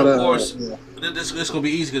 And then, of course, this is going to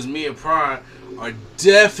be easy because me and Prime are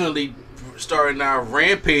definitely starting our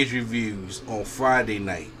Rampage reviews on Friday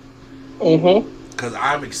night. Because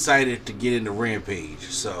I'm excited to get into Rampage.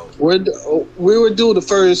 So we would do the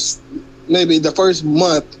first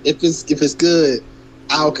month. If it's good,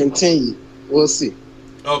 I'll continue. We'll see.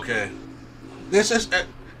 Okay. That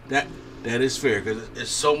is fair because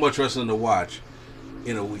it's so much wrestling to watch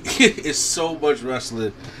in a week. It's so much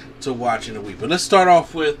wrestling to watch in a week. But let's start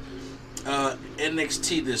off with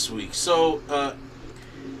NXT this week. So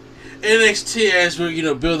NXT, as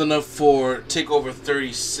we're building up for TakeOver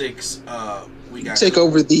 36, we got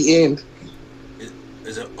TakeOver the end.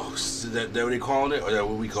 Is that what they calling it, or is that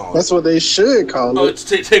what we call it? That's what they should call it. Oh, it's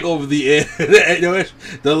TakeOver the end.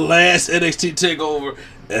 The last NXT TakeOver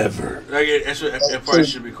ever. That's what it probably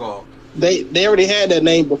should be called. They already had that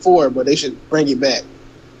name before, but they should bring it back.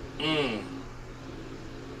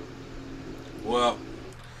 Well,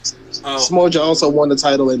 Samoa Joe also won the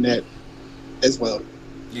title in that as well.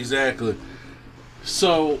 Exactly.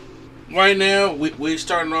 So right now we're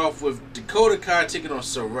starting off with Dakota Kai taking on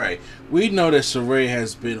Saray. We know that Saray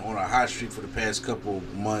has been on a hot streak for the past couple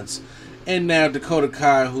months, and now Dakota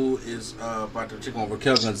Kai, who is about to take on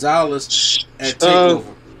Raquel Gonzalez at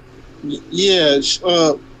TakeOver.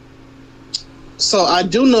 So I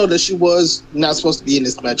do know that she was not supposed to be in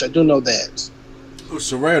this match. I do know that. Who's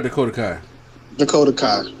Saray or Dakota Kai? Dakota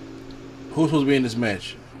Kai. Who's supposed to be in this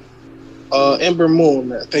match? Ember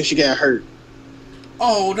Moon. I think she got hurt.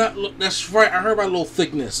 Oh, that's right. I heard about Little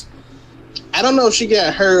Thickness. I don't know if she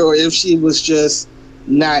got hurt or if she was just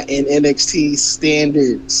not in NXT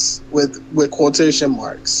standards with quotation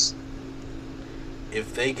marks.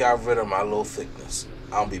 If they got rid of my Little Thickness,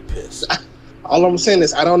 I'll be pissed. All I'm saying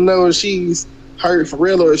is I don't know if she's hurt for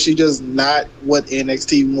real or if she just not what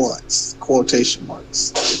NXT wants. Quotation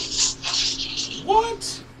marks.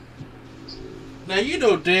 What? Now you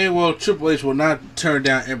know damn well Triple H will not turn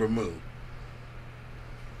down Ember Moon.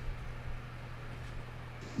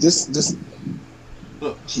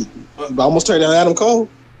 Look, almost turned down Adam Cole.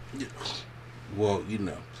 Well, good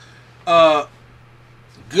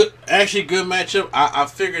matchup. I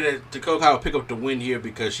figured that Dakota Kai would pick up the win here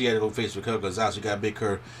because she had to go face Raquel Gonzalez. You got to make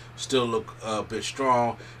her still look a bit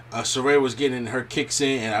strong. Saray was getting her kicks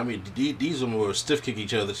in, and I mean these women were stiff kick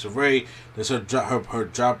each other. Saray, that's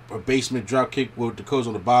her basement drop kick with Dakota's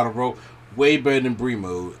on the bottom rope, way better than Brie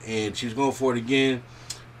mode, and she was going for it again.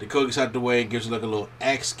 Dakota gets out the way and gives her like a little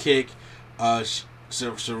axe kick.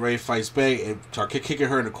 Ray fights back and start kicking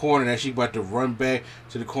her in the corner. And as she about to run back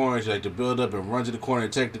to the corner, she like to build up and run to the corner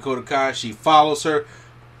and attack Dakota Kai. She follows her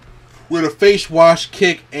with a face wash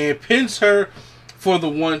kick and pins her for the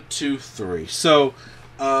 1, 2, 3. So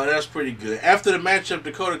that's pretty good. After the matchup,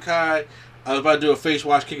 Dakota Kai was about to do a face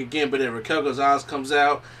wash kick again, but then Raquel Gonzalez comes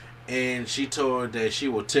out and she told her that she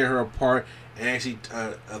will tear her apart, and actually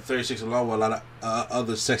 36 along with a lot of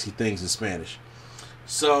other sexy things in Spanish.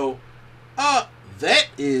 So that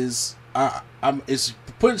is it's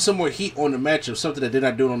putting some more heat on the matchup, something that they're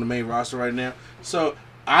not doing on the main roster right now. So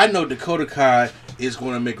I know Dakota Kai is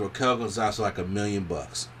going to make Raquel Gonzalez like $1 million.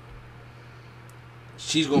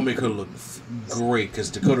 She's going to make her look great because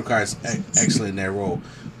Dakota Kai is excellent in that role.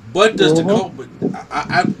 But does Dakota?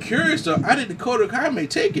 I'm curious though. I think Dakota Kai may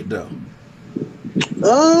take it though.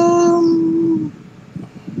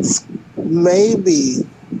 Maybe.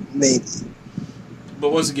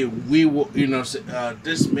 But once again, we will.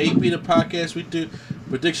 This may be the podcast we do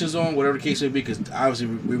predictions on, whatever the case may be, because obviously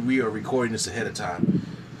we are recording this ahead of time.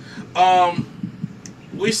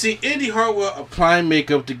 We see Indy Hartwell applying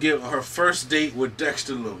makeup to get her first date with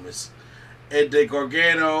Dexter Lumis. And then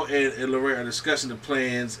Gargano and Lorraine are discussing the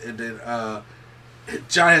plans, and then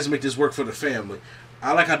John has to make this work for the family.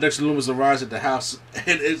 I like how Dexter Lumis arrives at the house,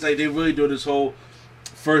 and it's like they really do this whole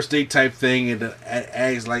first date type thing, and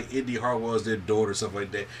acts like Indy Hartwell is their daughter, stuff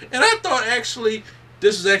like that. And I thought actually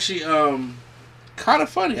this was actually kind of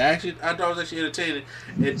funny. I thought it was actually entertaining.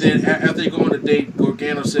 And then after they go on a date,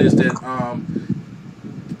 Gargano says that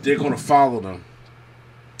they're going to follow them.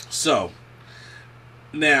 So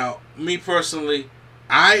now, me personally,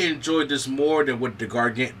 I enjoyed this more than what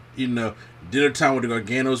the dinner time with the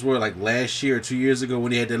Garganos were like last year or 2 years ago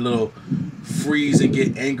when he had that little freeze and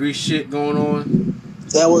get angry shit going on.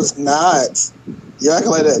 That was not. You're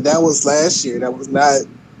acting like that. That was last year. That was not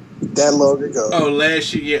that long ago. Oh,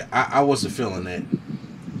 last year, yeah, I wasn't feeling that.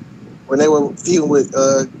 When they were feuding with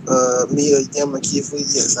Mia Yim and Keith Lee,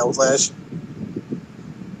 yes, that was last year.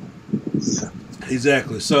 Yeah.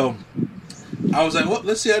 Exactly. So I was like, well,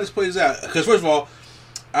 let's see how this plays out. Because first of all,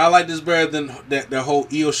 I like this better than that whole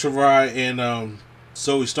Io Shirai and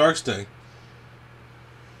Zoe Starks thing.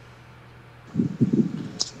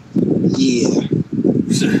 Yeah.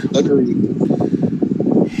 Agreed.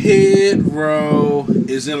 Hit Row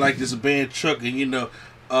is in like this band truck, and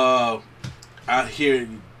I hear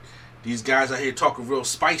these guys out here talking real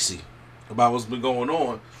spicy about what's been going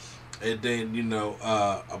on. And then,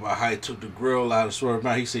 about how he took the grill out of Swerve.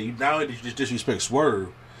 Now he said, you not only did you disrespect Swerve,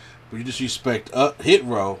 but you disrespect Hit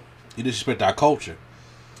Row, you disrespect our culture.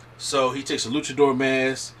 So he takes a luchador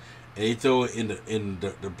mask and he throw it in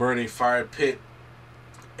the burning fire pit,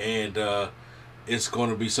 and it's going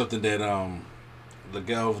to be something that I'm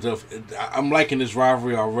liking this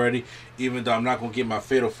rivalry already, even though I'm not going to get my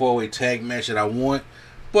fatal 4-way tag match that I want.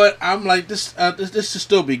 But I'm like, this should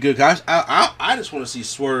still be good. Guys, I just want to see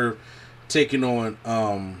Swerve taking on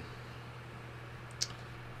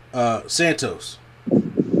Santos.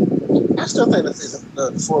 I still think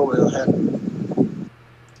the 4-way will happen.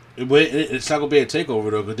 But it's not going to be a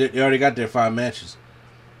takeover, though, because they already got their 5 matches.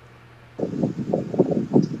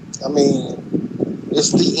 I mean,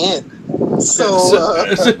 it's the end. So,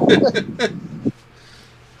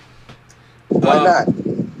 why not?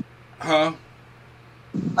 Huh?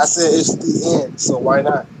 I said it's the end, so why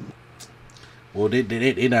not? Well,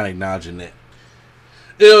 they're not acknowledging that.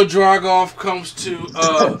 Il Dragunov comes to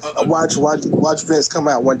watch Vince come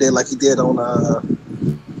out one day like he did on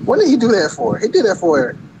what did he do that for? He did that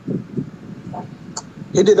for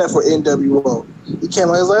NWO. He came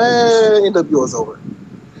out, he was like, NWO's over.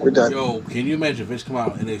 We're done. Yo, can you imagine Vince come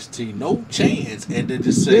out on NXT, no chance, and then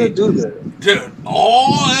just say, he'll do that. Dude,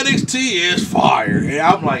 all NXT is fire. And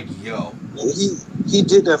I'm like, yo. He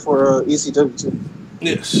did that for ECW too.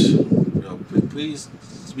 Yes. Yo, please.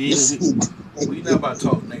 We not about to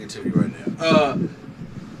talk negativity right now.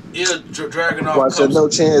 Dragunov watch a no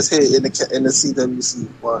chance hit in the CWC.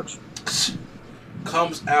 Watch.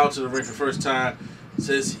 Comes out to the ring for the first time.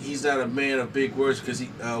 Says he's not a man of big words because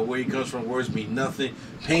where he comes from, words mean nothing.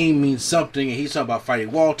 Pain means something, and he's talking about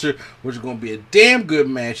fighting Walter, which is going to be a damn good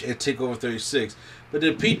match at TakeOver 36. But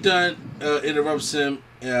then Pete Dunne interrupts him,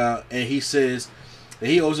 and he says that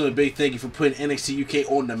he owes him a big thank you for putting NXT UK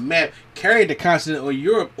on the map, carrying the continent of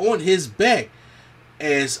Europe on his back.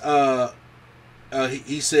 As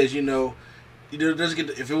he says, doesn't get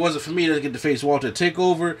if it wasn't for me, he doesn't get to face Walter at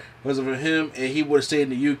TakeOver. It wasn't for him, and he would have stayed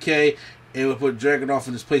in the UK. And we put Dragunov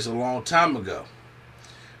in his place a long time ago.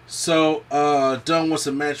 So, Dunn wants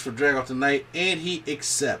a match for Dragunov tonight, and he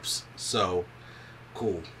accepts. So,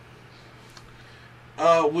 cool.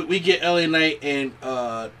 We get LA Knight and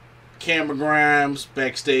Cameron Grimes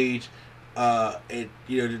backstage. And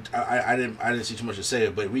I didn't see too much to say,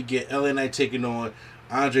 but we get LA Knight taking on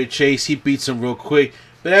Andre Chase. He beats him real quick,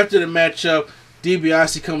 but after the matchup,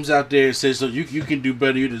 DiBiase comes out there and says, "So you can do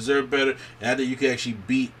better. You deserve better, and I think you can actually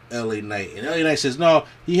beat LA Knight." And LA Knight says, "No,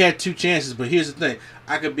 he had 2 chances, but here's the thing: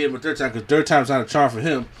 I could beat him a 3rd time because 3rd time's not a charm for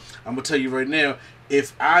him. I'm gonna tell you right now,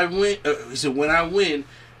 if I win, he said when I win,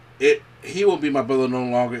 he won't be my brother no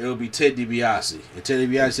longer. It'll be Ted DiBiase." And Ted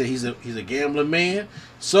DiBiase said he's a gambling man,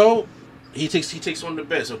 so he takes on the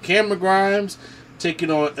best. So Cameron Grimes taking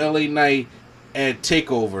on LA Knight at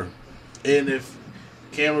TakeOver, and if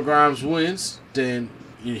Cameron Grimes wins, then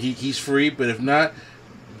he's free. But if not,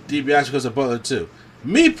 DiBiase becomes a Butler too.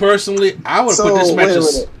 Me personally, I would put this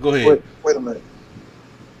match. Go ahead. Wait a minute.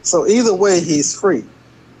 So either way, he's free.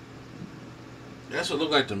 That's what it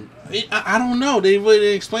looked like to me. I don't know. They really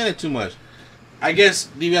didn't explain it too much. I guess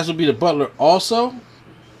DiBiase will be the Butler also.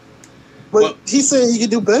 But he said you can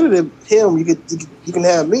do better than him. You can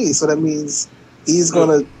have me. So that means he's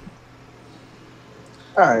gonna.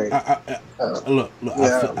 All right. Look.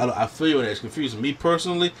 Yeah. I feel you. That's confusing. Me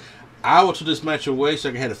personally, I would took this match away so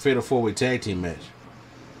I could have a fatal 4-way tag team match.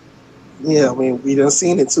 Yeah, I mean we done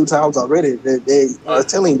seen it 2 times already. They are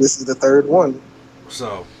telling you this is the 3rd one.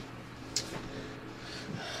 So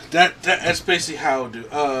that's basically how I would do.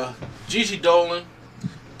 Gigi Dolan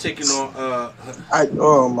taking on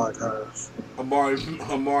oh my gosh,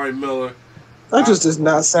 Amari Miller. That just does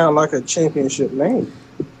not sound like a championship name.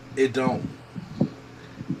 It don't.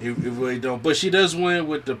 It really don't. But she does win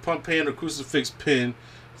with the pump handle crucifix pin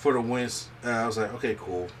for the wins. I was like, okay,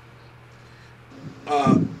 cool.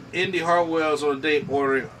 Indy Hartwell's on the day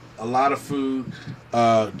ordering a lot of food,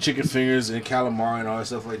 chicken fingers and calamari and all that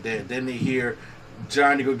stuff like that. Then they hear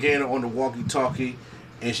Johnny Gargano on the walkie-talkie,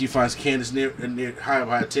 and she finds Candice near high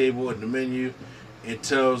by a table at the menu, and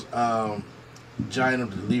tells Johnny to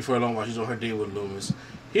leave her alone while she's on her date with Loomis.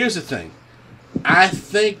 Here's the thing. I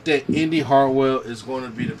think that Indy Hartwell is going to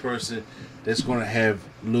be the person that's going to have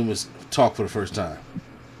Loomis talk for the first time.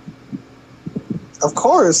 Of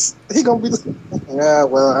course, he gonna be. Yeah,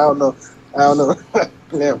 well, I don't know.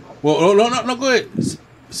 Yeah. Well, no. Go ahead.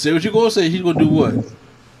 Say what you gonna say. He's gonna do what?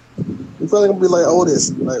 He's probably gonna be like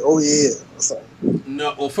Otis, like oh yeah, or something.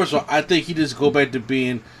 No. Well, first of all, I think he just go back to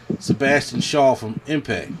being Sebastian Shaw from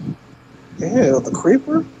Impact. Yeah, the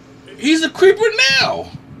Creeper. He's a creeper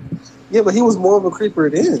now. Yeah, but he was more of a creeper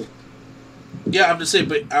then. Yeah, I'm just saying,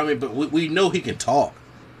 but we know he can talk.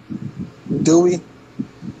 Do we?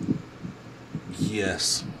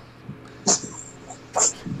 Yes.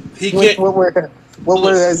 He can't. What word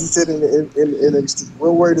has he said in NXT?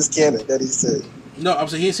 What word is canon that he said? No, I'm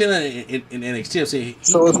saying he ain't saying that in NXT. I'm saying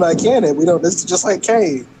so it's not canon. We don't. This is just like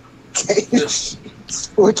Kane.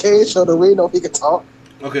 With Kane showed that we know he can talk.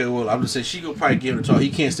 Okay, well, I'm just saying she gonna probably give him a talk. He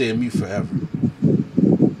can't stay in mute forever.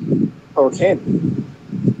 Oh, can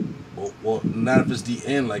he? Well, not if it's the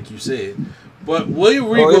end, like you said. But William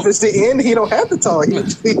Regal. If it's the end, he don't have to talk.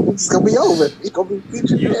 It's gonna be over. He's gonna be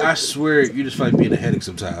featured. I swear, you just like being a headache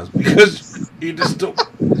sometimes because you just don't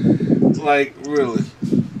like really.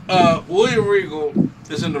 William Regal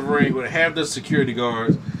is in the ring with half the security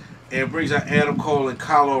guards and brings out Adam Cole and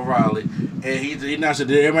Kyle O'Reilly, and he announced that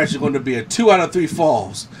their match is going to be a 2 out of 3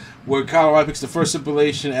 falls, where Kyle O'Reilly picks the first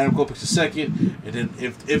stipulation, Adam Cole picks the second, and then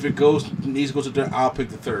if it needs to go to the third, I'll pick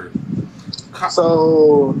the third.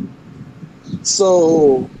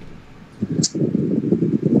 So,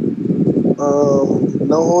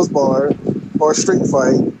 no holds barred or street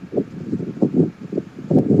fight.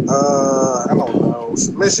 I don't know,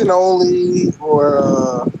 submission only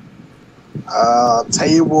or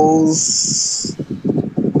tables,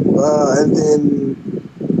 and then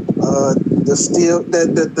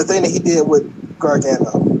the thing that he did with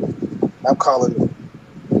Gargano. I'm calling it.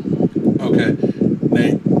 Okay,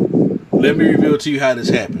 now let me reveal to you how this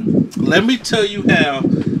happened. Let me tell you how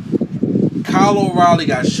Kyle O'Reilly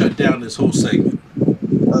got shut down this whole segment.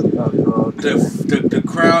 The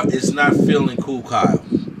crowd is not feeling Cool Kyle.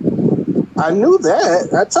 I knew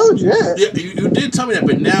that. I told you that. Yeah, you did tell me that,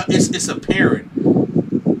 but now it's apparent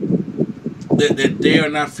that they are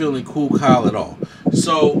not feeling Cool Kyle at all.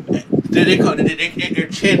 So they're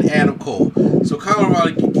chanting Adam Cole. So Kyle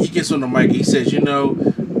O'Reilly, he gets on the mic. He says,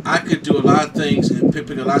 I could do a lot of things and pick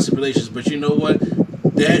a lot of stipulations, but you know what?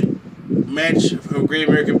 That match of Great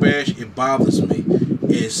American Bash, it bothers me.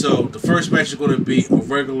 And so the first match is going to be a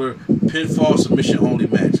regular pinfall submission only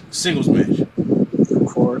match, singles match. Of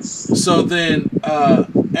course. So then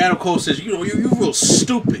Adam Cole says, you're real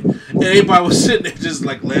stupid. And everybody was sitting there just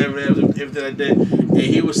like laughing at everything like that. and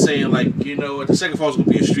he was saying like, you know what, the second fall is gonna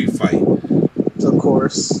be a street fight. Of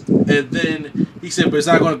course. And then he said, but it's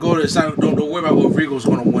not going to go to. It's not. Don't worry about what Regal's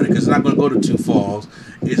going to win it because it's not going to go to 2 falls.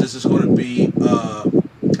 It's just going to be. It's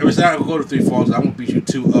not going to go to 3 falls. I won't beat you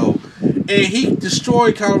 2-0. And he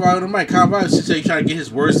destroyed Colorado tonight. Colorado said he's trying to get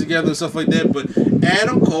his words together and stuff like that. But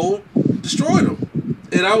Adam Cole destroyed him.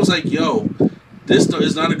 And I was like, yo, this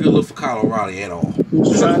is not a good look for Colorado at all.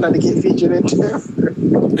 He's trying not to get featured in Denver.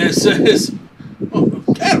 It says,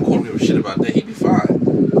 Adam Cole don't give a shit about that. He'd be fine.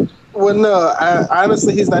 Well, no,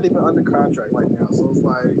 honestly, he's not even under contract right now, so it's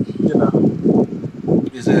like, you know.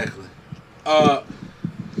 Exactly.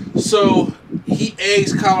 So he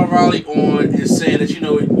eggs Colorado on and saying that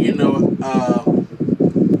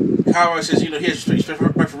Colorado says he has respect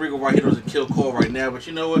for Regal why he doesn't kill Cole right now, but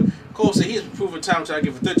you know what? Cole said he's proven time to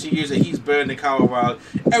give for 13 years that he's better than Colorado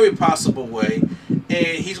every possible way,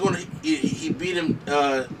 and he beat him.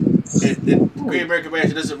 The Great American Match,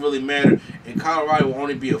 it doesn't really matter, and Colorado will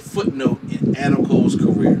only be a footnote in Adam Cole's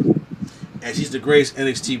career, as he's the greatest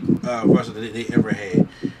NXT wrestler that they ever had.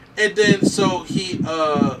 And then so he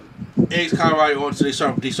eggs Colorado on, so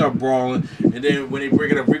they start brawling, and then when they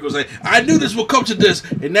bring it up, Rico's like, "I knew this would come to this,"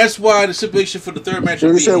 and that's why the stipulation for the third match.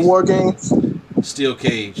 Did he say War Games? Steel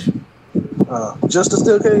cage. Just a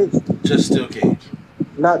steel cage. Just steel cage.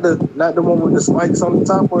 Not the one with the spikes on the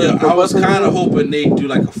top. Yeah, I was kind of hoping they'd do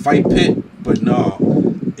like a fight pit, but no,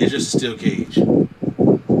 it's just a steel cage.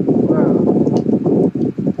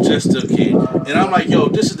 Just steel cage, and I'm like, yo,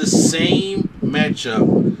 this is the same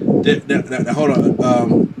matchup. That hold on,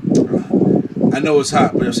 I know it's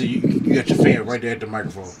hot, but I see you got your fan right there at the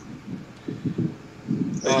microphone.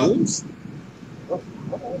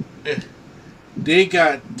 They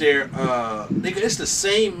got their it's the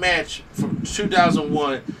same match from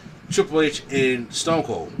 2001, Triple H and Stone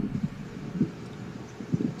Cold.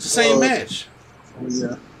 It's the same match.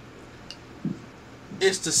 Yeah.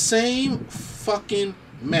 It's the same fucking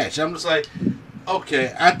match. I'm just like,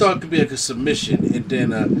 okay, I thought it could be like a submission, and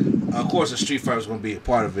then of course a street fight was going to be a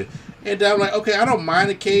part of it. And then I'm like, okay, I don't mind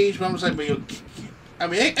the cage, but I'm just like, but I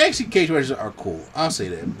mean, actually cage matches are cool. I'll say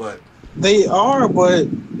that, but they are, but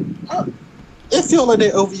it feels like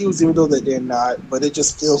they're overused, even though that they're not. But it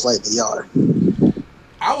just feels like they are.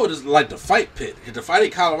 I would just like the fight pit. If the fight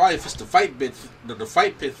in Colorado, if it's the fight pit, the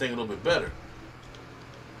fight pit thing a little bit better.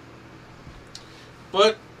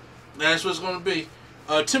 But that's what it's going to be.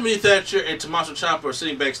 Timothy Thatcher and Tommaso Ciampa are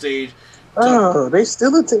sitting backstage. They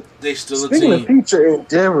still a team. They still a team. Speaking of future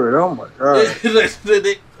endeavor, oh my god.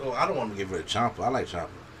 I don't want them to get rid of Ciampa. I like Ciampa.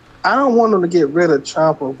 I don't want them to get rid of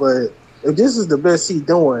Ciampa, but if this is the best he's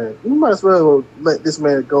doing, you might as well let this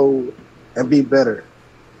man go and be better.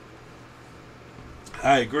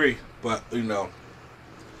 I agree, but you know,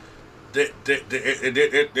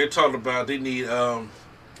 they're talking about they need to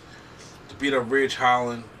beat up Ridge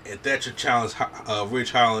Holland, and Thatcher challenge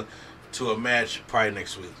Ridge Holland to a match probably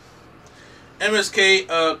next week. MSK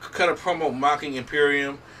cut a promo mocking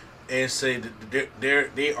Imperium and say that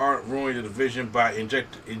they aren't ruining the division by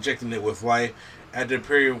injecting it with life. At the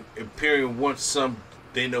Imperium wants some,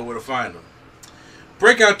 they know where to find them.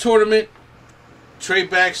 Breakout tournament. Trey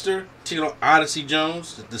Baxter taking on Odyssey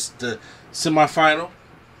Jones. The semifinal.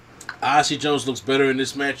 Odyssey Jones looks better in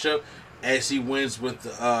this matchup as he wins with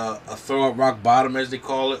a throw up rock bottom, as they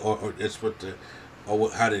call it, or it's what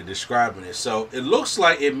how they're describing it. So it looks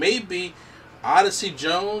like it may be Odyssey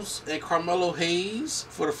Jones and Carmelo Hayes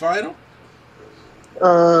for the final.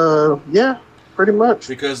 Yeah, pretty much.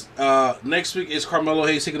 Because next week is Carmelo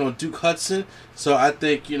Hayes taking on Duke Hudson. So I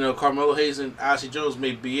think Carmelo Hayes and Odyssey Jones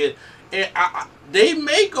may be it. And they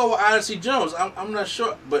may go with Odyssey Jones. I'm not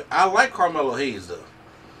sure, but I like Carmelo Hayes though.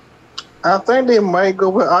 I think they might go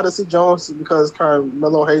with Odyssey Jones because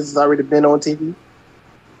Carmelo Hayes has already been on TV.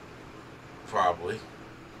 Probably.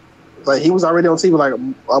 Like, he was already on TV like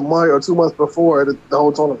a month or 2 months before the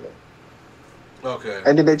whole tournament. Okay.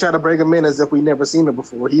 And then they try to bring him in as if we never seen him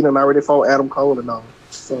before. He done already fought Adam Cole and all.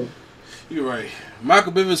 So you're right.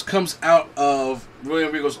 Michael Bivens comes out of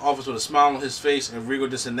William Regal's office with a smile on his face, and Regal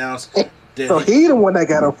just announced that so he the one that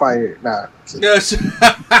got him fired. Nah. Yes.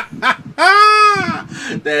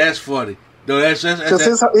 That's funny. No, that's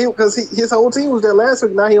because his whole team was there last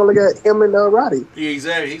week. Now he only got him and Roddy. Yeah,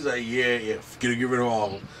 exactly. He's like, yeah, get rid of all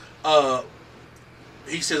of them.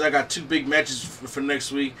 He says, I got 2 big matches for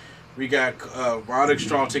next week. We got Roderick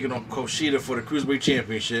Strong taking on Kushida for the Cruiserweight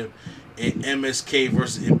Championship, and MSK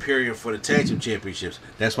versus Imperium for the Tag Team Championships.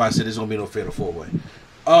 That's why I said there's gonna be no fatal 4-way.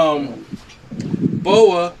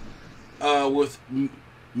 Boa with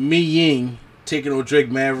Mi Ying taking on Drake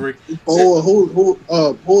Maverick. Boa, who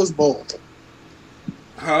is Boa?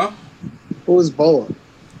 Huh? Who is Boa?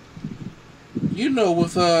 You know,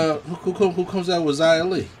 with who comes out with Xia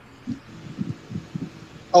Li?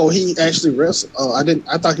 Oh, he actually wrestled. Oh, I didn't.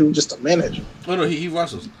 I thought he was just a manager. Oh no, he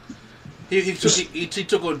wrestles. He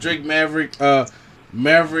took on Drake Maverick.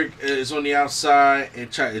 Maverick is on the outside and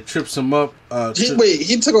trips him up.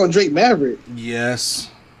 He took on Drake Maverick. Yes.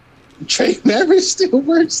 Drake Maverick still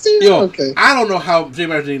works still? Yo, okay. I don't know how Drake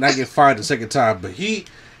Maverick did not get fired the second time, but he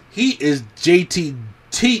is TG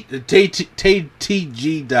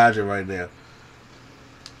Dodger right now.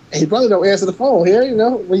 He probably don't answer the phone here. You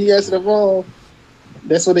know, when you answer the phone,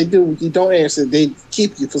 that's what they do. When you don't answer, they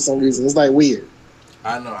keep you for some reason. It's like weird.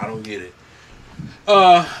 I know. I don't get it.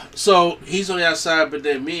 So he's on the outside, but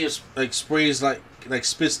then me like sprays like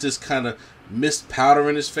spits this kind of mist powder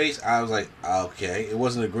in his face. I was like, okay, it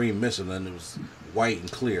wasn't a green mist or nothing. It was white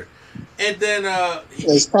and clear. And then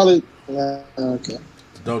it's probably okay.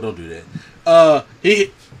 Don't do that.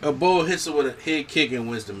 Boa hits him with a head kick and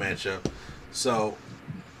wins the matchup. So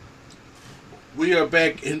we are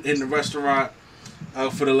back in the restaurant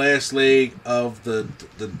for the last leg of the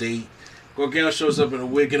date. Gargano shows up in a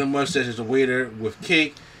wig and a mustache as a waiter with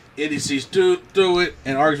cake. Indy sees through it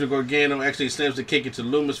and argues with Gargano. Actually slams the cake into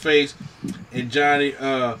Luma's face. And Johnny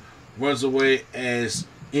runs away as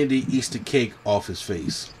Indy eats the cake off his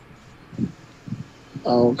face.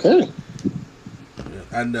 Okay.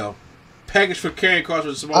 I know. Package for carrying costs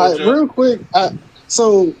with Samoa Joe. Real quick,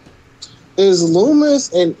 so is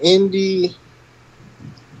Loomis and Indy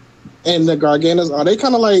and the Garganos, are they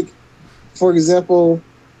kind of like, for example,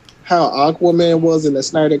 how Aquaman was in the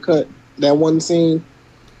Snyder Cut, that one scene?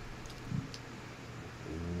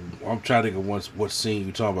 I'm trying to think of what scene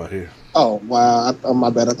you talking about here. Oh, wow. My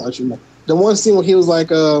bad. I thought you meant. The one scene where he was like,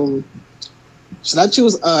 should I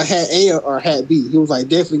choose hat A or hat B? He was like,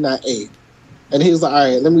 definitely not A. And he was like, all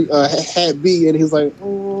right, let me hat B. And he was like,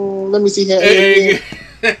 let me see hat A.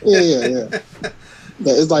 Yeah.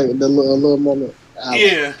 It's like the little moment.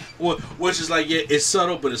 Yeah. Well, which is like, yeah, it's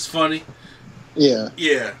subtle, but it's funny. Yeah.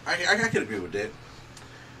 Yeah, I can agree with that.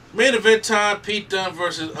 Main event time: Pete Dunne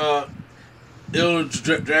versus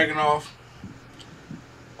Ilja Dragunov,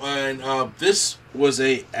 and this was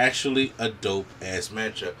actually a dope ass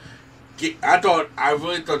matchup. I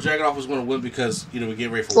really thought Dragunov was going to win because we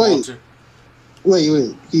get ready for Walter.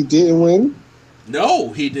 Wait, he didn't win?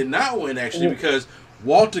 No, he did not win actually because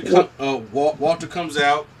Walter comes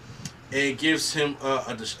out and gives him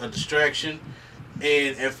a distraction.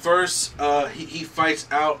 And at first, he fights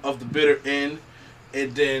out of the bitter end,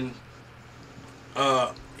 and then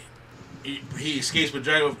he escapes, but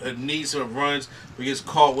Dragunov needs him, runs, but gets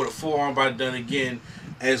caught with a forearm by Dunne again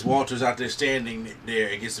as Walter's out there standing there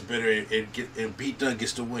against the bitter and Pete Dunne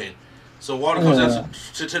gets the win. So Walter comes out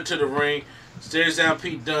to the ring, stares down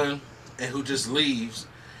Pete Dunne, and who just leaves.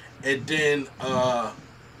 And then I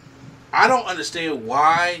don't understand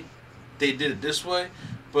why they did it this way.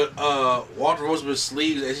 But Walter Rosenberg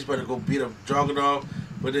leaves as he's about to go beat up Dragunov.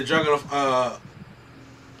 But then Dragunov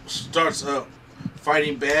starts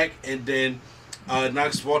fighting back and then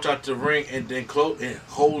knocks Walter out the ring and then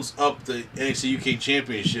holds up the NXT UK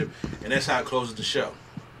Championship. And that's how it closes the show.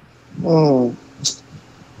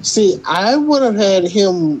 See, I would have had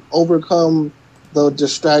him overcome the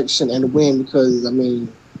distraction and win because, I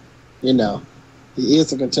mean, he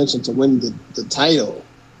is in contention to win the title.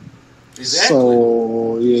 Exactly.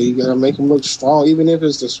 So yeah, you gotta make him look strong, even if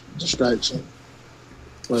it's a distraction.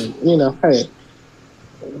 But hey,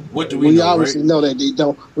 what do we know? Obviously know that they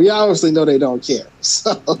don't. We obviously know they don't care.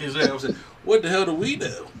 So exactly. What the hell do we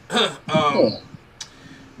know?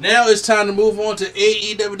 Now it's time to move on to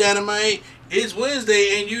AEW Dynamite. It's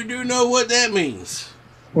Wednesday, and you do know what that means.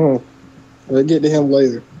 We'll get to him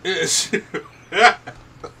later. Yes.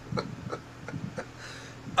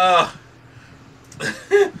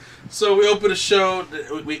 So we open the show.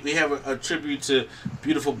 We have a tribute to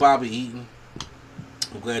beautiful Bobby Eaton.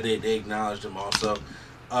 I'm glad they acknowledged him also.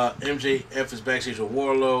 MJF is backstage with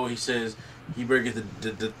Wardlow. He says he better get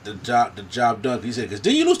the job done. He said, because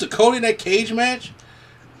didn't you lose to Cody in that cage match?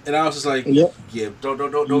 And I was just like, yep. Yeah, don't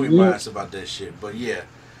remind us about that shit. But yeah.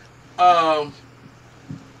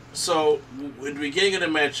 So in the beginning of the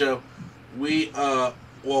matchup,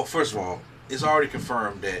 first of all, it's already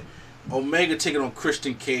confirmed that Omega taking on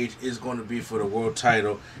Christian Cage is going to be for the world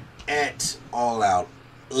title at All Out.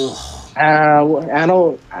 Ugh.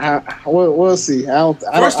 We'll see. I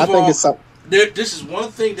think it's something. This is one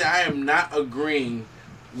thing that I am not agreeing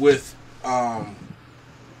with AEW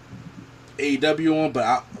on,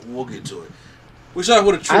 but we'll get to it. We start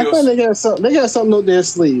with a trio. I think they got something up their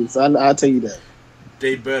sleeves. I'll tell you that.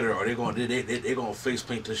 They better, or they're gonna face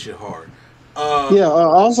paint this shit hard.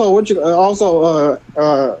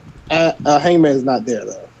 Hangman's not there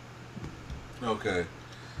though. Okay.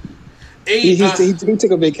 He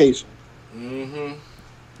took a vacation. Mm-hmm.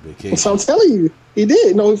 Vacation. So I'm telling you, he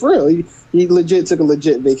did. No, for real. He legit took a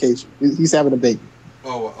legit vacation. He's having a baby.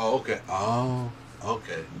 Oh, okay. Oh,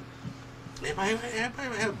 okay. Everybody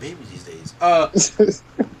have babies these days.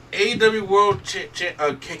 AEW World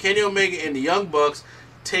Kenny Omega and the Young Bucks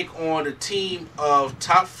take on the team of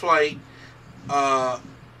Top Flight.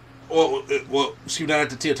 Excuse me, not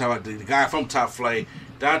the team Top Flight. The guy from Top Flight,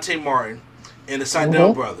 Dante Martin, and the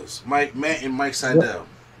Sydal brothers, Matt and Mike Sydal. Yep.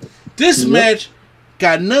 This match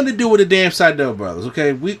got nothing to do with the damn Sydal brothers.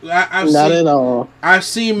 Okay, not at all. I've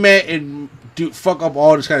seen Matt and fuck up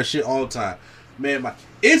all this kind of shit all the time. Man,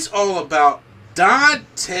 it's all about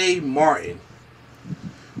Dante Martin.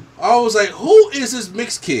 I was like, who is this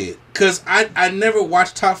mixed kid? Because I never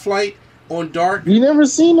watched Top Flight on Dark. You never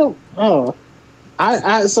seen him? Oh.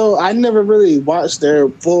 I never really watched their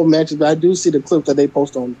full matches, but I do see the clips that they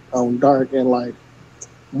post on Dark, and like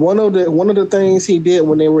one of the things he did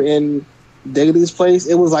when they were in Daily's place,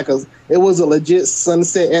 it was a legit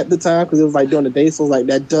sunset at the time because it was like during the day, so it was like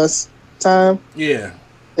that dusk time. Yeah.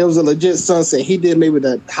 It was a legit sunset. He did maybe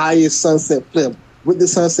the highest sunset flip with the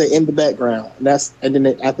sunset in the background. And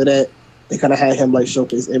then after that, they kind of had him like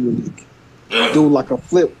showcase every week, do like a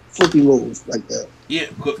flippy move like that. Yeah,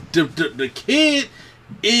 the kid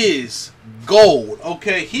is gold.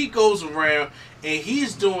 Okay, he goes around and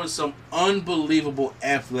he's doing some unbelievable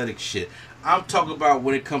athletic shit. I'm talking about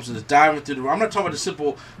when it comes to the diving through the. I'm not talking about the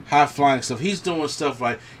simple high flying stuff. He's doing stuff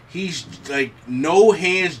like he's like no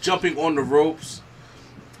hands jumping on the ropes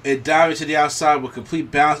and diving to the outside with complete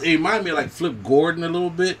balance. It reminded me of like Flip Gordon a little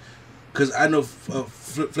bit, because I know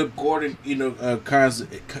Flip Gordon, kind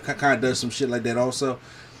of does some shit like that also.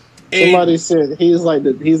 And somebody said he's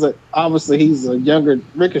a younger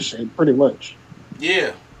Ricochet, pretty much.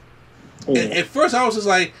 Yeah. And at first I was just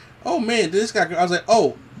like, oh man, this guy. I was like,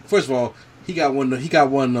 oh, first of all, he got one of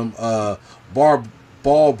them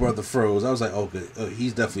ball brother froze. I was like, okay,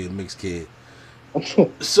 he's definitely a mixed kid.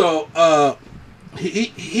 So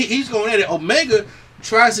he's going at it. Omega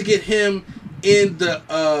tries to get him in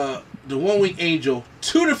the One Wing Angel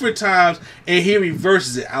 2 different times, and he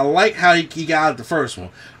reverses it. I like how he got out the first one.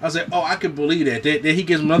 I was like, oh, I can believe that. Then he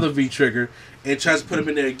gets another V trigger and tries to put him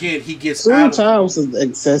in there again. He gets 2 times is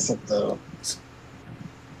excessive, though.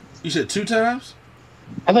 You said 2 times?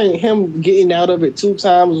 I think him getting out of it 2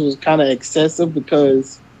 times was kind of excessive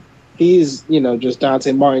because he's, just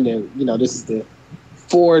Dante Martin, and this is the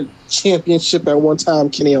 4 championship at one time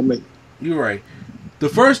Kenny Omega. You're right. The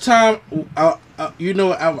first time, I would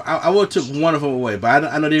have took one of them away, but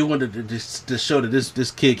I know they wanted to show that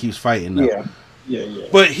this kid keeps fighting. Though. Yeah.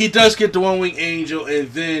 But he does get the One Wing Angel, and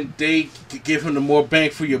then they give him the more bang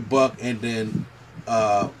for your buck, and then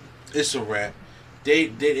it's a wrap. They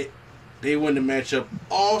win the matchup.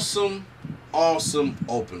 Awesome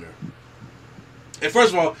opener. And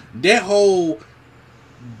first of all, that whole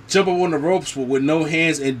jumping on the ropes with no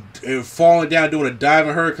hands and falling down doing a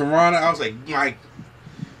diving Hurricane Rana, I was like,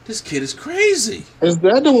 this kid is crazy. Is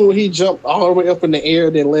that the one where he jumped all the way up in the air,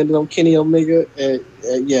 then landed on Kenny Omega?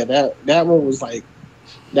 Yeah, that one was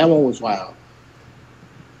wild.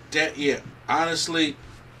 Honestly,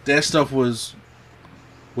 that stuff was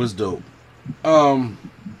dope.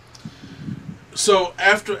 So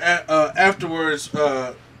afterwards,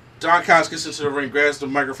 Don Callis gets into the ring, grabs the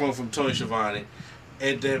microphone from Tony Schiavone,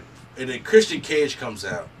 and then Christian Cage comes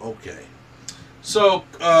out. Okay. So,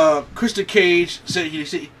 Christian Cage said,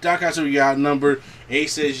 Don Callis said you're outnumbered, and he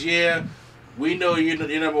says, yeah, we know you're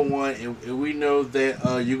number one, and we know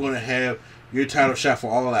that you're going to have your title shot for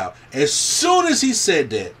All Out. As soon as he said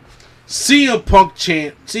that, CM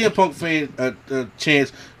Punk fan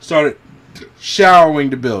chants started showering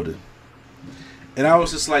the building. And I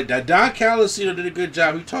was just like, that Don Callis, did a good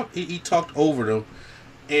job. He talked over them,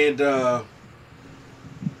 and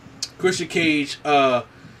Christian Cage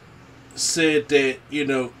said that,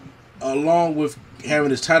 along with having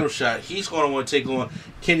his title shot, he's going to want to take on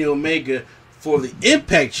Kenny Omega for the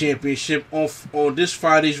Impact Championship on this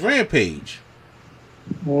Friday's Rampage.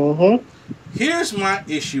 Mm-hmm. Here's my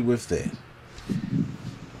issue with that.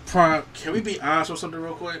 Prime, can we be honest with something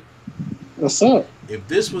real quick? What's up? If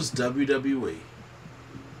this was WWE,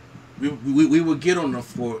 we would get on them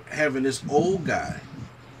for having this old guy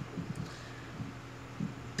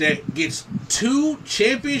that gets 2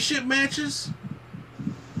 championship matches,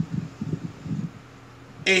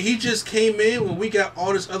 and he just came in when we got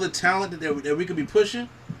all this other talent that we could be pushing.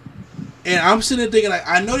 And I'm sitting there thinking, like,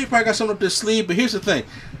 I know they probably got something up their sleeve, but here's the thing.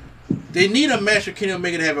 They need a match for Kenny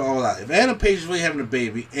Omega to have it all out. If Adam Page is really having a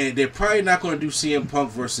baby, and they're probably not going to do CM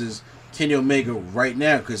Punk versus Kenny Omega right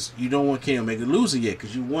now because you don't want Kenny Omega losing yet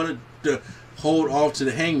because you wanted to hold off to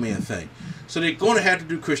the Hangman thing. So they're going to have to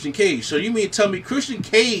do Christian Cage. So you mean tell me Christian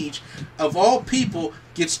Cage, of all people,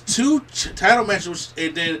 gets 2 title matches,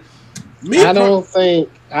 and then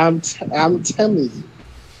I'm telling you,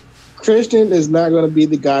 Christian is not going to be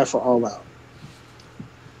the guy for All Out.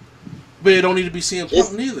 But it don't need to be CM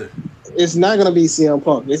Punk neither. It's not going to be CM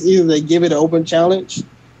Punk. It's either they give it an open challenge,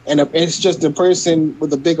 and it's just the person with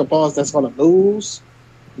the bigger balls that's going to lose,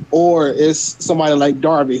 or it's somebody like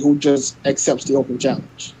Darby who just accepts the open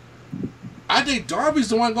challenge. I think Darby's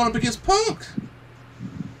the one going up against Punk.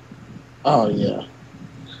 Oh, yeah.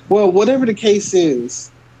 Well, whatever the case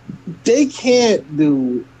is, they can't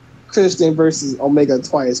do Christian versus Omega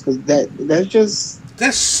twice because that's just...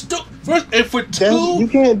 That's stupid. First, and for 2 you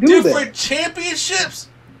can't do different that. championships.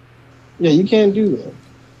 Yeah, you can't do that.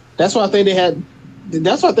 That's why I think they had.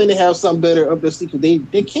 That's why I think they have something better up their sleeve.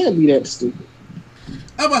 They can't be that stupid.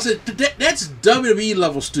 I'm about to say that's WWE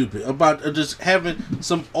level stupid. About just having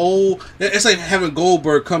some old. It's like having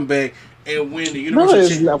Goldberg come back and win the Universal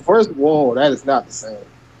Championship. First of all, that is not the same.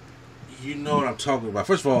 You know what I'm talking about.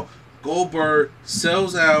 First of all, Goldberg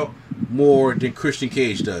sells out more than Christian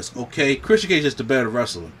Cage does. Okay, Christian Cage is the better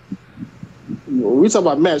wrestler. We talk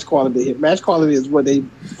about match quality. Match quality is what they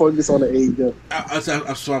focus on the AEW.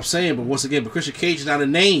 That's what I'm saying. But once again, Christian Cage is not a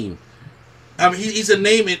name. I mean, he's a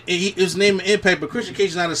name. His name and Impact, but Christian Cage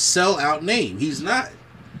is not a sell-out name. He's not.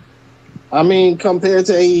 I mean, compared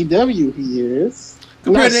to AEW, he is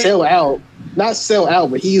not sell out,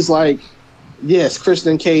 but he's like, yes,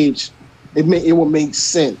 Christian Cage. It will make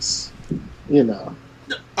sense, you know.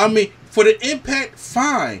 I mean, for the Impact,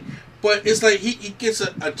 fine. But it's like he gets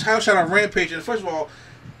a title shot on Rampage, and first of all,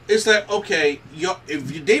 it's like, okay,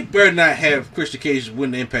 they better not have Christian Cage win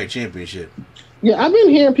the Impact Championship. Yeah, I've been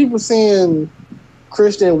hearing people saying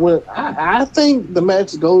Christian win. I think the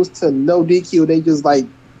match goes to no DQ. They just like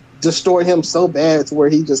destroy him so bad to where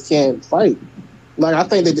he just can't fight. Like I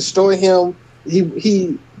think they destroy him.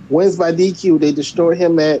 He wins by DQ. They destroy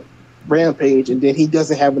him at Rampage, and then he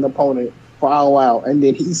doesn't have an opponent for All Out, and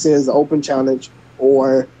then he sends an open challenge.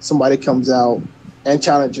 Or somebody comes out and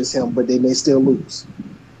challenges him, but they may still lose.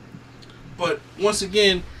 But once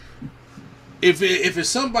again, if it's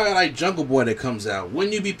somebody like Jungle Boy that comes out,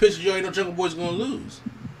 wouldn't you be pissed? You already know Jungle Boy's going to lose.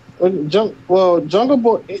 Jungle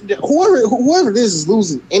Boy, whoever it is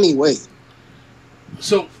losing anyway.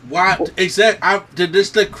 So why did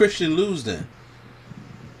this let Christian lose then?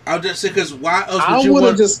 I'll just say because why else would you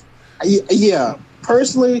want?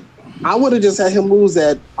 Personally, I would have just had him lose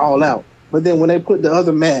that All Out. But then when they put the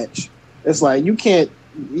other match, it's like it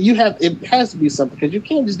has to be something because you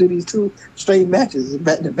can't just do these 2 straight matches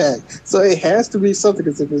back to back. So it has to be something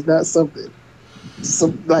because if it's not something,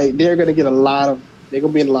 they're gonna be in a lot of trouble. They're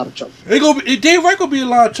gonna be in a lot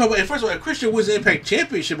of trouble. And first of all, if Christian wins the Impact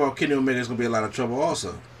Championship on Kenny Omega, is gonna be a lot of trouble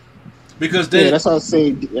also. Because then that's what I was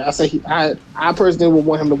saying. I personally would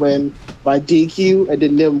want him to win by DQ and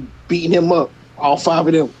then them beating him up, all 5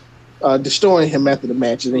 of them. Destroying him after the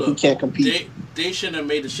match, and then he can't compete. They shouldn't have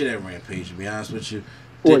made the shit at Rampage, to be honest with you.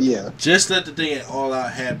 Just let the thing at All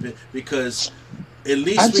Out happen because at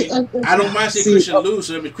least I don't mind seeing Christian lose,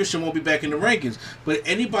 so that means Christian won't be back in the rankings. But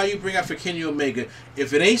anybody you bring out for Kenny Omega,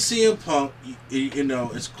 if it ain't CM Punk, you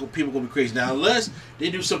know, people gonna be crazy. Now, unless they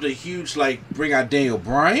do something huge like bring out Daniel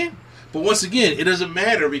Bryan, but once again, it doesn't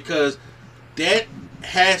matter because that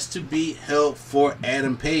has to be held for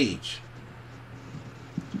Adam Page.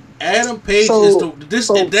 Adam Page is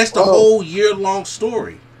that's the whole year-long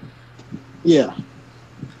story. Yeah.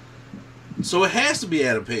 So it has to be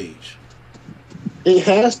Adam Page. It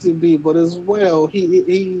has to be, but as well,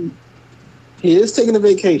 he is taking a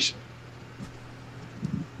vacation.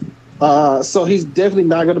 So he's definitely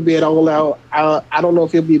not going to be at All Out. I don't know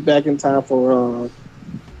if he'll be back in time for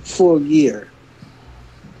Full Gear.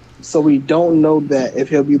 So we don't know that if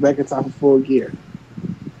he'll be back in time for Full Gear.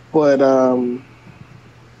 But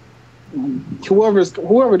whoever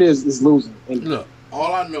it is losing. Look,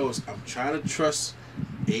 all I know is I'm trying to trust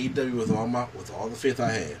AEW with all the faith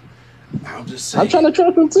I have. I'm just saying. I'm trying to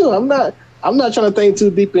trust them too. I'm not trying to think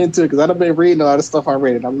too deep into it because I've been reading a lot of stuff I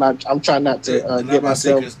read. I'm trying not to get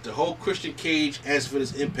myself. Because the whole Christian Cage as for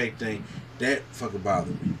this Impact thing, that fucking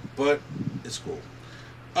bothered me. But it's cool.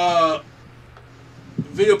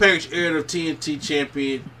 Video package aired of TNT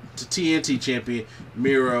champion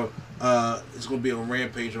Miro. It's going to be on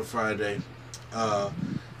Rampage on Friday.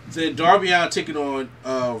 Then Darby Allin taking on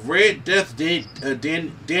Red Death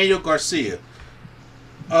Daniel Garcia.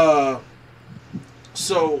 So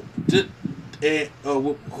So who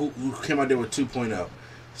came out there with 2.0.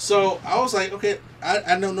 So I was like, okay,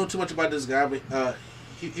 I don't know too much about this guy, but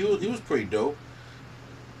he was pretty dope.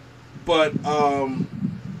 But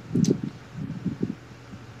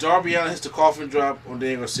Darby Allin hits the coffin drop on They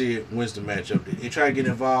Ain't Gonna See It, wins the matchup. They try to get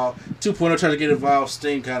involved. 2.0 try to get involved.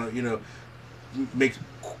 Sting kind of, make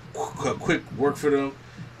quick work for them.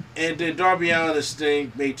 And then Darby Allin and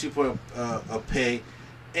Sting made 2.0 a pay.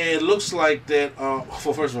 And it looks like that,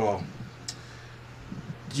 first of all,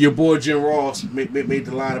 your boy Jim Ross made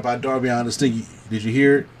the line about Darby Allin and Sting. Did you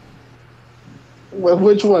hear it? Well,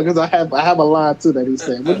 which one? Because I have a line too that he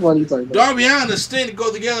said. Which one are you talking about? Darby Allin and Sting go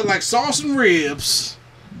together like sauce and ribs.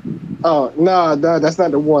 Oh no, that's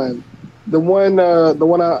not the one. The one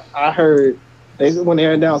I heard when they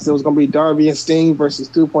announced it was going to be Darby and Sting versus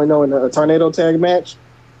 2.0 in a tornado tag match.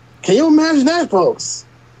 Can you imagine that, folks?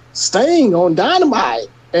 Sting on Dynamite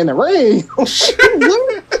in the ring.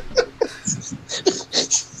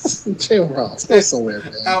 Jim Ross, that's so weird,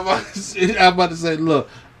 man. I'm about to say, look,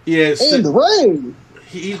 yeah, in the ring.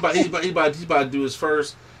 He's about to do his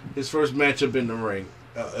first matchup in the ring,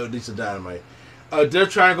 at least a Dynamite. Death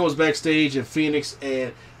Triangle goes backstage in Phoenix,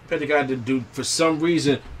 and Pentagon do for some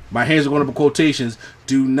reason. My hands are going up in quotations.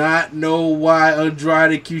 Do not know why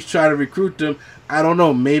Andrade keeps trying to recruit them. I don't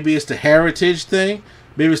know. Maybe it's the heritage thing.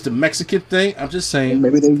 Maybe it's the Mexican thing. I'm just saying.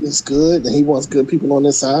 Maybe they're just good, and he wants good people on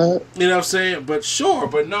this side. You know what I'm saying? But sure,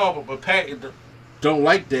 but no, but Pat don't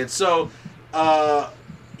like that. So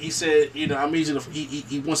he said, I'm easy to.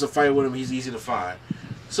 He wants to fight with him. He's easy to find.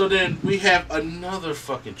 So then we have another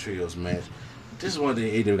fucking trios match. This is one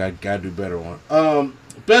thing AEW got to do better on.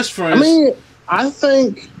 Best friends. I mean, I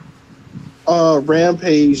think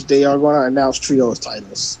Rampage, they are going to announce trios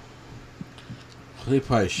titles. They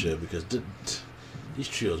probably should, because these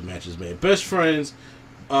trios matches, man. Best friends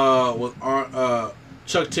with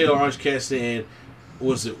Chuck Taylor, Orange Cassidy, and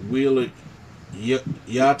was it Wheeler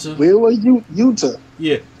Yuta? Wheeler Yuta.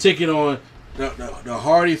 Yeah, taking on the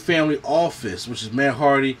Hardy Family Office, which is Matt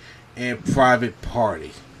Hardy and Private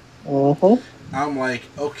Party. Uh-huh. I'm like,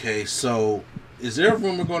 okay, so is there a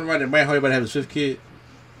rumor going around that Matt Hardy about to have his 5th kid?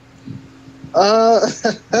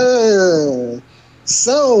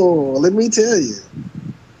 So let me tell you.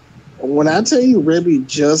 When I tell you Rebby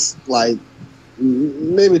just like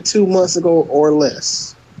maybe 2 months ago or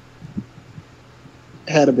less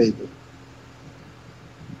had a baby.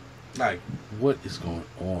 Like, what is going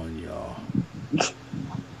on, y'all?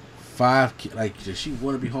 5 kids? Like, does she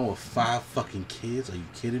want to be home with 5 fucking kids? Are you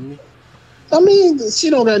kidding me? I mean, she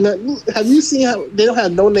don't got nothing. Have you seen how they don't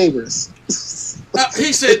have no neighbors?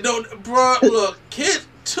 He said, "No, bro. Look,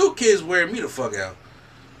 2 kids wearing me the fuck out.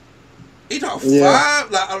 He talking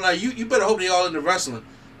 5. Like, I'm like, you better hope they all into wrestling,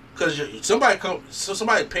 because somebody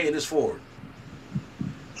paying this forward.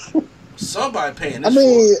 Somebody paying this. I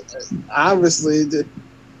mean, obviously,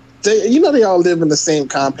 they all live in the same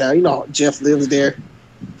compound. Jeff lives there.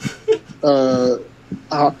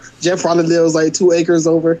 Jeff probably lives like 2 acres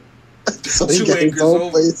over. So 2 acres over.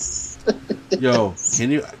 Place. Yo, can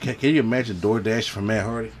you imagine DoorDash from Matt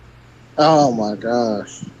Hardy? Oh my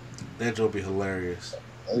gosh, that would be hilarious.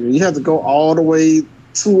 You have to go all the way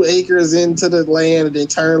 2 acres into the land and then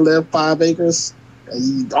turn left 5 acres. And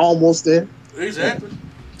you almost there. Exactly.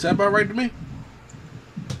 Sound about right to me.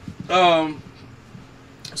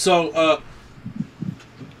 So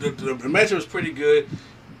the match was pretty good.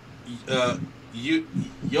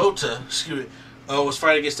 Yuta, was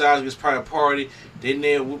fighting against Styles against Private Party. They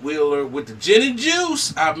nailed Wheeler with the gin and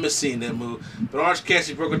juice. I've missed seeing that move. But Orange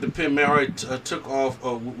Cassidy broke up the pin. Matt Hardy took off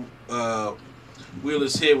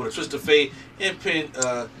Wheeler's head with a twist of fate and pinned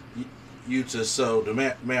Yuta. So the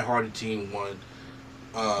Matt Hardy team won.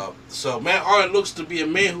 So Matt Hardy looks to be a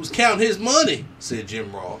man who's counting his money, said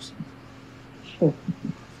Jim Ross.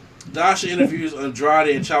 Dasha interviews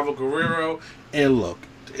Andrade and Chavo Guerrero. And look,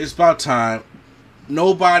 it's about time.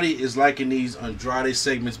 Nobody is liking these Andrade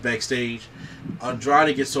segments backstage.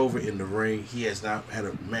 Andrade gets over in the ring. He has not had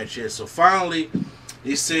a match yet. So finally,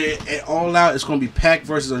 they said at All Out, it's going to be Pac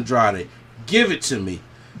versus Andrade. Give it to me.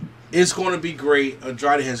 It's going to be great.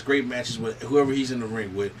 Andrade has great matches with whoever he's in the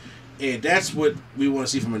ring with. And that's what we want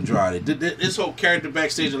to see from Andrade. This whole character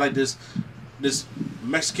backstage like this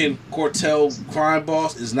Mexican cartel crime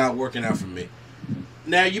boss is not working out for me.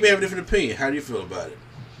 Now, you may have a different opinion. How do you feel about it?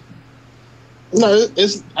 No,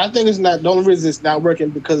 I think it's not. The only reason it's not working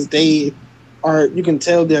because they are. You can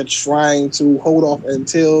tell they're trying to hold off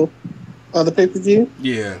until the pay-per-view.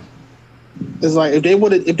 Yeah, it's like if they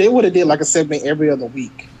would have did like a segment every other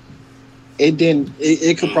week,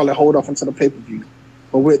 it could probably hold off until the pay-per-view.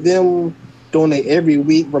 But with them doing it every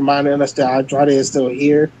week, reminding us that Andrade is still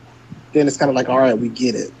here, then it's kind of like, all right, we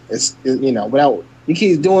get it. Without he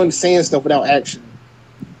keeps saying stuff without action.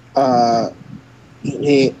 Yeah.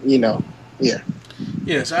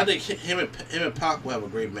 Yeah, so I think him and Pac will have a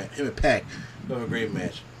great match. Him and Pac will have a great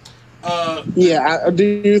match. Do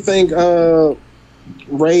you think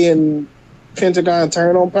Ray and Pentagon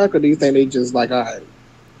turn on Pac, or do you think they just like, all right?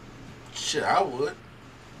 Shit, I would.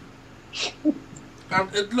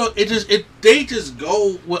 They just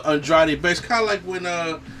go with Andrade. But it's kind of like when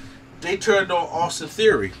they turned on Austin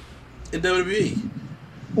Theory in WWE.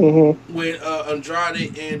 Mm-hmm. When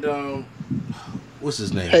Andrade and what's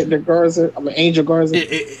his name? Angel Garza.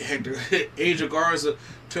 Angel Garza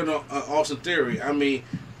turned on Austin Theory. I mean,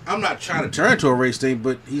 I'm not trying to turn to a race thing,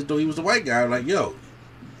 but he was the white guy. I'm like, yo,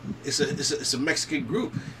 it's a Mexican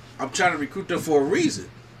group. I'm trying to recruit them for a reason.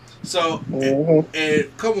 So,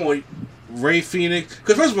 and come on, Ray Phoenix.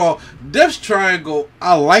 Because first of all, Death Triangle,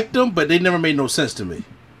 I liked them, but they never made no sense to me.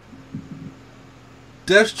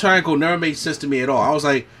 Death Triangle never made sense to me at all. I was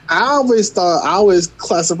like, I always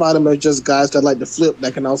classified them as just guys that like to flip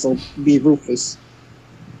that can also be ruthless.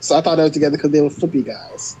 So I thought they were together because they were flippy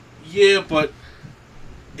guys. Yeah, but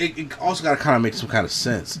it also got to kind of make some kind of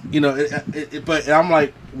sense, But I'm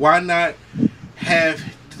like, why not have?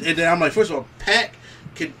 And then I'm like, first of all, Pac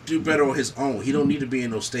can do better on his own. He don't need to be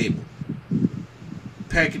in no stable.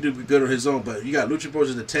 Pac can do good on his own, but you got Lucha Bros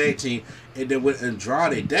as the tag team, and then with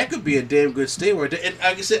Andrade, that could be a damn good stable. And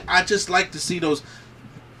like I said, I just like to see those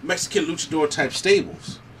Mexican luchador type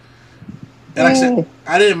stables. And like I said,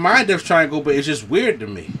 I didn't mind Death Triangle, but it's just weird to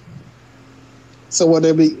me. So what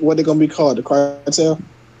they gonna be called? The Cartel?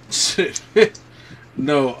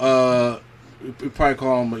 No, we probably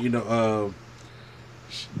call them, how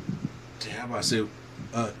about I say,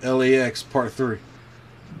 LAX Part 3.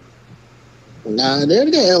 Nah, they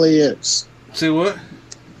already got LAX. See what?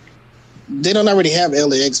 They don't already have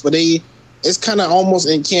LAX, but it's kind of almost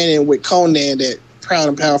in canon with Conan that Proud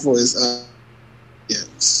and Powerful is.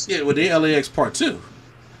 Yes. Yeah, well, they LAX Part 2.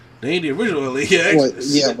 They ain't the original LAX.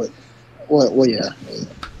 Yeah.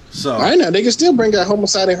 So I know they can still bring out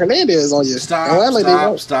Homicide and Hernandez on you. Stop.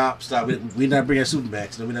 We're not bringing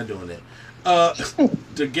Supermax. No, we're not doing that.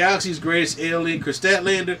 The Galaxy's greatest alien, Chris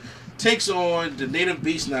Statlander, takes on the native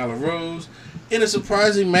beast Nyla Rose in a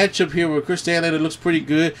surprising matchup here where Chris Statlander looks pretty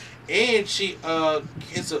good, and she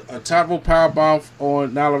gets a top rope powerbomb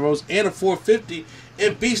on Nyla Rose and a 450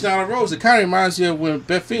 and beats Nyla Rose. It kind of reminds you of when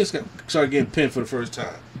Beth Phoenix started getting pinned for the first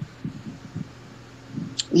time.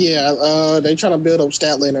 Yeah, they trying to build up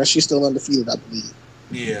Statlander. She's still undefeated, I believe.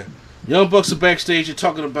 Yeah. Young Bucks are backstage. You're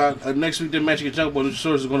talking about next week, the match against Jungle Boy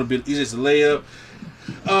Luchasaurus is going to be easy as a layup.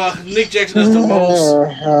 Nick Jackson does the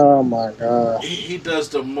most. Oh my god. He does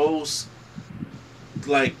the most,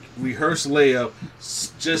 like, rehearsed layup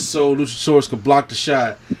just so Luchasaurus can block the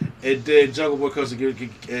shot. And then Jungle Boy comes and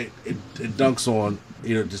dunks on,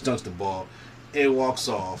 just dunks the ball and walks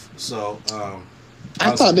off. So,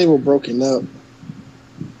 I thought they were broken up.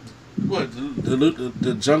 What,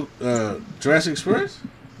 the Jurassic Express?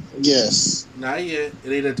 Yes. Not yet.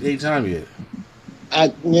 It ain't time yet.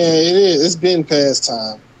 It is. It's been past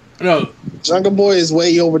time. No. Jungle Boy is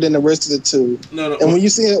way over than the rest of the two. No. And when you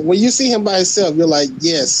see him by himself, you're like,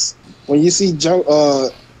 yes. When you see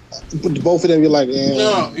both of them, you're like, eh.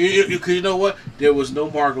 No, because you know what? There was no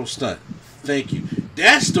Margot stunt. Thank you.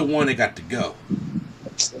 That's the one that got to go.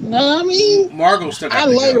 No, I mean, Margot stunt. I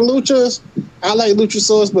like Luchasaurus,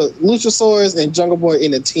 but Luchasaurus and Jungle Boy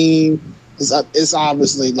in a team is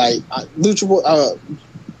obviously like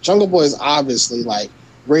Jungle Boy is obviously like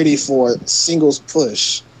ready for singles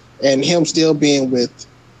push, and him still being with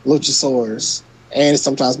Luchasaurus and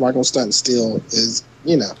sometimes Margot Stunt still is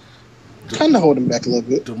kind of holding back a little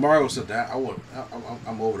bit. The Margot Stunt,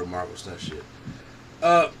 I'm over the Margot Stunt shit.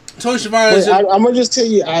 Tony Schiavone. I'm gonna just tell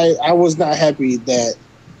you, I was not happy that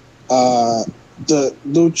the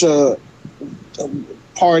Lucha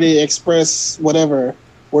Party Express whatever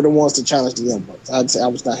were the ones to challenge the Young Bucks. I'd say I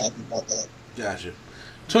was not happy about that. Gotcha.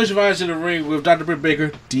 Tony Schiavone's in the ring with Dr. Britt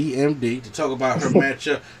Baker, DMD, to talk about her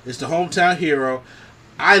matchup. It's the hometown hero.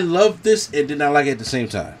 I love this and did not like it at the same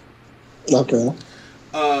time. Okay.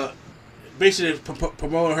 Basically,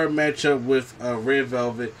 promoting her matchup with Red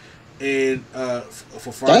Velvet, and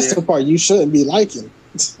for Friday. That's the part you shouldn't be liking.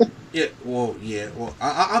 Yeah. Well,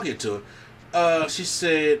 I'll get to it. She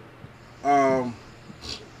said, Red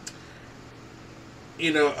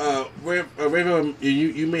Velvet,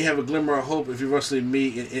 you may have a glimmer of hope if you're wrestling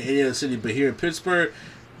me in any other city, but here in Pittsburgh,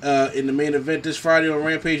 in the main event this Friday on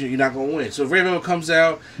Rampage, you're not going to win. So Red Velvet comes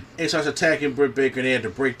out, and starts attacking Britt Baker. And they had to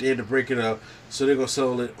break it up, so they're gonna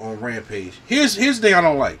settle it on Rampage. Here's the thing I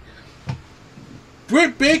don't like.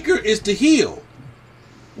 Britt Baker is the heel.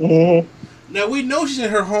 Mm-hmm. Now we know she's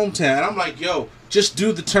in her hometown. I'm like, yo, just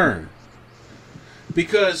do the turn,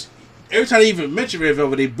 because every time they even mention Red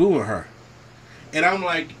Velvet, they booing her, and I'm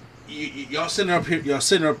like, y'all sending her up here, y'all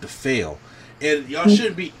sending her up to fail, and y'all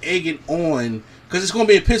shouldn't be egging on because it's gonna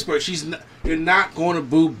be in Pittsburgh. You're not going to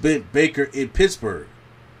boo Britt Baker in Pittsburgh.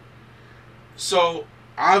 So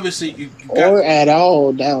obviously you got, or at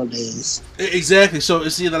all nowadays. Exactly. So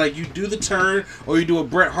it's either like you do the turn or you do a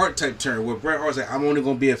Bret Hart type turn where Bret Hart's like, I'm only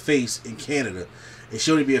going to be a face in Canada. And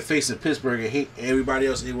she'll only be a face in Pittsburgh and hate everybody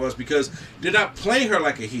else it was, because they're not playing her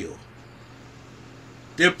like a heel.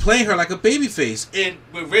 They're playing her like a baby face. And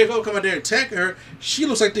when Red Velvet come out there and attack her, she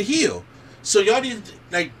looks like the heel. So y'all need to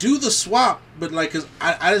like do the swap, but like, cause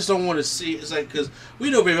I just don't want to see. It's like, cause we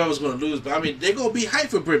know Red Velvet's going to lose, but I mean they're going to be hyped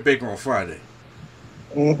for Britt Baker on Friday.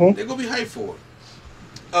 Mm-hmm. They're going to be hyped for it.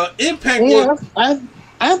 Impact. Yeah,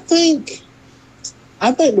 I think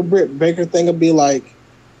the Britt Baker thing would be like,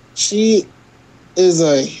 she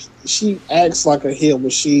acts like a heel,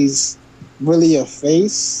 but she's really a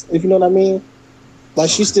face, if you know what I mean. Like,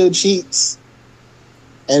 she still cheats,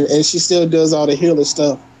 and she still does all the healer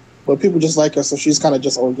stuff, but people just like her, so she's kind of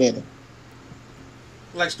just organic.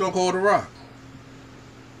 Like Stone Cold The Rock.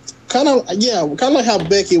 Kind of like how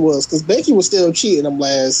Becky was, because Becky was still cheating them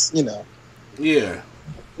last, Yeah.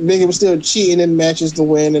 Becky was still cheating in matches to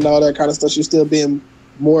win and all that kind of stuff. She was still being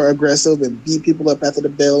more aggressive and beat people up after the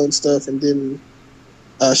bell and stuff, and then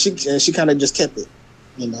she kind of just kept it,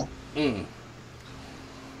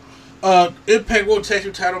 Impact World Tag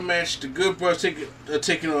Team Title match. The Good Brothers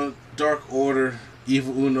taking on Dark Order,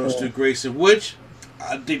 Evil Uno, Stu Grayson, which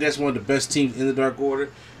I think that's one of the best teams in the Dark Order.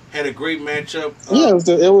 Had a great matchup.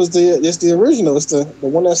 It's the original. It's the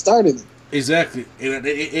one that started it. Exactly, and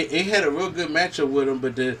it had a real good matchup with him,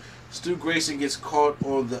 but then Stu Grayson gets caught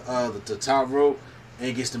on the top rope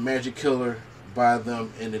and gets the Magic Killer by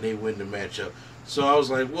them, and then they win the matchup. So I was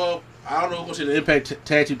like, well, I don't know who's going to see the Impact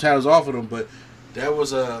Tag Team titles off of them, but that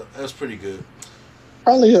was pretty good.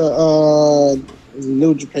 Probably a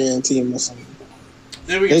New Japan team or something.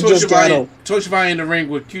 Then we get Toy Schiavone in the ring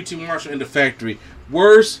with QT Marshall in the Factory.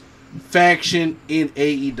 Worst faction in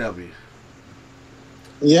AEW.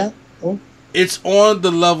 Yeah. Oh. It's on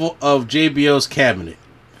the level of JBL's Cabinet.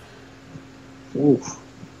 Oof.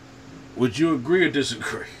 Would you agree or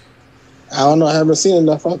disagree? I don't know. I haven't seen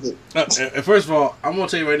enough of it. First of all, I'm going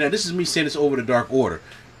to tell you right now, this is me saying this over the Dark Order.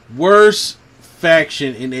 Worst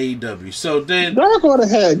faction in AEW. So then Dark Order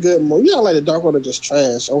had good moves. You don't like the Dark Order just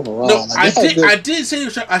trash overall. No, I did say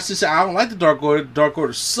I said I don't like the Dark Order. The Dark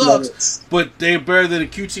Order sucks, but they're better than the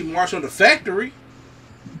QT Marshall and the Factory.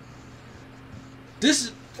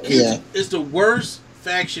 This is the worst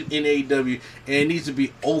faction in AEW, and it needs to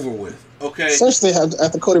be over with. Okay. Especially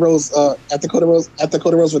after Cody Rhodes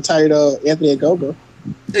retired Anthony Ogogo.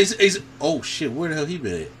 Oh shit, where the hell he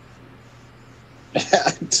been at?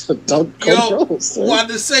 Don't wanted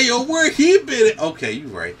to say, where he been at? Okay, you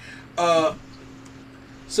right.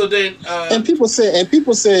 So then, and people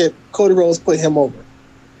said Cody Rhodes put him over.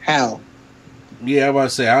 How? Yeah, I'm about to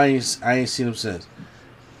say I ain't seen him since.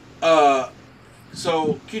 So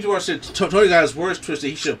QT Marshall said Tony got his words twisted.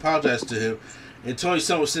 He should apologize to him. And Tony's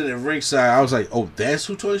son was sitting at ringside. I was like, oh, that's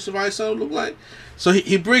who Tony Schiavone's son looked like. So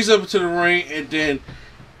he brings up to the ring, and then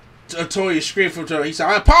Tony screamed from Tony. He said,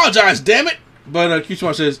 I apologize, damn it. But QT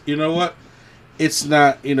Marshall says, you know what? It's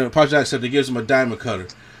not, apologize, except he gives him a diamond cutter.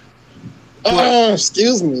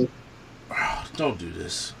 Excuse me. Don't do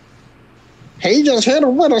this. He just hit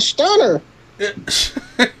him with a stunner.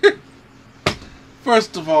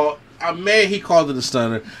 First of all, I'm mad he called it a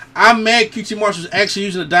stunner. I'm mad QT Marshall's actually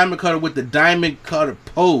using a diamond cutter with the diamond cutter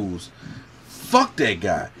pose. Fuck that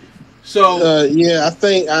guy. So I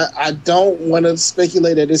think I don't want to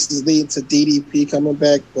speculate that this is leading to DDP coming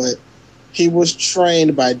back, but he was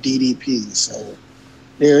trained by DDP, so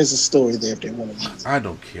there is a story there if they want to use it. I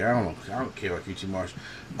don't care. I don't care about QT Marshall.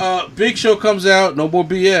 Big Show comes out, no more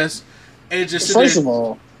BS, and just first of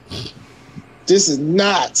all, this is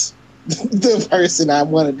not the person I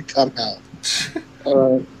wanted to come out.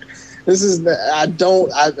 This is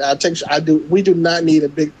we do not need a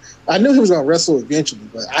big. I knew he was going to wrestle eventually,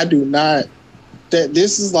 but I do not. That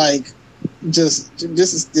this is like this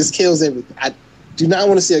kills everything. I do not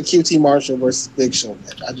want to see a QT Marshall versus Big Show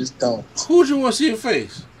match. I just don't. Who do you want to see him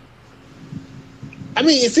face? I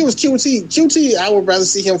mean, if it was QT, I would rather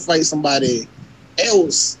see him fight somebody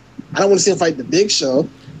else. I don't want to see him fight the Big Show.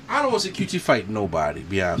 I don't want to see QT fight nobody.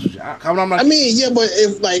 Be honest with you. I'm like, I mean, yeah, but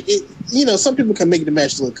if like it, you know, some people can make the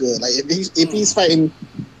match look good. Like if he's fighting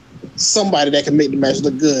somebody that can make the match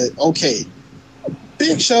look good, okay.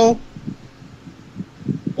 Big Show.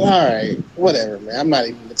 All right, whatever, man. I'm not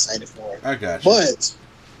even excited for it. I got you.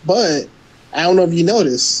 But I don't know if you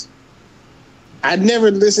noticed. I never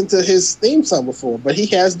listened to his theme song before, but he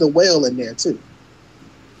has the whale in there too.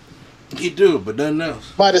 He do, but nothing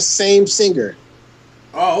else. By the same singer.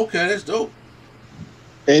 Oh, okay, that's dope.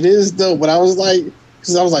 It is dope, but I was like,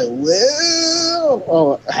 well,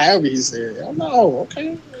 oh, however he said it. I'm like, oh,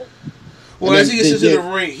 okay. Well, as he gets into the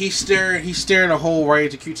ring, he's staring a hole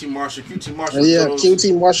right into QT Marshall. QT Marshall. Yeah,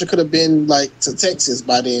 QT Marshall could have been like to Texas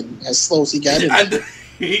by then, as slow as he got in.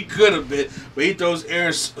 He could have been, but he throws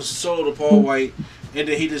Aaron Solo to Paul White, and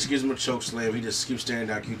then he just gives him a choke slam. He just keeps staring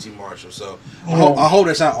down QT Marshall. So I hope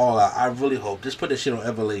that's not all out. I really hope. Just put that shit on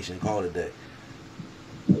Evolution and call it a day.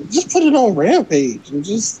 Just put it on Rampage and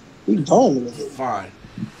just be done with it. Fine.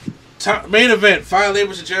 Main event: Fire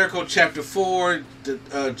Labors of Jericho, Chapter 4.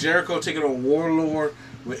 Jericho taking on Warlord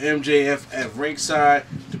with MJF at ringside.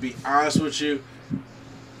 To be honest with you,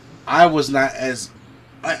 I was not as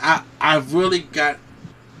I really got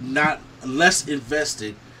not less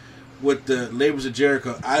invested with the Labors of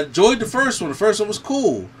Jericho. I enjoyed the first one. The first one was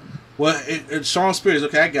cool. Well, Shawn Spears,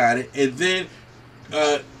 okay, I got it. And then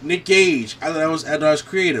Nick Gage, I thought that was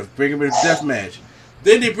creative, bringing him in a death match.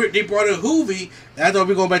 Then they brought in Hoovy, and I thought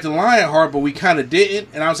we were going back to Lionheart, but we kind of didn't.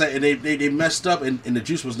 And I was like, and they messed up, and the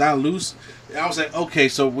juice was not loose. And I was like, okay,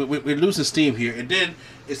 so we're losing steam here. And then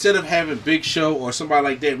instead of having Big Show or somebody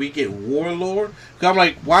like that, we get Warlord. Because I'm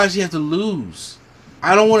like, why does he have to lose?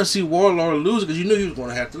 I don't want to see Warlord lose because you knew he was going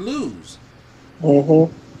to have to lose.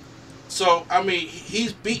 Mm-hmm. So, I mean,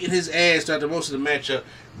 he's beating his ass throughout the most of the matchup.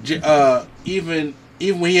 Even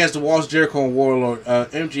when he has the Walls of Jericho and Warlord,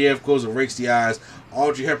 MJF goes and rakes the eyes.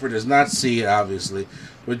 Audrey Hepburn does not see it, obviously.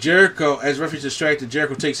 But Jericho, as referee distracted,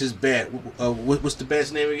 Jericho takes his bat. What's the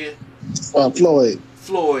bat's name again? Floyd.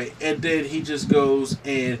 And then he just goes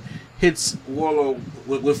and hits Warlord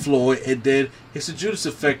with Floyd, and then hits a Judas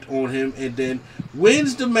effect on him, and then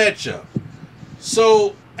wins the matchup.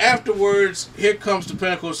 So afterwards, here comes the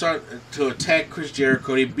Pinnacle start to attack Chris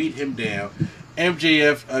Jericho. They beat him down.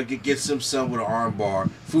 MJF gets himself with an armbar,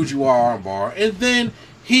 Fujiwara armbar, and then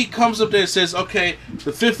he comes up there and says, okay,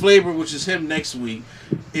 the fifth labor, which is him next week,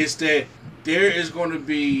 is that there is going to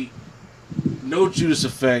be no Judas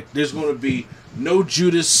effect. There's going to be no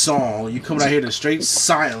Judas song. You coming out here to straight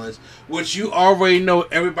silence, which you already know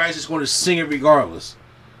everybody's just going to sing it regardless.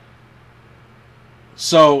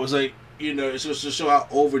 So it's like, you know, it's just to show how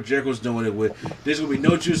over Jericho's doing it with. There's going to be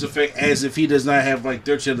no Judas effect as if he does not have like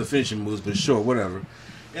 13 other finishing moves, but sure, whatever.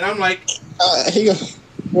 And I'm like,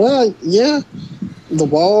 well, yeah. The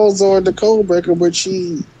Walls or the Code Breaker, which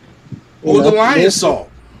he... Or the Lion Salt.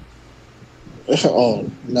 Oh,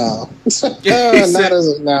 no. Not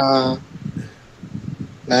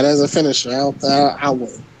as a finisher. I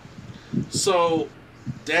wouldn't. So,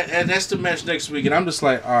 that's the match next week, and I'm just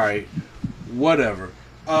like, all right, whatever.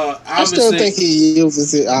 I still think he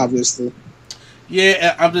uses it, obviously.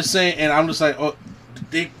 Yeah, I'm just saying, and I'm just like, oh,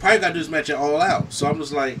 they probably got to do this match at All Out. So I'm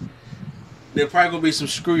just like, there's probably going to be some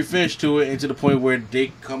screwy finish to it, and to the point where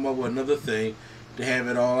they come up with another thing to have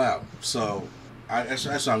it all out. So that's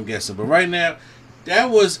what I'm guessing. But right now, that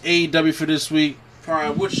was AEW for this week.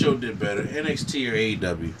 Prime, what show did better, NXT or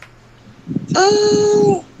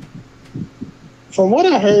AEW? From what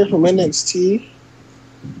I heard from NXT,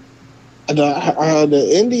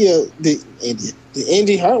 the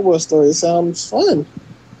Indy Hartwell story sounds fun.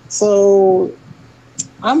 So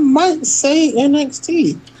I might say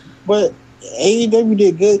NXT, but AEW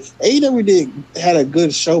did good. AEW had a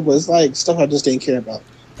good show, but it's like stuff I just didn't care about.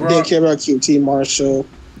 I didn't care about QT Marshall.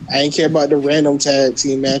 I didn't care about the random tag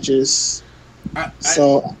team matches.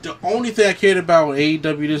 The only thing I cared about with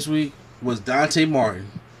AEW this week was Dante Martin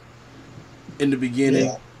in the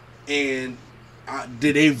beginning, and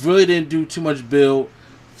they really didn't do too much build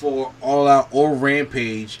for All Out or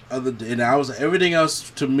Rampage. I was everything else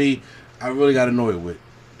to me, I really got annoyed with.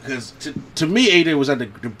 Because to me, AEW was at the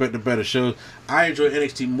better shows. I enjoyed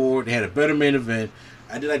NXT more. They had a better main event.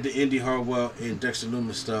 I did like the Indy Hartwell and Dexter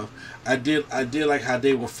Lumis stuff. I did like how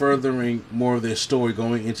they were furthering more of their story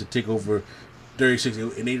going into TakeOver 36,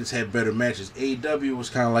 and they just had better matches. AEW was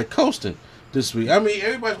kind of like coasting this week. I mean,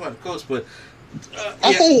 everybody's going to coast, but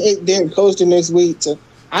I think they're coasting this week.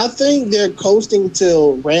 I think they're coasting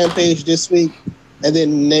till Rampage this week, and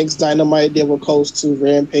then next Dynamite they will coast to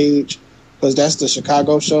Rampage. Because that's the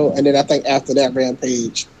Chicago show. And then I think after that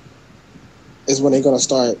Rampage is when they're going to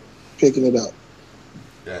start picking it up.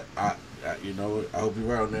 You know, I hope you're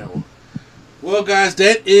right on that one. Well, guys,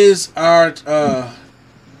 that is our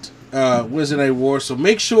Wednesday Night War. So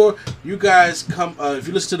make sure you guys come. If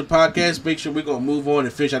you listen to the podcast, make sure we're gonna move on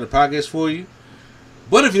and finish out the podcast for you.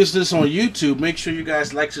 But if you listen to this on YouTube, make sure you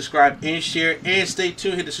guys like, subscribe, and share, and stay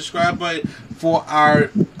tuned. Hit the subscribe button for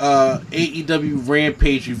our AEW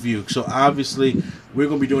Rampage review. So obviously, we're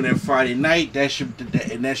gonna be doing that Friday night. That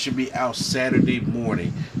should be out Saturday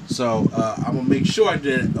morning. So I'm gonna make sure I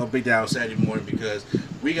did a big out Saturday morning because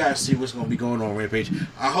we gotta see what's gonna be going on Rampage.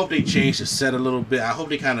 I hope they change the set a little bit. I hope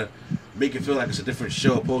they kind of make it feel like it's a different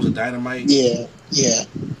show opposed to Dynamite. Yeah.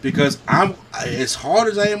 Because I'm as hard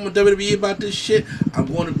as I am on WWE about this shit, I'm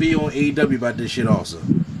going to be on AEW about this shit also.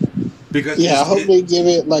 Because I hope they give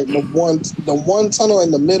it like the one tunnel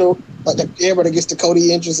in the middle, like everybody gets the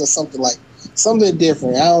Cody entrance or something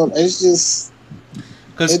different. It's just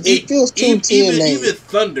because it feels too TNA. Even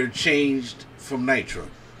Thunder changed from Nitro.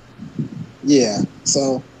 Yeah,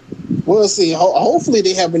 so we'll see. Hopefully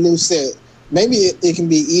they have a new set. Maybe it can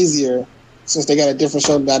be easier since they got a different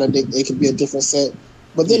show about it. It can be a different set.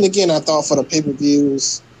 But then again, I thought for the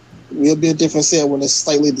pay-per-views, it'll be a different set when it's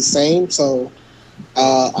slightly the same. So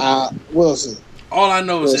we'll see. All I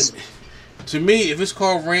know is, to me, if it's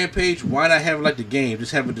called Rampage, why not have it like the game?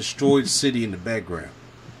 Just have a destroyed city in the background.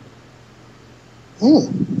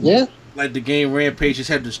 Yeah. Like the game Rampage, just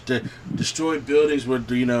have the destroyed buildings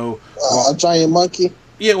with, a giant monkey.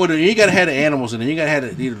 Yeah, well, you gotta have the animals in there. You gotta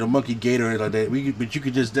have the monkey gator like that. But you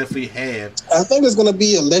could just definitely have. I think it's gonna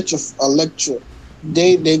be electric.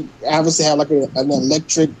 They obviously have like an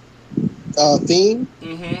electric theme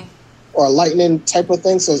or a lightning type of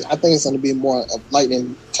thing. So I think it's gonna be more of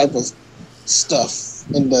lightning type of stuff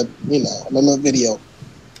in the in the little video.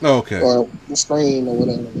 Oh, okay. Or the screen or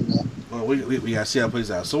whatever. Well, we gotta see how it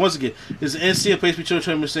plays out. So once again, it's the NCA Place between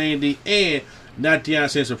Mr. Andy and not Deion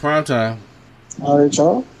Sanders for Primetime. All right,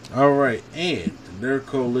 y'all. All right, and the Nerd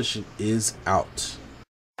Coalition is out.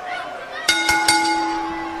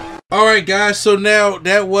 All right, guys. So now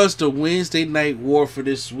that was the Wednesday Night War for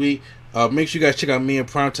this week. Make sure you guys check out me and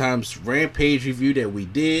Primetime's Rampage review that we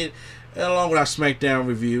did, along with our SmackDown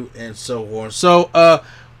review and so on. So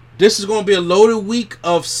this is going to be a loaded week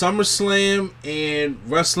of SummerSlam and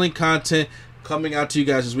wrestling content coming out to you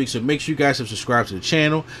guys this week. So make sure you guys have subscribed to the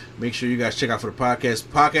channel. Make sure you guys check out for the podcast.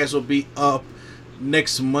 Podcast will be up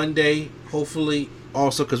next Monday, hopefully,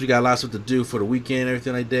 also because we got lots of stuff to do for the weekend and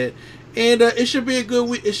everything like that. And it should be a good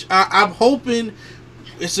week. I'm hoping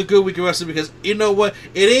it's a good week of wrestling because you know what?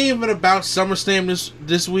 It ain't even about SummerSlam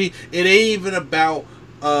this week. It ain't even about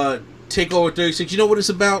TakeOver 36. You know what it's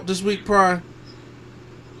about this week, Prime?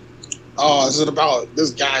 Oh, is it about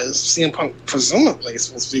this guy, CM Punk, presumably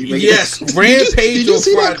supposed to be? Yes, Rampage. Did you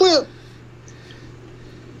see that clip?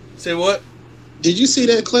 Say what? Did you see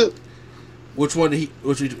that clip? Which one? You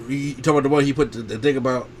talking about the one he put the thing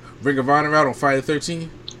about Ring of Honor out on Friday the 13th?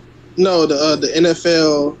 No, the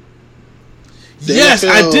NFL. Yes, NFL,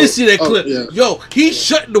 I did see that clip. Yeah. Yo, he's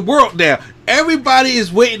shutting the world down. Everybody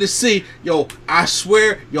is waiting to see. Yo, I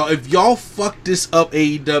swear, y'all, if y'all fuck this up,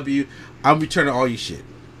 AEW, I'm returning all your shit.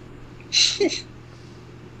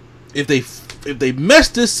 If they mess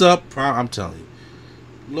this up, I'm telling you,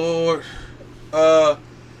 Lord. But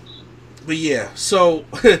yeah, so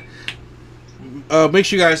make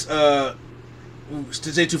sure you guys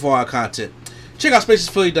stay tuned for our content. Check out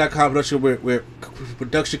spacesphilly.com,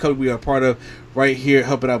 production company we are part of right here,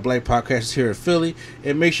 helping out black podcasters here in Philly.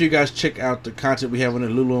 And make sure you guys check out the content we have on the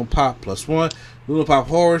Lulu and Pop +1, Lulu and Pop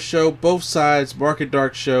Horror Show, Both Sides, Market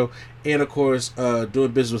Dark Show, and of course,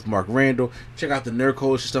 doing business with Mark Randall. Check out the Nerd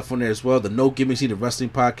Coalition stuff on there as well. The No Gimmicks, the Wrestling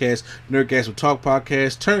Podcast, Nerdgasm Talk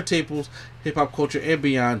Podcast, Turntables, Hip Hop Culture and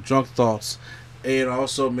Beyond, Drunk Thoughts. And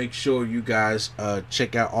also make sure you guys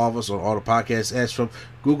check out all of us on all the podcast apps from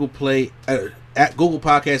Google Play, at Google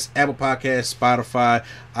Podcasts, Apple Podcasts, Spotify,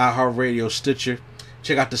 iHeartRadio, Stitcher.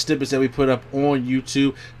 Check out the snippets that we put up on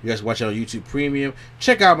YouTube. You guys watch it on YouTube Premium.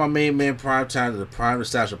 Check out my main man Primetime, the Prime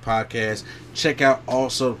Nostalgia Podcast. Check out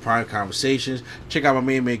also Prime Conversations. Check out my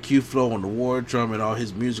main man Q Flow on the War Drum and all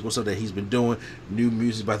his musical stuff that he's been doing. New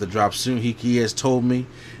music about to drop soon. He has told me,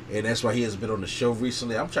 and that's why he hasn't been on the show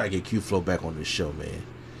recently. I'm trying to get Q Flow back on this show, man.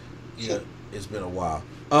 Yeah, it's been a while.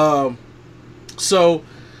 So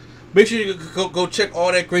make sure you go check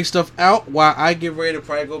all that great stuff out while I get ready to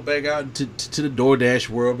probably go back out to the DoorDash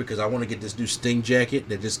world because I want to get this new Sting jacket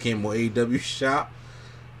that just came on AEW shop.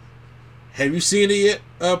 Have you seen it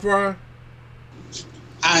yet, Brian?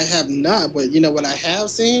 I have not, but you know what I have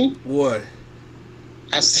seen? What?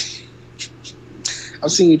 I've seen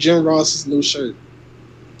Jim Ross's new shirt.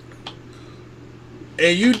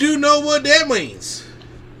 And you do know what that means.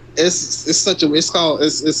 it's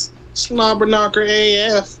Snobberknocker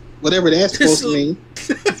AF, whatever that's supposed to mean.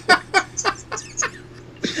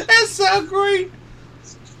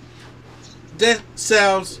 That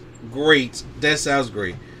sounds great. That sounds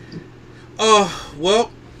great. Oh,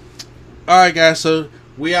 well. All right, guys. So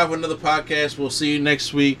we have another podcast. We'll see you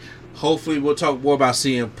next week. Hopefully, we'll talk more about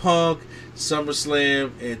CM Punk,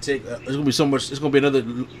 SummerSlam, and it's gonna be so much. It's gonna be another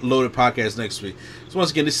loaded podcast next week. So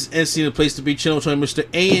once again, this is NC, the place to be. Channel 20, Mr.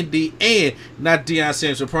 A&D, and not Deion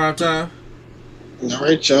Sanders for Primetime. All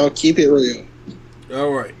right, y'all. Keep it real.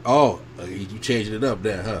 All right. Oh, you changing it up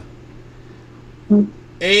there, huh?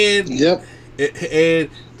 And yep. And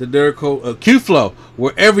the Nerd Code, Q-Flow,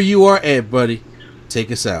 wherever you are at, buddy,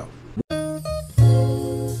 take us out.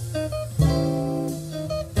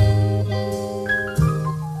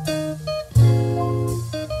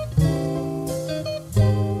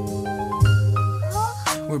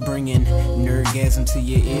 We're bringing nerdgasm to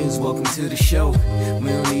your ears. Welcome to the show. We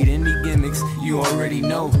don't need any gimmicks, you already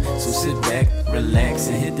know. So sit back, relax,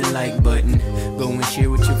 and hit the like button. Go and share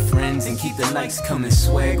with your friends and keep the likes coming.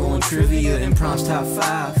 Swag on trivia and prompts top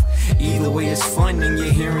 5. Either way, it's fun and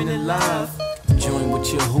you're hearing it live. Join with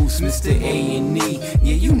your host, Mr. A&E.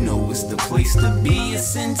 Yeah, you know it's the place to be.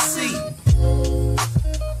 It's NC.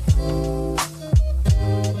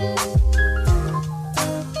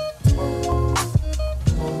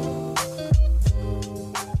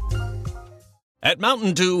 At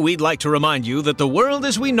Mountain Dew, we'd like to remind you that the world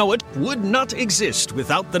as we know it would not exist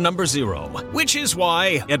without the number 0. Which is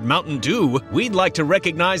why, at Mountain Dew, we'd like to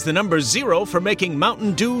recognize the number 0 for making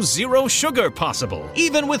Mountain Dew Zero Sugar possible.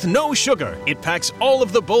 Even with no sugar, it packs all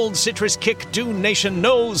of the bold citrus kick Dew Nation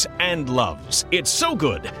knows and loves. It's so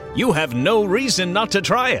good, you have no reason not to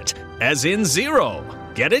try it. As in 0.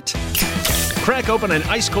 Get it? Crack open an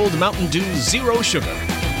ice-cold Mountain Dew Zero Sugar.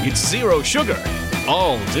 It's zero sugar,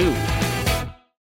 all dew.